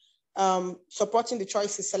on supporting the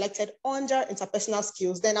choices selected under interpersonal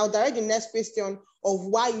skills. Then I'll direct the next question of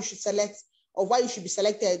why you should select, or why you should be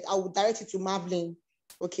selected. I will direct it to Marvelyn.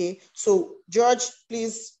 Okay, so George,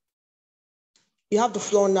 please, you have the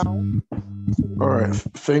floor now. All right,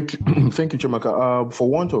 thank you, Chiamaka. For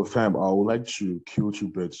want of time, I would like to kill 2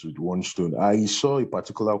 birds with 1 stone. I saw a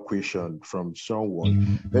particular question from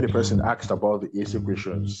someone where the person asked about the essay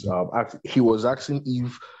questions. He was asking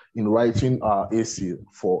if, in writing our essay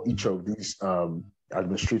for each of these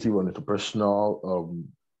administrative and interpersonal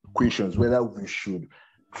questions, whether we should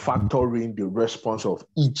factor in the response of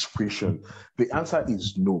each question. The answer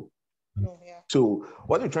is no. So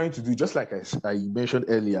what they're trying to do, just like I mentioned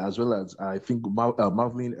earlier, as well as I think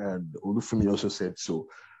Marvelyn and Olufemi also said so,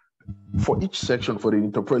 for each section, for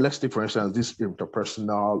the let's take for instance this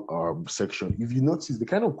interpersonal section, if you notice the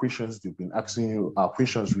kind of questions they've been asking you are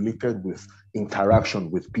questions related with interaction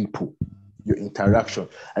with people. Your interaction.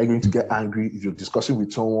 Are you going to get angry if you're discussing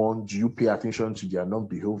with someone? Do you pay attention to their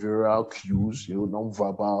non-behavioral cues,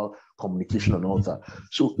 non-verbal communication and all that?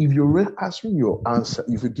 So if you're asking your answer,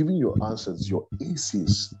 if you're giving your answers, your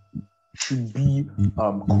essays should be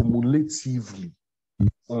cumulatively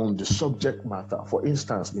on the subject matter. For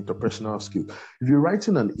instance, interpersonal skills. If you're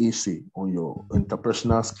writing an essay on your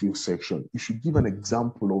interpersonal skills section, you should give an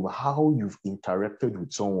example of how you've interacted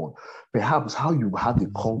with someone, perhaps how you had a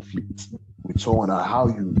conflict with someone and how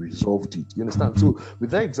you resolved it. You understand? So with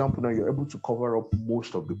that example, now you're able to cover up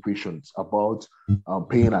most of the questions about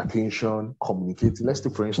paying attention, communicating. Let's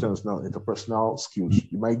take, for instance, now interpersonal skills.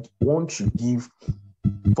 You might want to give,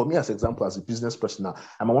 for me as example, as a business person now,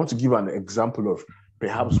 I might want to give an example of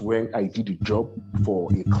perhaps when I did a job for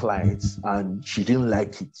a client and she didn't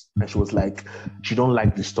like it. And she was like, she don't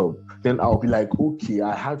like this stuff. Then I'll be like, okay,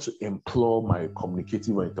 I had to employ my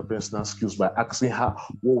communicative and interpersonal skills by asking her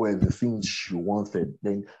what were the things she wanted.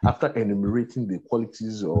 Then after enumerating the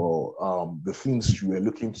qualities or the things she were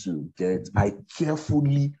looking to get, I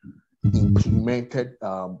carefully implemented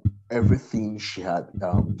everything she had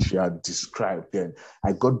described. Then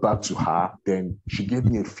I got back to her, then she gave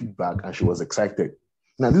me a feedback and she was excited.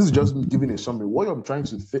 Now, this is just me giving a summary. What I'm trying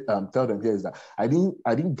to tell them here is that I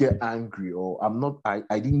didn't get angry, or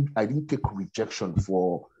I didn't take rejection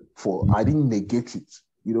for I didn't negate it.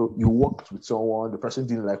 You know, you worked with someone, the person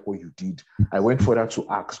didn't like what you did. I went further to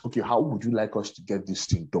ask, okay, how would you like us to get this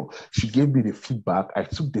thing done? She gave me the feedback. I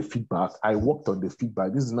took the feedback. I worked on the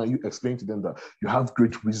feedback. This is now you explain to them that you have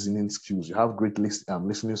great reasoning skills. You have great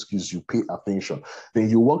listening skills. You pay attention. Then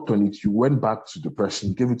you worked on it. You went back to the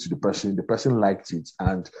person, gave it to the person. The person liked it,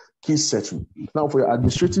 and case settled. Now, for your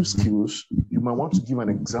administrative skills, you might want to give an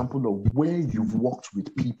example of where you've worked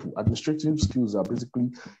with people. Administrative skills are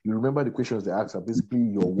basically, you remember the questions they ask are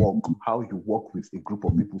basically your work, how you work with a group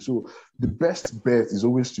of people. So the best bet is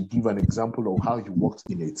always to give an example of how you worked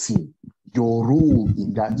in a team. Your role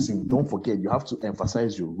in that team, don't forget, you have to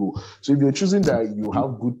emphasize your role. So if you're choosing that you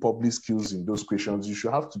have good public skills in those questions, you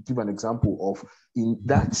should have to give an example of in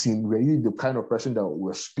that team, were you the kind of person that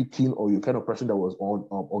was speaking, or you kind of person that was on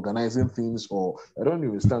organizing things, or I don't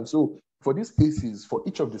understand. So for these cases, for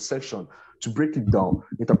each of the section, to break it down,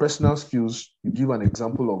 interpersonal skills, you give an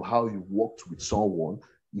example of how you worked with someone.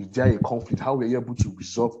 Is there a conflict? How were you able to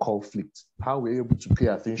resolve conflict? How were you able to pay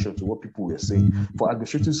attention to what people were saying? For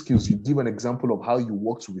administrative skills, you give an example of how you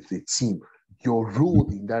worked with a team, your role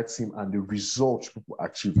in that team, and the results people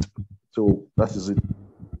achieved. So that is it.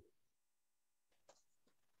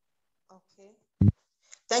 Okay.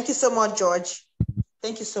 Thank you so much, George.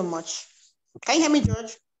 Thank you so much. Can you hear me,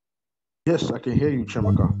 George? Yes, I can hear you,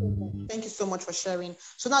 Chiamaka. Thank you so much for sharing.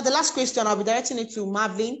 So now the last question, I'll be directing it to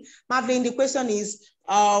Marvin. Marvin, the question is,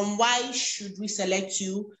 why should we select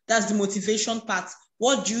you? That's the motivation part.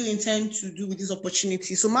 What do you intend to do with this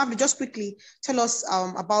opportunity? So Marvin, just quickly tell us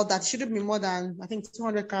about that. It shouldn't be more than, I think,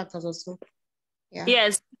 200 characters or so. Yeah.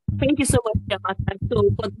 Yes, thank you so much, Chiamaka. So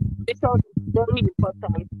for this is very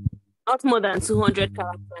important. Not more than 200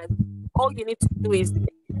 characters. All you need to do is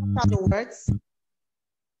words.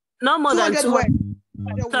 Not more than 200 words.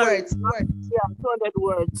 Words. Yeah, 200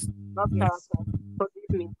 words, not characters. Forgive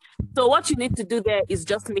me. So what you need to do there is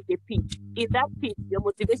just make a pitch. In that pitch, your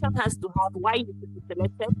motivation has to have why you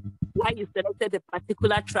selected, why you selected a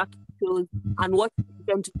particular track you chose, and what you're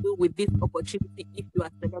going to do with this opportunity if you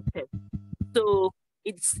are selected. So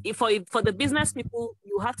it's for the business people,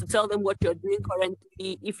 you have to tell them what you're doing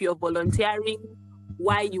currently, if you're volunteering,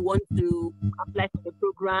 why you want to apply for the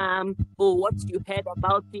program, or what you heard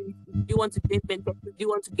about it. Do you want to get mentorship? Do you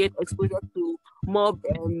want to get exposure to more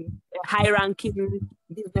high-ranking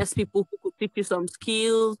business people who could teach you some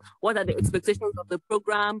skills? What are the expectations of the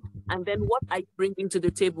program? And then what are you bringing to the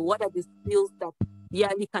table? What are the skills that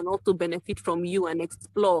YALI can also benefit from you and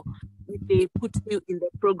explore if they put you in the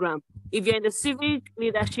program? If you're in the civic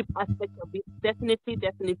leadership aspect of it, definitely,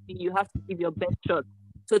 you have to give your best shot.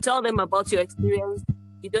 So tell them about your experience.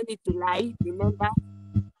 You don't need to lie. Remember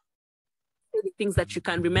the things that you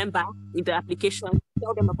can remember in the application.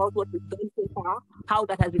 Tell them about what you've done so far, how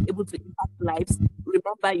that has been able to impact lives.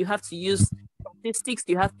 Remember, you have to use statistics.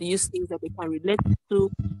 You have to use things that they can relate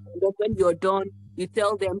to. And then when you're done, you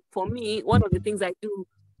tell them. For me, one of the things I do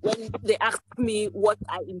when they ask me what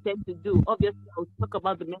I intend to do, obviously I'll talk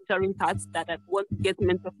about the mentoring parts that I want to get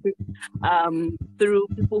mentorship through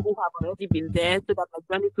people who have already been there, so that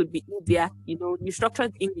my journey could be easier. You know, you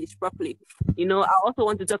structured English properly. You know, I also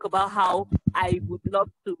want to talk about how I would love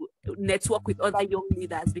to network with other young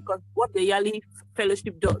leaders, because what the YALI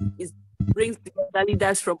Fellowship does is brings together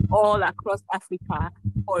leaders from all across Africa,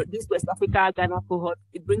 or this West Africa, Ghana cohort.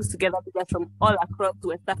 It brings together leaders from all across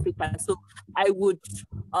West Africa. So I would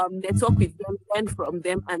network with them, learn from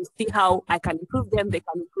them, and see how I can improve them, they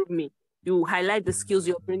can improve me. You highlight the skills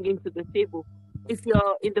you're bringing to the table. If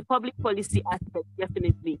you're in the public policy aspect,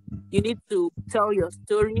 definitely, you need to tell your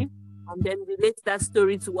story and then relate that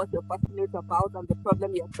story to what you're passionate about and the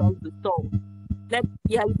problem you're trying to solve. Let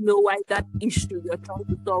YALI know why that issue you're trying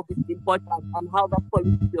to solve is important and how that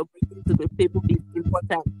policy you're bringing to the table is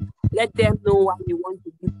important. Let them know why you want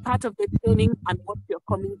to be part of the training and what you're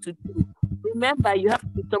coming to do. Remember, you have to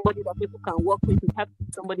be somebody that people can work with. You have to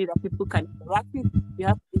be somebody that people can interact with. You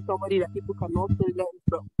have to be somebody that people can also learn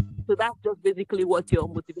from. So that's just basically what your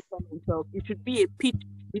motivation entails. It should be a pitch.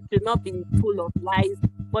 It should not be full of lies,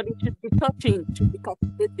 but it should be touching, it should be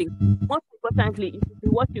captivating. Most importantly, it should be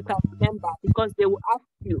what you can remember, because they will ask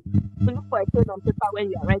you to look for a pen on paper when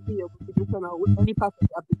you are writing your motivation or with any part of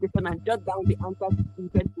the application and jot down the answers you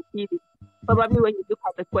intend to feed it. Probably when you look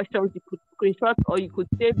at the questions, you could screenshot or you could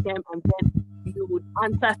save them, and then you would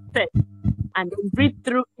answer set and then read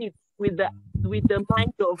through it with the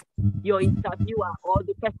mind of your interviewer or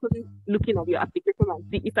the person looking at your application and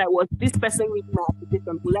see, if I was this person reading my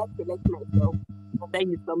application, would I select myself? And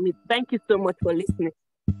then you submit. Thank you so much for listening.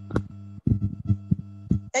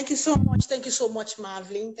 Thank you so much. Thank you so much,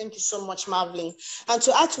 Marvin. Thank you so much, Marvin. And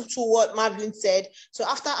to add to what Marvin said, so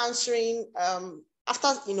after answering,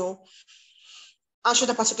 answer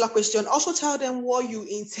the particular question, also tell them what you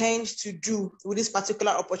intend to do with this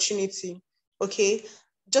particular opportunity. Okay.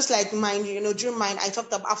 Just like mine, during mine, I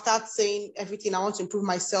talked about after saying everything, I want to improve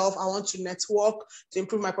myself. I want to network, to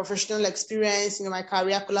improve my professional experience, my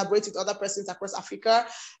career, collaborate with other persons across Africa.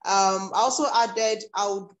 I also added, I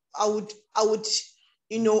would,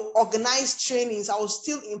 organize trainings. I will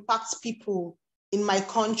still impact people in my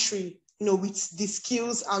country, with the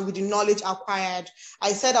skills and with the knowledge acquired.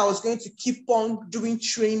 I said I was going to keep on doing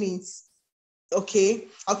trainings. Okay.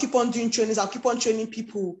 I'll keep on doing trainings. I'll keep on training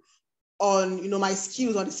people on, my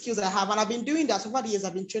skills, on the skills I have. And I've been doing that over the years.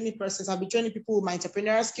 I've been training persons. I've been training people with my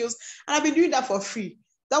entrepreneurial skills. And I've been doing that for free.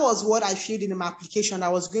 That was what I filled in my application. I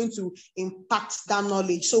was going to impact that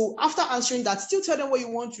knowledge. So after answering that, still tell them what you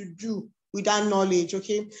want to do with that knowledge,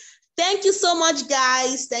 okay? Thank you so much,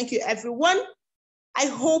 guys. Thank you, everyone. I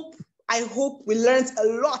hope we learned a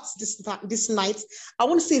lot this night. I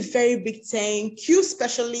want to say a very big thank you,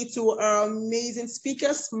 especially to our amazing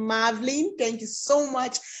speakers, Marvin. Thank you so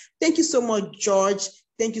much. Thank you so much, George.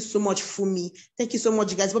 Thank you so much, Fumi. Thank you so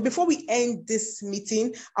much, you guys. But before we end this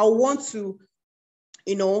meeting, I want to,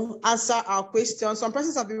 answer our questions. Some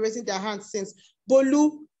persons have been raising their hands since.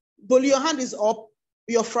 Bolu, your hand is up.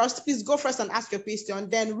 You're first. Please go first and ask your question.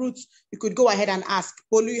 Then Ruth, you could go ahead and ask.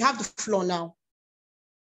 Bolu, you have the floor now.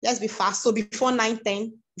 Let's be fast. So before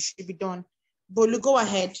 9:10, we should be done. Bolu, go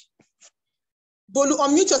ahead. Bolu,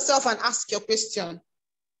 unmute yourself and ask your question.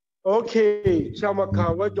 Okay,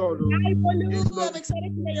 Chiamaka, well done. Hi, Bolu. I'm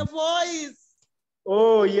excited to hear your voice.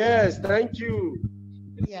 Oh, yes, thank you.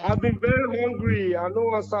 Yeah. I've been very hungry. I know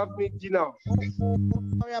what's happening dinner.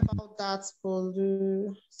 Sorry about that,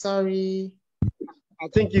 Bolu. Sorry. I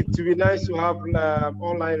think it would be nice to have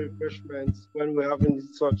online refreshments when we're having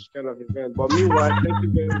such kind of event. But meanwhile, thank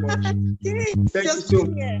you very much.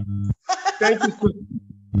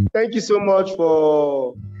 Thank you so much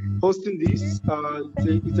for hosting this.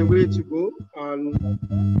 It's a way to go,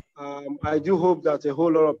 and I do hope that a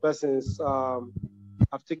whole lot of persons have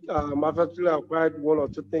actually acquired one or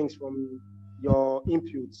two things from your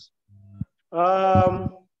inputs.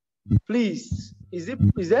 Please, is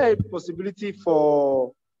there a possibility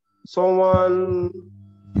for someone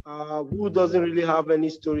who doesn't really have any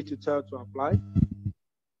story to tell to apply?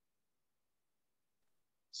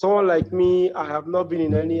 Someone like me, I've not been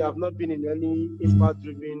in any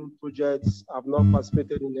impact-driven projects. I've not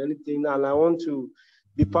participated in anything, and I want to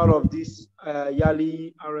be part of this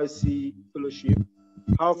YALI RLC fellowship.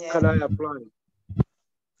 How can I apply?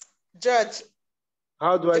 George.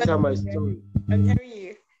 How do I tell my story? I'm hearing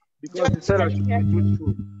you. Because they said I should be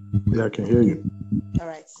truthful. Yeah, I can hear you. All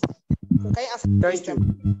right. So can you ask the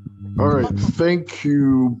question? All right. Thank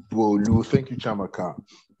you, Bolu. Thank you, Chiamaka.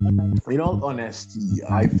 In all honesty,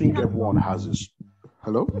 I think everyone has a...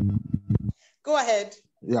 Hello? Go ahead.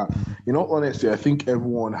 Yeah. In all honesty, I think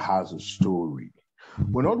everyone has a story.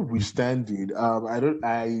 But notwithstanding, I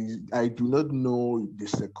do not know the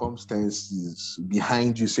circumstances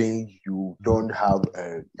behind you saying you don't have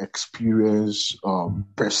experience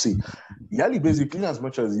per se. YALI basically, as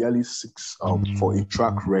much as YALI seeks for a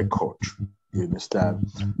track record, you understand?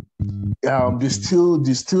 They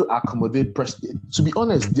still accommodate. To be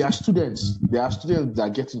honest, there are students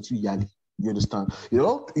that get into YALI. You understand? It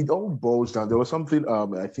all boils down. There was something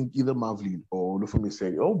I think either Marvin or Lufumi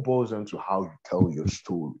said. It all boils down to how you tell your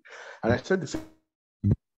story. And I said the same.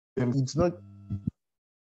 It's not.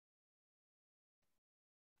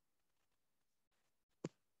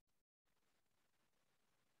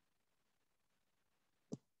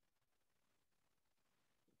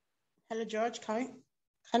 Hello, George. Can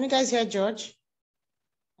you guys hear George?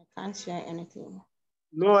 I can't hear anything.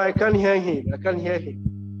 No, I can't hear him. I can't hear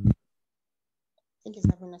him. I think he's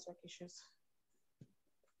having network issues.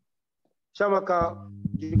 Chiamaka,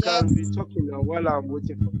 you can be talking now while I'm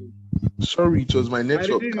waiting for him. Sorry, it was my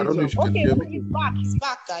network. I don't know if you can hear me. He's back. He's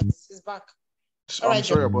back, guys. He's back. I'm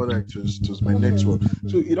sorry about that. It was my network.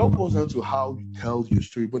 So it all boils down to how you tell your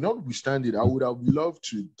story. But notwithstanding, I would have loved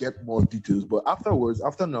to get more details. But after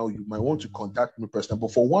now, you might want to contact me personally.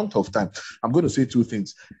 But for want of time, I'm going to say two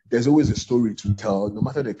things. There's always a story to tell, no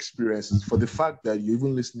matter the experiences. For the fact that you're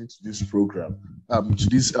even listening to this program, to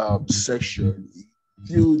this section,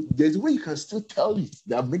 there's a way you can still tell it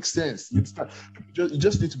that makes sense. You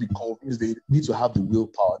just need to be convinced. They need to have the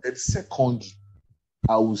willpower. Then second,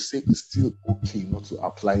 I would say it's still okay not to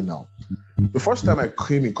apply now. The first time I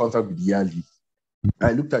came in contact with YALI,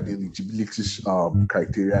 I looked at the eligibility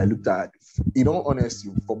criteria. I looked at, in all honesty,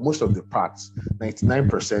 for most of the parts,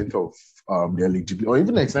 99% of the eligibility, or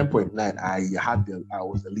even 99.9, I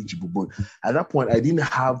was eligible. But at that point, I didn't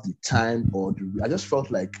have the time I just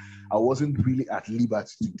felt like I wasn't really at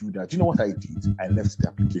liberty to do that. Do you know what I did? I left the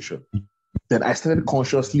application. Then I started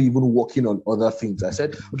consciously even working on other things. I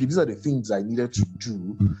said, okay, these are the things I needed to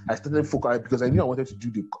do. I started focusing because I knew I wanted to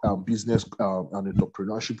do the business and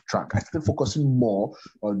entrepreneurship track. I started focusing more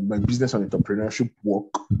on my business and entrepreneurship work.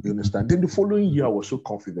 You understand? Then the following year, I was so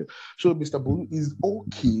confident. So, Mr. Bolu, is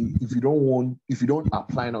okay if you don't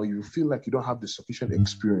apply now, you feel like you don't have the sufficient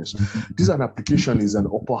experience. This application is an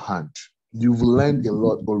upper hand. You've learned a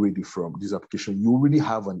lot already from this application. You already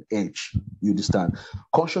have an edge. You understand?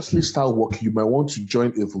 Consciously start working. You might want to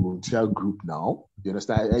join a volunteer group now. You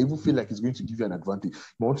understand? I even feel like it's going to give you an advantage.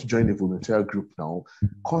 You want to join a volunteer group now.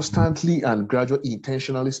 Constantly and gradually,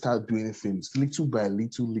 intentionally start doing things little by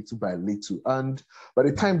little, little by little. And by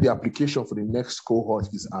the time the application for the next cohort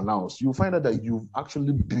is announced, you'll find out that you've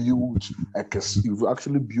actually built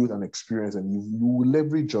an experience, and you will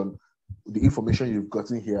leverage on the information you've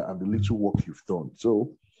gotten here and the little work you've done.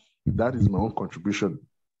 So that is my own contribution.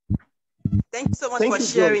 Thank you so much for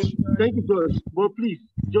sharing. George. Thank you, George. But please,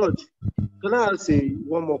 George, can I ask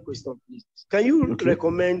one more question, please? Can you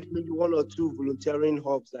recommend maybe one or two volunteering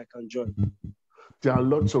hubs I can join? There are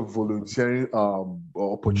lots of volunteering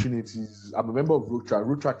opportunities. I'm a member of RoadTrack.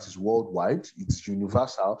 RoadTrack is worldwide. It's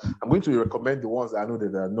universal. I'm going to recommend the ones that I know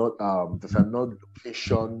that are not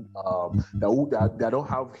location, that don't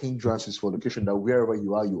have hindrances for location, that wherever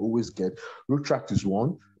you are, you always get. RoadTrack is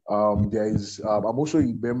one. I'm also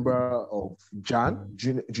a member of JAN,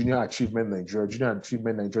 Junior Achievement Nigeria. Junior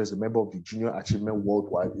Achievement Nigeria is a member of the Junior Achievement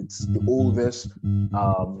Worldwide. It's the oldest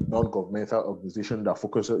non-governmental organization that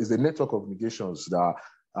focuses, is a network of organizations that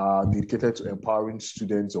are dedicated to empowering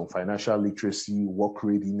students on financial literacy, work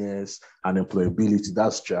readiness, and employability.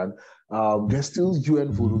 That's JAN. There's still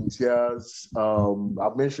UN volunteers.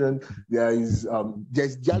 I've mentioned there's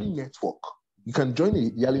YALI Network. You can join a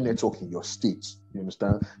YALI network in your state. You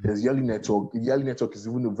understand? There's YALI network. The YALI network is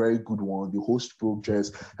even a very good one. They host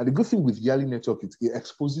projects. And the good thing with YALI network is it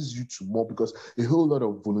exposes you to more, because a whole lot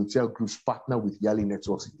of volunteer groups partner with YALI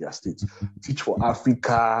networks in their states. Teach for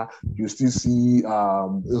Africa. You still see a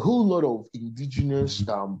whole lot of indigenous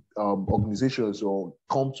organizations or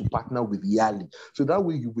come to partner with YALI. So that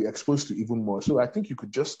way you'll be exposed to even more. So I think you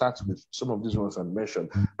could just start with some of these ones I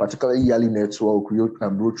mentioned, particularly YALI network,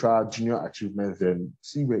 RoadTrack, Junior Achievement, then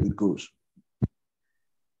see where it goes.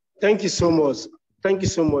 Thank you so much. Thank you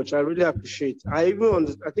so much. I really appreciate. I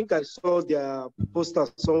think I saw their poster.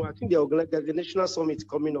 So I think the national summit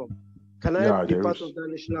coming up. Can I be part of the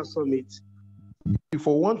national summit?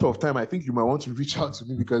 For want of time, I think you might want to reach out to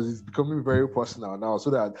me, because it's becoming very personal now.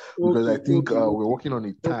 So that because I think we're working on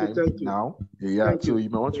it time now. Yeah. So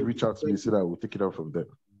you might want to reach out to me so that we'll take it out from there.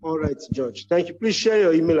 All right, George. Thank you. Please share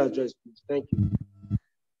your email address, please. Thank you.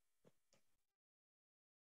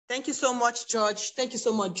 Thank you so much, George. Thank you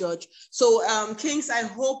so much, George. So, Kings, I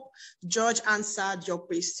hope George answered your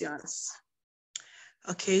questions.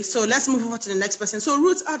 Okay, so let's move on to the next person. So,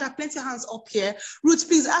 Ruth, there are plenty of hands up here. Ruth,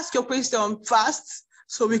 please ask your question fast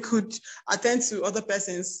so we could attend to other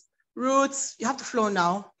persons. Ruth, you have the floor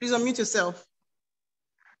now. Please unmute yourself.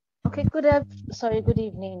 Okay, good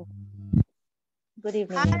evening. Good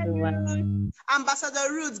evening, everyone.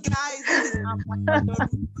 Ambassador Ruth, guys, this is Ambassador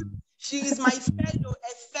Ruth. She is my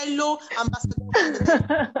fellow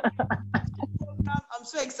ambassador. I'm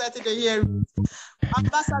so excited to hear Ruth.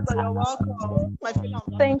 Ambassador, you're welcome. My fellow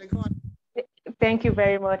ambassador. Thank you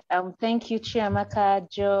very much. Thank you, Chiamaka,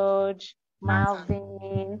 George,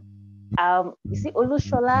 Malvin. You see,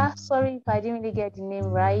 Olushola. Sorry if I didn't really get the name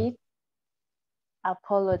right.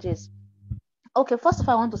 Apologies. Okay, first of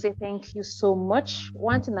all, I want to say thank you so much.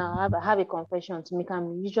 One thing I have a confession to make.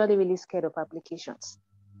 I'm usually really scared of applications.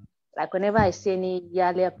 Like whenever I see any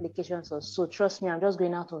YALI applications or so, trust me, I'm just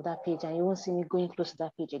going out of that page and you won't see me going close to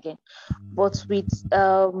that page again. But with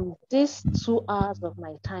these 2 hours of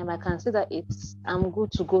my time, I can say that I'm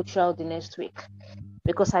good to go throughout the next week,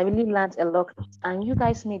 because I really learned a lot, and you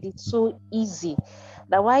guys made it so easy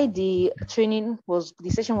that while the session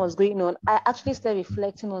was going on, I actually started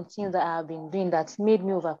reflecting on things that I have been doing that made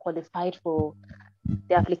me overqualified for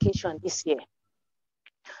the application this year.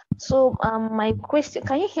 So my question,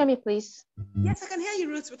 can you hear me, please? Yes, I can hear you,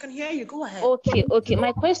 Ruth. We can hear you. Go ahead. Okay.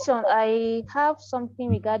 My question, I have something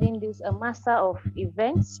regarding this Master of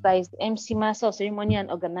Events, that is MC, Master of Ceremony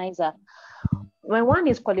and Organizer. When one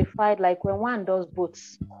is qualified, like when one does both,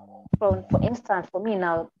 for instance, for me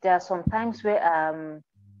now, there are some times where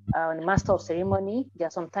the master of ceremony. There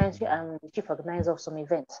are sometimes I'm the chief organizer of some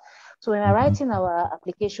events. So when we're writing our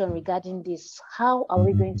application regarding this, how are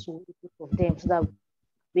we going to pick of them so that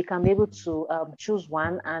we can be able to choose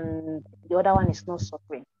one and the other one is not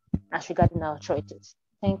suffering as regarding our choices?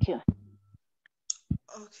 Thank you.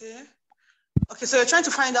 Okay. Okay, so you're trying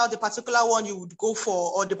to find out the particular one you would go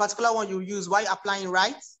for or the particular one you use while applying,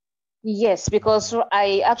 right? Yes, because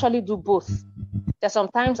I actually do both. There's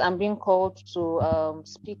sometimes I'm being called to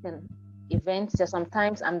speak in events. There's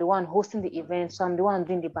sometimes I'm the one hosting the event, so I'm the one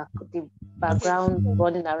doing the background,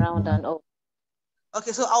 running around and all.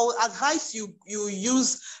 Okay, so I would advise you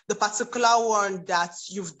use the particular one that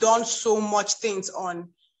you've done so much things on.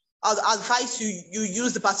 I'll advise you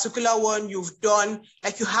use the particular one you've done,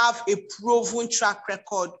 like you have a proven track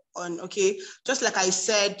record on, okay? Just like I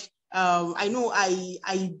said, I know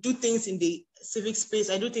I do things in the civic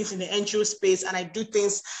space, I do things in the NGO space, and I do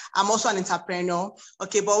things, I'm also an entrepreneur,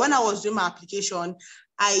 okay? But when I was doing my application,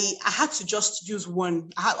 I had to just use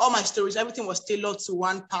one. I had all my stories, everything was tailored to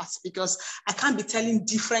one part because I can't be telling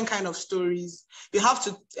different kind of stories. You have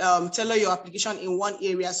to tailor your application in one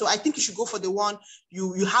area. So I think you should go for the one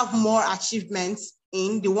you have more achievements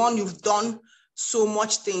in, the one you've done so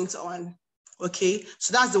much things on, okay?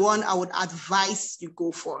 So that's the one I would advise you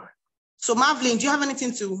go for. So Marvlin, do you have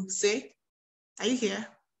anything to say? Are you here?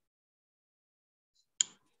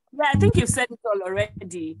 Yeah, I think you've said it all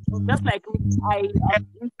already. Just like I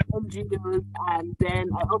do NGOs and then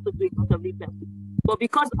I also do a lot of events. But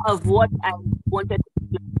because of what I wanted to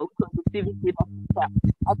do, because of the civic leadership,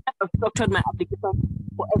 I kind of structured my application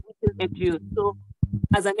for everything NGO. So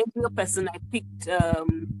as an NGO person, I picked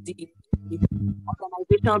the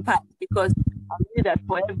organizational part because I knew that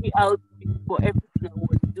for every outreach, for everything I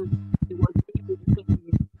was doing, it was really.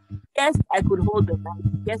 Yes, I could hold the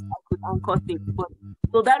mic. Yes, I could anchor things. But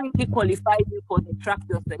so that really qualified me for the track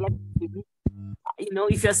you're selecting. You know,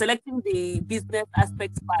 if you're selecting the business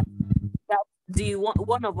aspects part, that the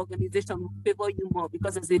one of organization will favor you more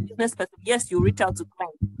because as a business person, yes, you reach out to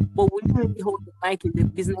clients, but will you really hold the mic in the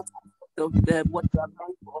business aspect of what you're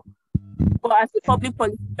applying for? But as a public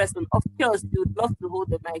policy person, of course, you'd love to hold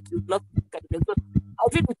the mic, you'd love to look at it. So I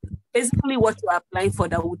think it's basically what you're applying for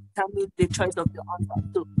that would determine the choice of your answer.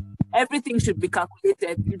 So everything should be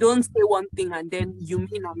calculated. You don't say one thing and then you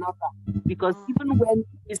mean another. Because even when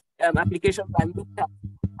these applications are looked at,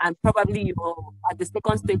 and probably you're at the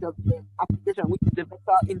second stage of the application, which is the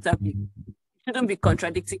virtual interview, you shouldn't be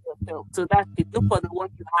contradicting yourself. So that's it. Look for the one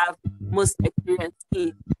you have most experience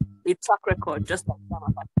in, a track record, just like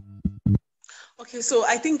Chiamaka. Okay, so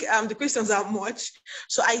I think the questions are much.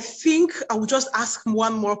 So I think I will just ask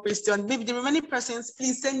one more question. Maybe the remaining persons,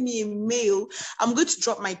 please send me a mail. I'm going to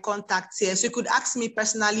drop my contacts here. So you could ask me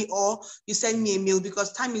personally or you send me a mail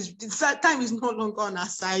because time is no longer on our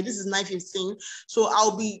side. This is 9:15. So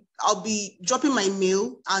I'll be dropping my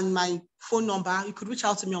mail and my phone number. You could reach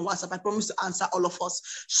out to me on WhatsApp. I promise to answer all of us.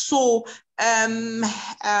 So who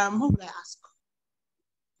would I ask?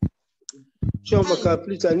 Chiamaka,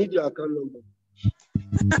 please, I need your account number.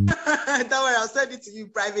 Don't worry, I'll send it to you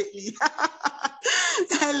privately.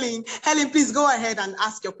 Helen, please go ahead and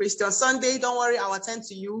ask your question. Sunday, don't worry, I'll attend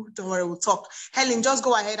to you. Don't worry, we'll talk. Helen, just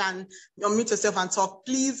go ahead and unmute yourself and talk.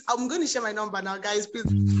 Please, I'm going to share my number now, guys. Please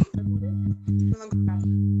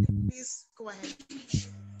go ahead.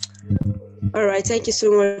 All right, thank you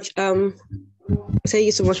so much. Thank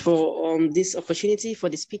you so much for this opportunity for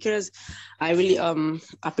the speakers. I really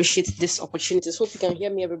appreciate this opportunity. Hope you can hear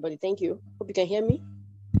me, everybody. Thank you. Hope you can hear me.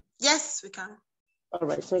 Yes, we can. All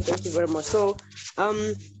right, so thank you very much. So,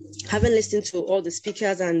 having listened to all the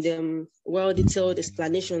speakers and well-detailed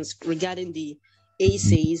explanations regarding the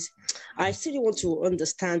ACs, I still want to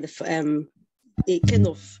understand a kind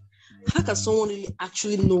of how can someone really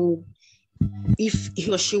actually know if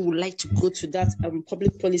he or she would like to go to that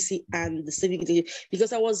public policy and the civic leadership,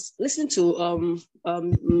 because I was listening to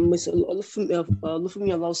Ms.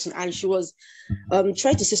 Olufumi Lawson, and she was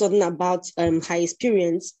trying to say something about her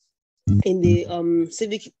experience in the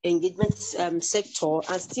civic engagement sector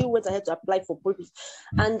and still went ahead to apply for politics.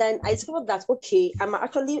 And then I discovered that, okay, I'm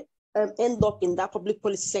actually end up in that public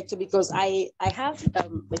policy sector because I have a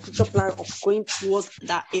future plan of going towards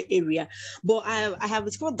that area. But I have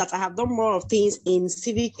discovered that I have done more of things in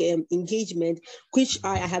civic engagement, which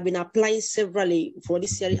I have been applying severally for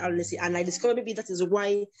this year RLC, and I discovered maybe that is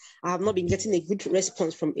why I have not been getting a good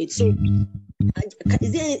response from it. So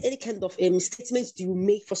is there any kind of statement do you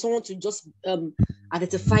make for someone to just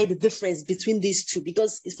identify the difference between these two?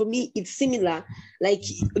 Because for me, it's similar. Like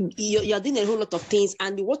you're doing a whole lot of things,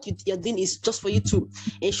 and what you're doing is just for you to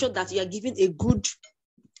ensure that you are giving a good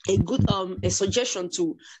a good a suggestion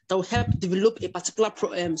that will help develop a particular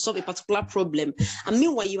solve a particular problem. And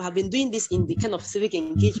meanwhile, you have been doing this in the kind of civic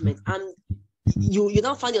engagement, and you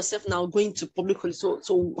now find yourself now going to public holiday.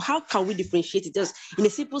 So how can we differentiate it? Just in a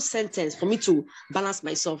simple sentence for me to balance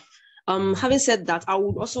myself. Having said that, I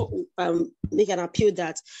would also make an appeal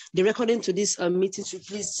that the recording to this meeting should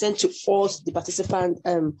please send to all the participants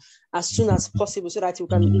as soon as possible, so that you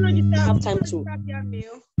can have time to.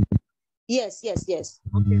 Yes. Okay,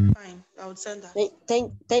 fine. I would send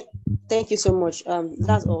that. Thank you so much.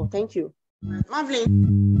 That's all. Thank you.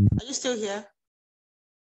 Marvin, are you still here?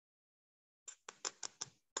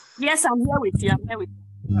 Yes, I'm here with you.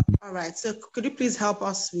 All right. So could you please help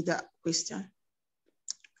us with that question?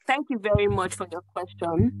 Thank you very much for your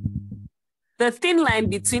question. The thin line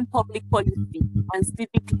between public policy and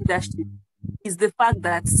civic leadership is the fact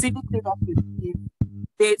that civic leadership is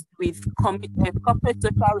based with corporate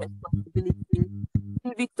social responsibility,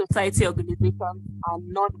 civic society organizations, and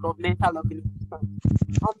non-governmental organizations. And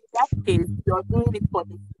in that case, you're doing it for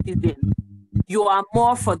the citizens. You are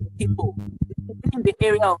more for the people. It could be in the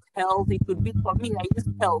area of health. It could be, for me, I use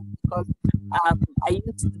health because I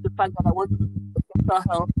use the fact that I want to be a sexual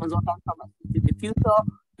health consultant pharmacist in the future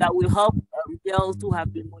that will help girls who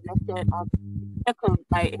have been molested. And second,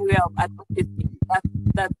 my area of advocacy,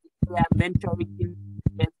 that's where I'm mentoring in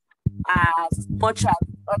as much as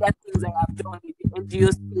other things I have done in the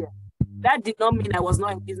NGO sphere. That did not mean I was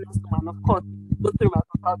not a businesswoman. Of course, go through my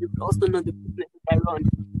profile, you will also know the business I run.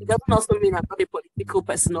 It doesn't also mean I'm not a political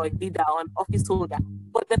person or a leader or an office holder.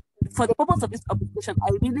 But for the purpose of this application, I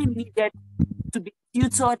really needed to be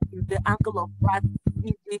tutored in the angle of that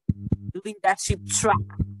civic leadership track,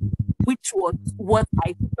 which was what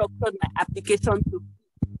I structured my application to.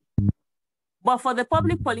 But for the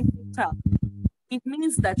public policy track, it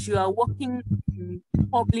means that you are working in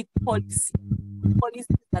public policies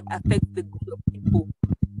that affect the good of people.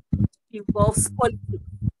 It involves politics,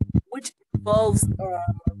 which involves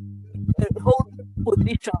holding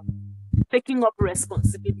position, taking up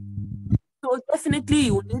responsibility. So definitely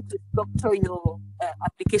you will need to structure your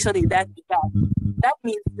application in that regard. That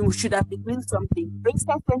means you should have been doing something. For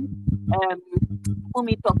instance, when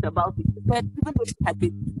Umi talked about it, she said even though she had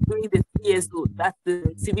been doing the CSO, that's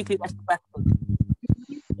the civic leadership action,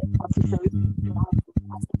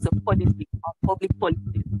 aspects of politics and public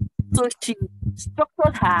policy. So she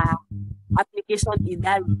structured her application in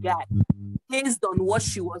that regard based on what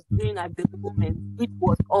she was doing at the moment. It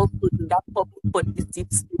was also in that public policy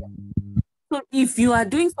sphere. So if you are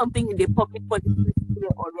doing something in the public policy sphere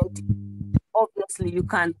already, obviously you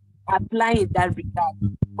can apply in that regard.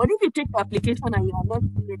 But if you take the application and you are not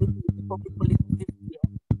doing anything in the public policy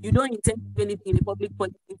sphere, you don't intend to do anything in the public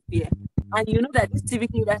policy sphere, and you know that this civic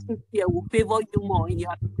leadership sphere will favor you more in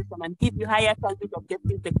your application and give you higher chances of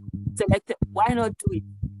getting selected, why not do it?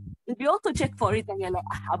 If you also check for it and you're like,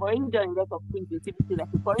 I've already done a lot of things in civic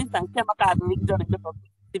leadership. For instance, Chiamaka has already done a lot of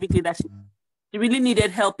civic leadership. She really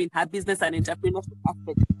needed help in her business and entrepreneurship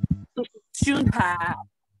aspect. So she tuned her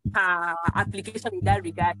application in that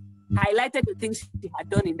regard, highlighted the things she had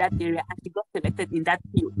done in that area, and she got selected in that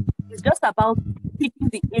field. It's just about picking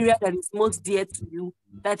the area that is most dear to you,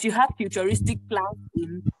 that you have futuristic plans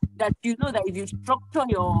in, that you know that if you structure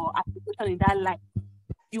your application in that line,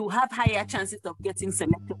 you have higher chances of getting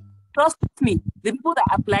selected. Trust me, the people that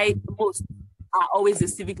apply most are always the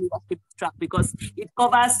civic leadership track because it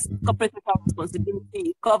covers corporate social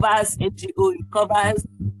responsibility, it covers NGO, it covers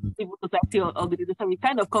civil society or organization, it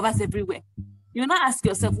kind of covers everywhere. You now ask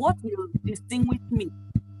yourself, what will distinguish me?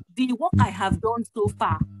 The work I have done so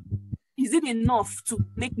far, is it enough to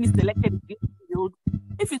make me selected in this field?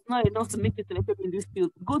 If it's not enough to make you selected in this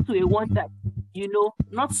field, go to a one that, you know,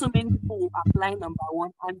 not so many people will apply, number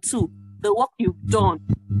one, and two, the work you've done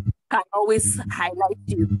can always highlight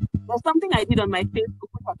you. There's something I did on my Facebook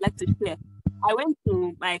which I'd like to share. I went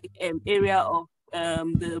to my area of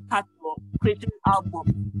the path of creating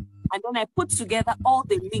albums, and then I put together all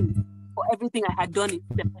the links for everything I had done in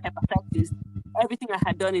hepatitis, everything I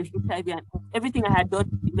had done in HIV, and everything I had done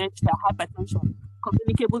in dementia, hypertension,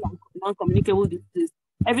 communicable and non-communicable disease,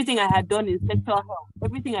 everything I had done in sexual health,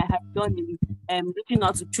 everything I had done in reaching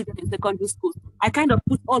out to children in secondary schools. I kind of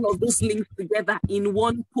put all of those links together in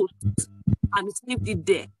one post and saved it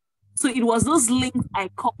there. So it was those links I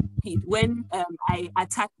copied when I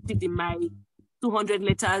attached it in my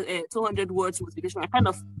 200 words motivation. I kind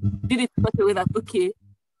of did it such a way that, okay,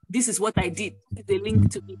 this is what I did. It's a link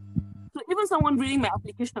to it. So even someone reading my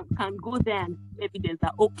application can go there and evidence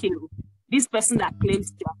that, okay, this person that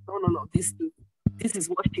claims to have done all of these things, this is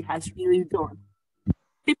what she has really done.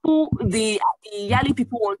 People, the YALI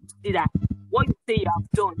people want to see that. what you say you have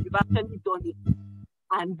done, you've actually done it.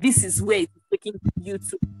 And this is where it's taking you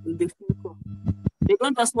to in the future. They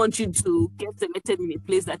don't just want you to get selected in a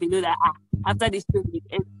place that they know that after this training it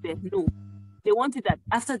ends there. No. They want it that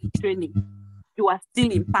after the training, you are still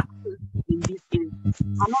impactful in this area.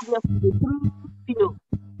 And obviously, through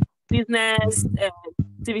business,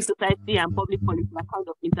 civic society, and public policy are kind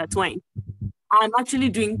of intertwined. I'm actually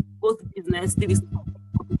doing both business, civic society,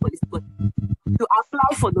 and public policy, but to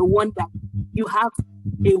apply for the one that you have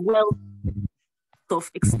a wealth of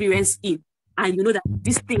experience in, and you know that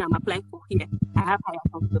this thing I'm applying for here, I have higher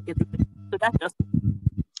chances of getting it. So that's just.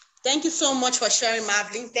 Thank you so much for sharing,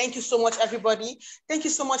 Marvin. Thank you so much, everybody. Thank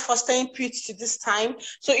you so much for staying put to this time.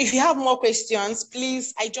 So if you have more questions,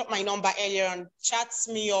 please, I dropped my number earlier on, chat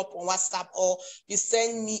me up on WhatsApp, or you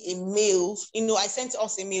send me a mail. You know, I sent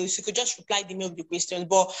us a mail. So you could just reply the mail with the questions,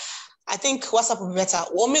 but I think WhatsApp will be better.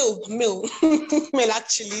 Or mail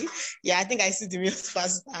actually. Yeah, I think I see the mail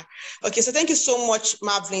faster. Okay, so thank you so much,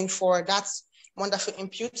 Marvin, for that wonderful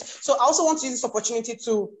input. So I also want to use this opportunity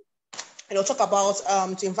to talk about,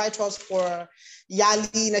 to invite us for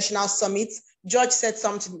YALI National Summit. George said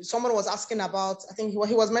something, someone was asking about, I think he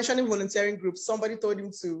was mentioning volunteering groups. Somebody told him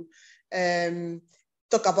to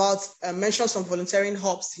talk about, mention some volunteering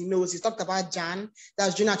hubs he knows. He talked about JAN,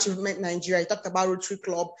 that's Junior Achievement Nigeria. He talked about Rotary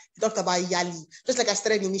Club. He talked about YALI. Just like I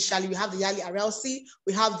started initially, we have the YALI RLC,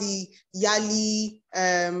 we have the YALI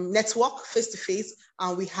network face-to-face,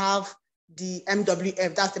 and we have the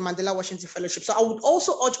MWF, that's the Mandela Washington Fellowship. So I would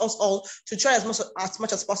also urge us all to try as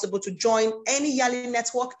much as possible to join any YALI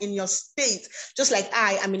network in your state. Just like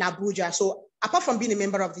I am in Abuja. So apart from being a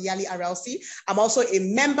member of the YALI RLC, I'm also a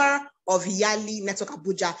member of YALI Network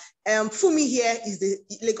Abuja. Fumi here is the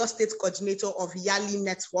Lagos State coordinator of YALI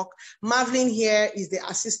Network. Marvin here is the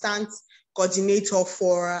assistant coordinator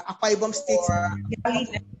for Akwa Ibom State. YALI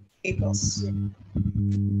Lagos.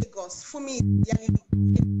 Fumi, YALI.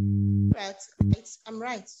 Right, I'm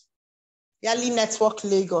right. YALI Network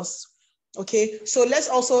Lagos. Okay, so let's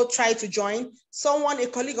also try to join. A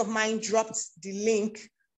colleague of mine dropped the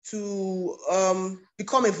link to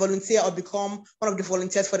become a volunteer or become one of the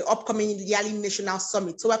volunteers for the upcoming YALI National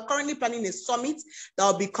Summit. So we're currently planning a summit that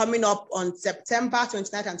will be coming up on September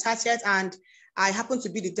 29th and 30th, and I happen to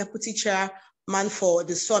be the deputy chairman for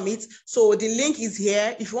the summit. So the link is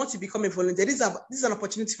here. If you want to become a volunteer, this is an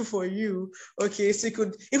opportunity for you. Okay, so you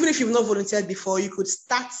could, even if you've not volunteered before, you could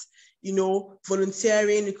start,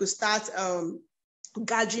 volunteering. You could start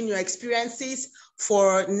gathering your experiences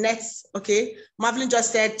for NETS. Okay, Marvin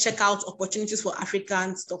just said check out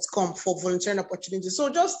opportunitiesforafricans.com for volunteering opportunities. So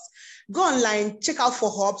just go online, check out for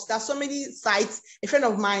hubs. There's so many sites. A friend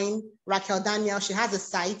of mine, Raquel Daniel, she has a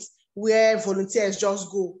site where volunteers just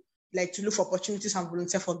go, like, to look for opportunities and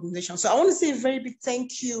volunteer for organizations. So I want to say a very big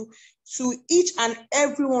thank you to each and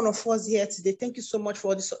every one of us here today. Thank you so much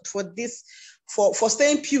for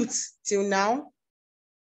staying put till now.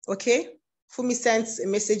 Okay, Fumi sent a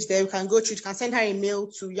message there. You can go through. You can send her a mail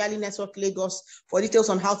to YALI Network Lagos for details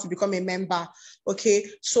on how to become a member. Okay,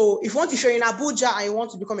 so if you're in Abuja and you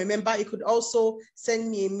want to become a member, you could also send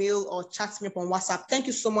me a mail or chat me up on WhatsApp. Thank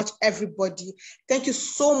you so much, everybody. Thank you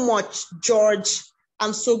so much, George.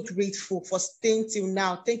 I'm so grateful for staying till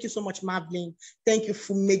now. Thank you so much, Marvin. Thank you,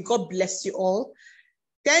 May God bless you all.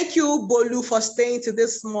 Thank you, Bolu, for staying to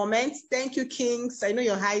this moment. Thank you, Kings. I know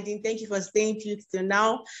you're hiding. Thank you for staying till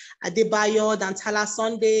now. Adebayo, Dantala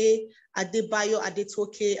Sunday, Adebayo,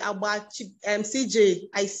 Adetoke, Abba, CJ,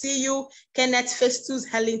 I see you. Kenneth, Festus,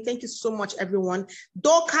 Helen, thank you so much, everyone.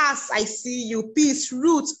 Dorcas, I see you. Peace,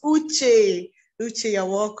 Ruth, Uche. Uche, you're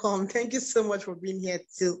welcome. Thank you so much for being here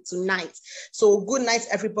till tonight. So good night,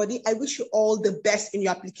 everybody. I wish you all the best in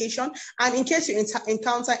your application. And in case you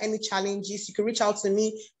encounter any challenges, you can reach out to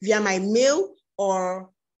me via my mail or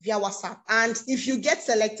via WhatsApp. And if you get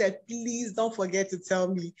selected, please don't forget to tell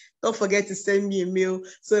me. Don't forget to send me a mail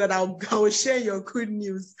so that I will share your good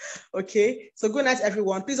news. Okay? So good night,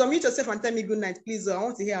 everyone. Please unmute yourself and tell me good night, please. I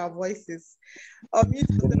want to hear our voices.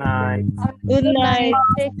 Good night. Good night.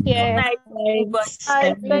 Take care. Good night. Thank you very much.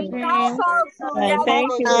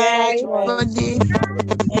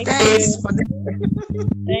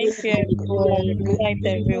 Thank you, everyone. Good night,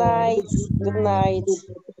 everyone. Good night.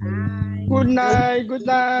 Good night. Good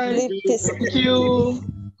night. Thank you.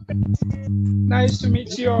 Nice to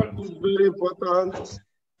meet you all. It's very important.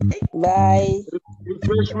 Bye.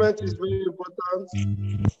 Refreshment is very important.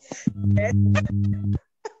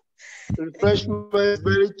 Refreshment is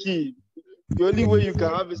very key. The only way you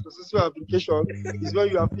can have a successful application is when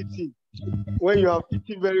you are fitting. When you are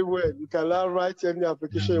fitting very well, you can now write any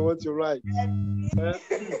application you want to write.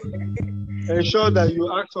 Ensure that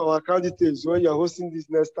you ask for our account details when you're hosting this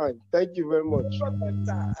next time. Thank you very much.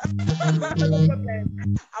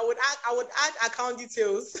 I would add account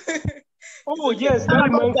details. Oh yes,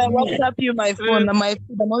 I'm going to WhatsApp you my phone. I'm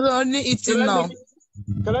only eating now.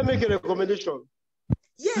 Can I make a recommendation?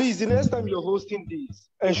 Yes. Please, the next time you're hosting this,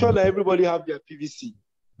 ensure that everybody have their PVC.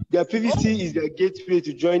 Their PVC is their gateway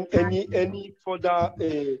to join any further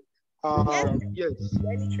yes.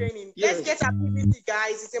 Any training. Yes. Let's get our PVC,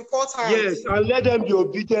 guys. It's important. Yes, and let them be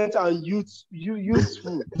obedient and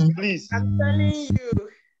useful, please. I'm telling you.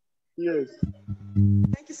 Yes.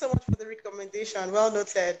 Thank you so much for the recommendation. Well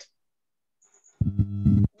noted.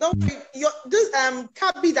 Don't worry. This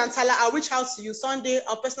Kabid and Tala, I'll reach out to you Sunday.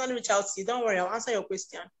 I'll personally reach out to you. Don't worry, I'll answer your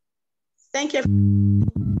question. Thank you.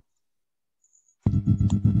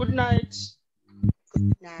 Good night.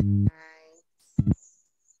 Good night.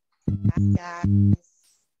 Bye, guys.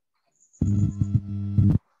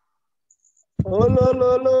 Oh,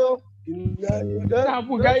 no.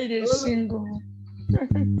 Abu guy is single.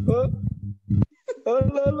 Oh,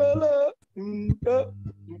 no.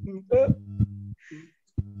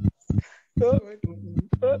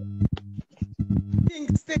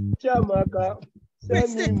 Chiamaka,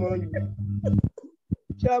 send me money.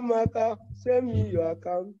 Chiamaka, send me your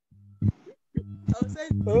account. I'll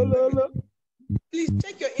send you. Oh, no. Please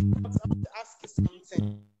check your inbox. I want to ask you something.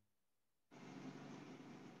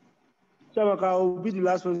 Chiamaka, I will be the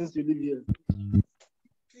last person to leave here.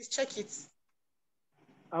 Please check it.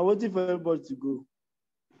 I'm waiting for everybody to go.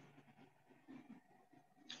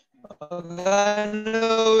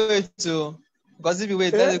 No way to. Because if you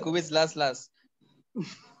wait, then you could wait last.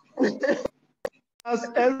 As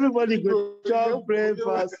everybody go to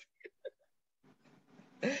breakfast.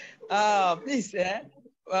 Please,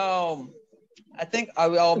 I think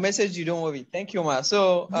I'll message you. Don't worry. Thank you, ma.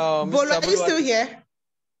 So, Bolo, are you still here?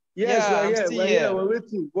 Yes, we're here. We're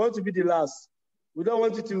waiting. We want to be the last. We don't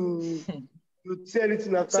want you to say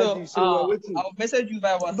anything after this. So we're waiting. I'll message you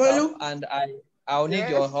by WhatsApp, Bolo? and I'll need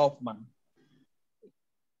your help, man.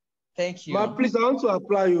 Thank you. Ma, please, I want to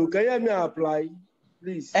apply you. Can you help me apply?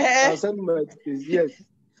 Please. I'll send you my details. Yes.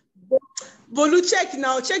 Bolu, check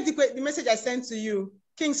now. Check the message I sent to you.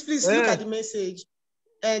 Kings, please look at the message.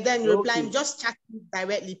 And then you reply. Just chat me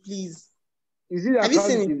directly, please. Is it? Have you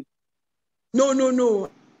seen it? No.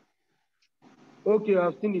 Okay,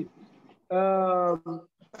 I've seen it.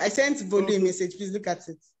 I sent Bolu a message. Please look at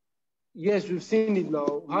it. Yes, we've seen it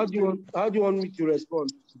now. How do you want me to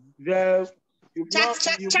respond? Chat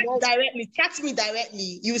directly. Chat me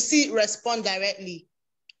directly. You see, respond directly.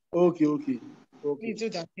 Okay. You do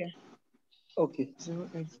that, yeah. Okay.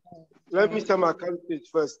 Let me tell my candidate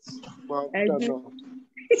first.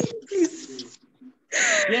 Please.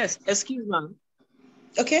 Yes, excuse me.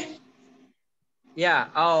 Okay. Yeah.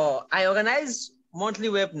 I organize monthly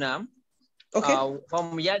webinar. Okay.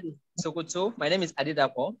 From YALI Sokoto. My name is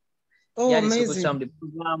Adidapo. Oh, YALI amazing.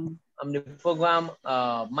 Sokoto. I'm the program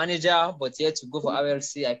manager, but yet to go for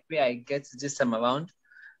RLC. I pray I get this time around.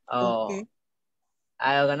 Okay.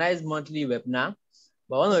 I organize monthly webinar,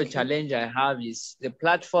 but one of the challenge I have is the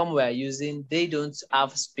platform we're using. They don't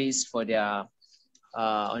have space for their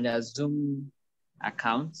on their Zoom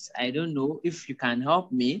accounts. I don't know if you can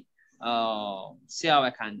help me see how I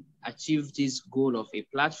can achieve this goal of a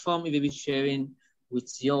platform, maybe sharing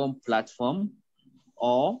with your own platform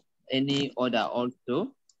or any other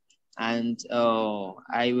also. And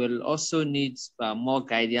I will also need more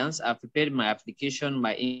guidance. I've prepared my application,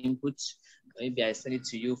 my input. Maybe I send it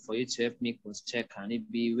to you for you to help me cross-check and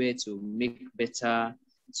maybe where to make better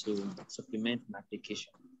to supplement my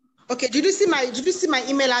application. Okay. Did you see my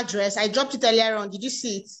email address? I dropped it earlier on. Did you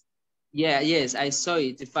see it? Yes, I saw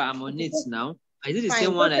it. If I'm on it now, I did the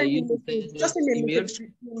same one I used. Just send me a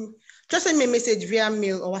message. Just send me a message via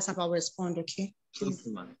mail or WhatsApp. I'll respond. Okay. Thank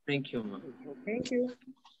you, man. Thank you, man. Thank you.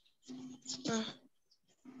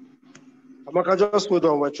 Amaka, just hold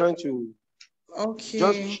on. We're trying to. Okay.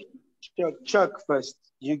 Just check first.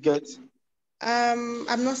 You get. I'm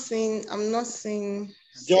not seeing.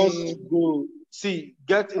 Just go. See.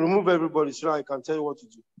 Remove everybody so I can tell you what to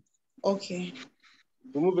do. Okay.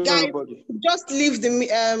 Remove everybody. Just leave the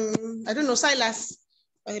I don't know, Silas.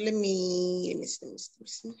 Let me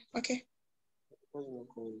see. Okay.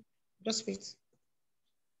 Just wait.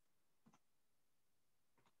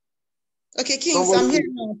 Okay, Kings, I'm here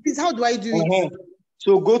now. Please, how do I do it?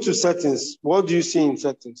 So go to settings. What do you see in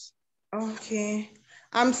settings? Okay.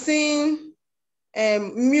 I'm seeing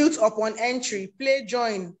mute upon entry, play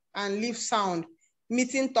join, and leave sound.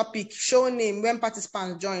 Meeting topic, show name when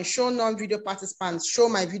participants join, show non-video participants, show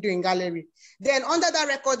my video in gallery. Then under that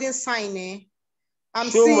recording sign, I'm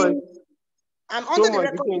under the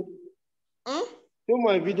recording. Show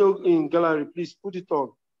my video in gallery, please put it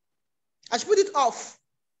on. I should put it off.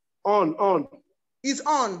 On. It's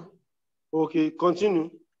on. Okay, continue.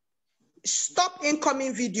 Stop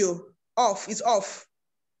incoming video. Off. It's off.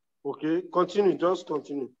 Okay, continue. Just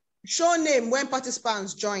continue. Show name when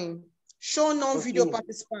participants join. Show non-video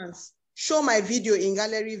participants. Show my video in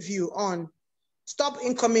gallery view on. Stop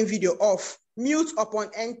incoming video off. Mute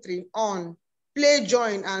upon entry on. Play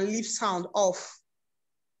join and leave sound off.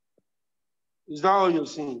 Is that all you're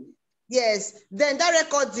saying? Yes. Then that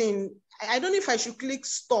recording, I don't know if I should click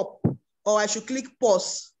stop or I should click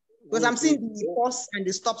pause because I'm seeing the pause and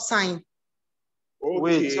the stop sign. Okay.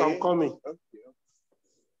 Wait, I'm coming.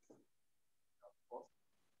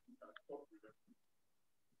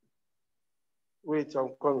 Wait, I'm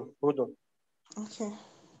coming. Hold on. Okay.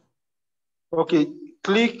 Okay,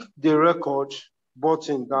 click the record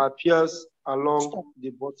button that appears along the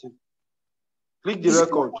button. Click the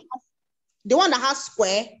record. The one that has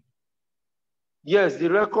square? Yes, the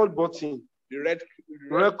record button. The red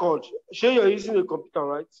record. Sure, you're using a computer,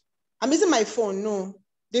 right? I'm using my phone. No,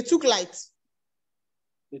 they took light.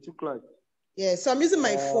 They took light. Yeah, so I'm using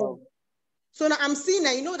my phone. So now I'm seeing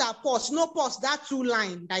that, you know, that pause, no pause, that 2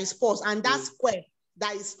 line that is pause, and that square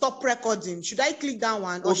that is stop recording. Should I click that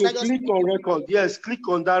one? Or should I just click on record? Yes, click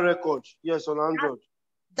on that record. Yes, on Android.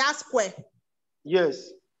 That square. Yes.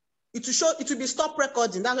 It will show, it will be stop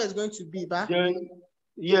recording. That's what it's going to be, ba? Then,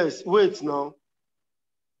 yes, wait now.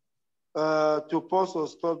 To pause or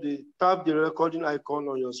stop, tap the recording icon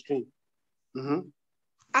on your screen.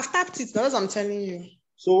 I've tapped it, that's what I'm telling you.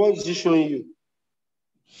 So what is it showing you?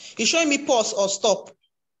 It's showing me pause or stop.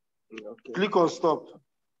 Okay. Click on stop.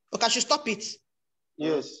 Okay, I should stop it.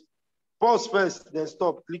 Yes. Pause first, then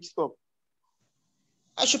stop. Click stop.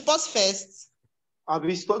 I should pause first.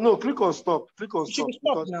 No, click on stop. Click on it stop. Should be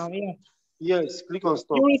stop now, yeah. Yes, click on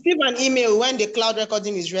stop. You receive an email when the cloud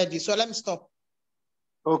recording is ready. So let me stop.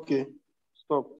 Okay, stop.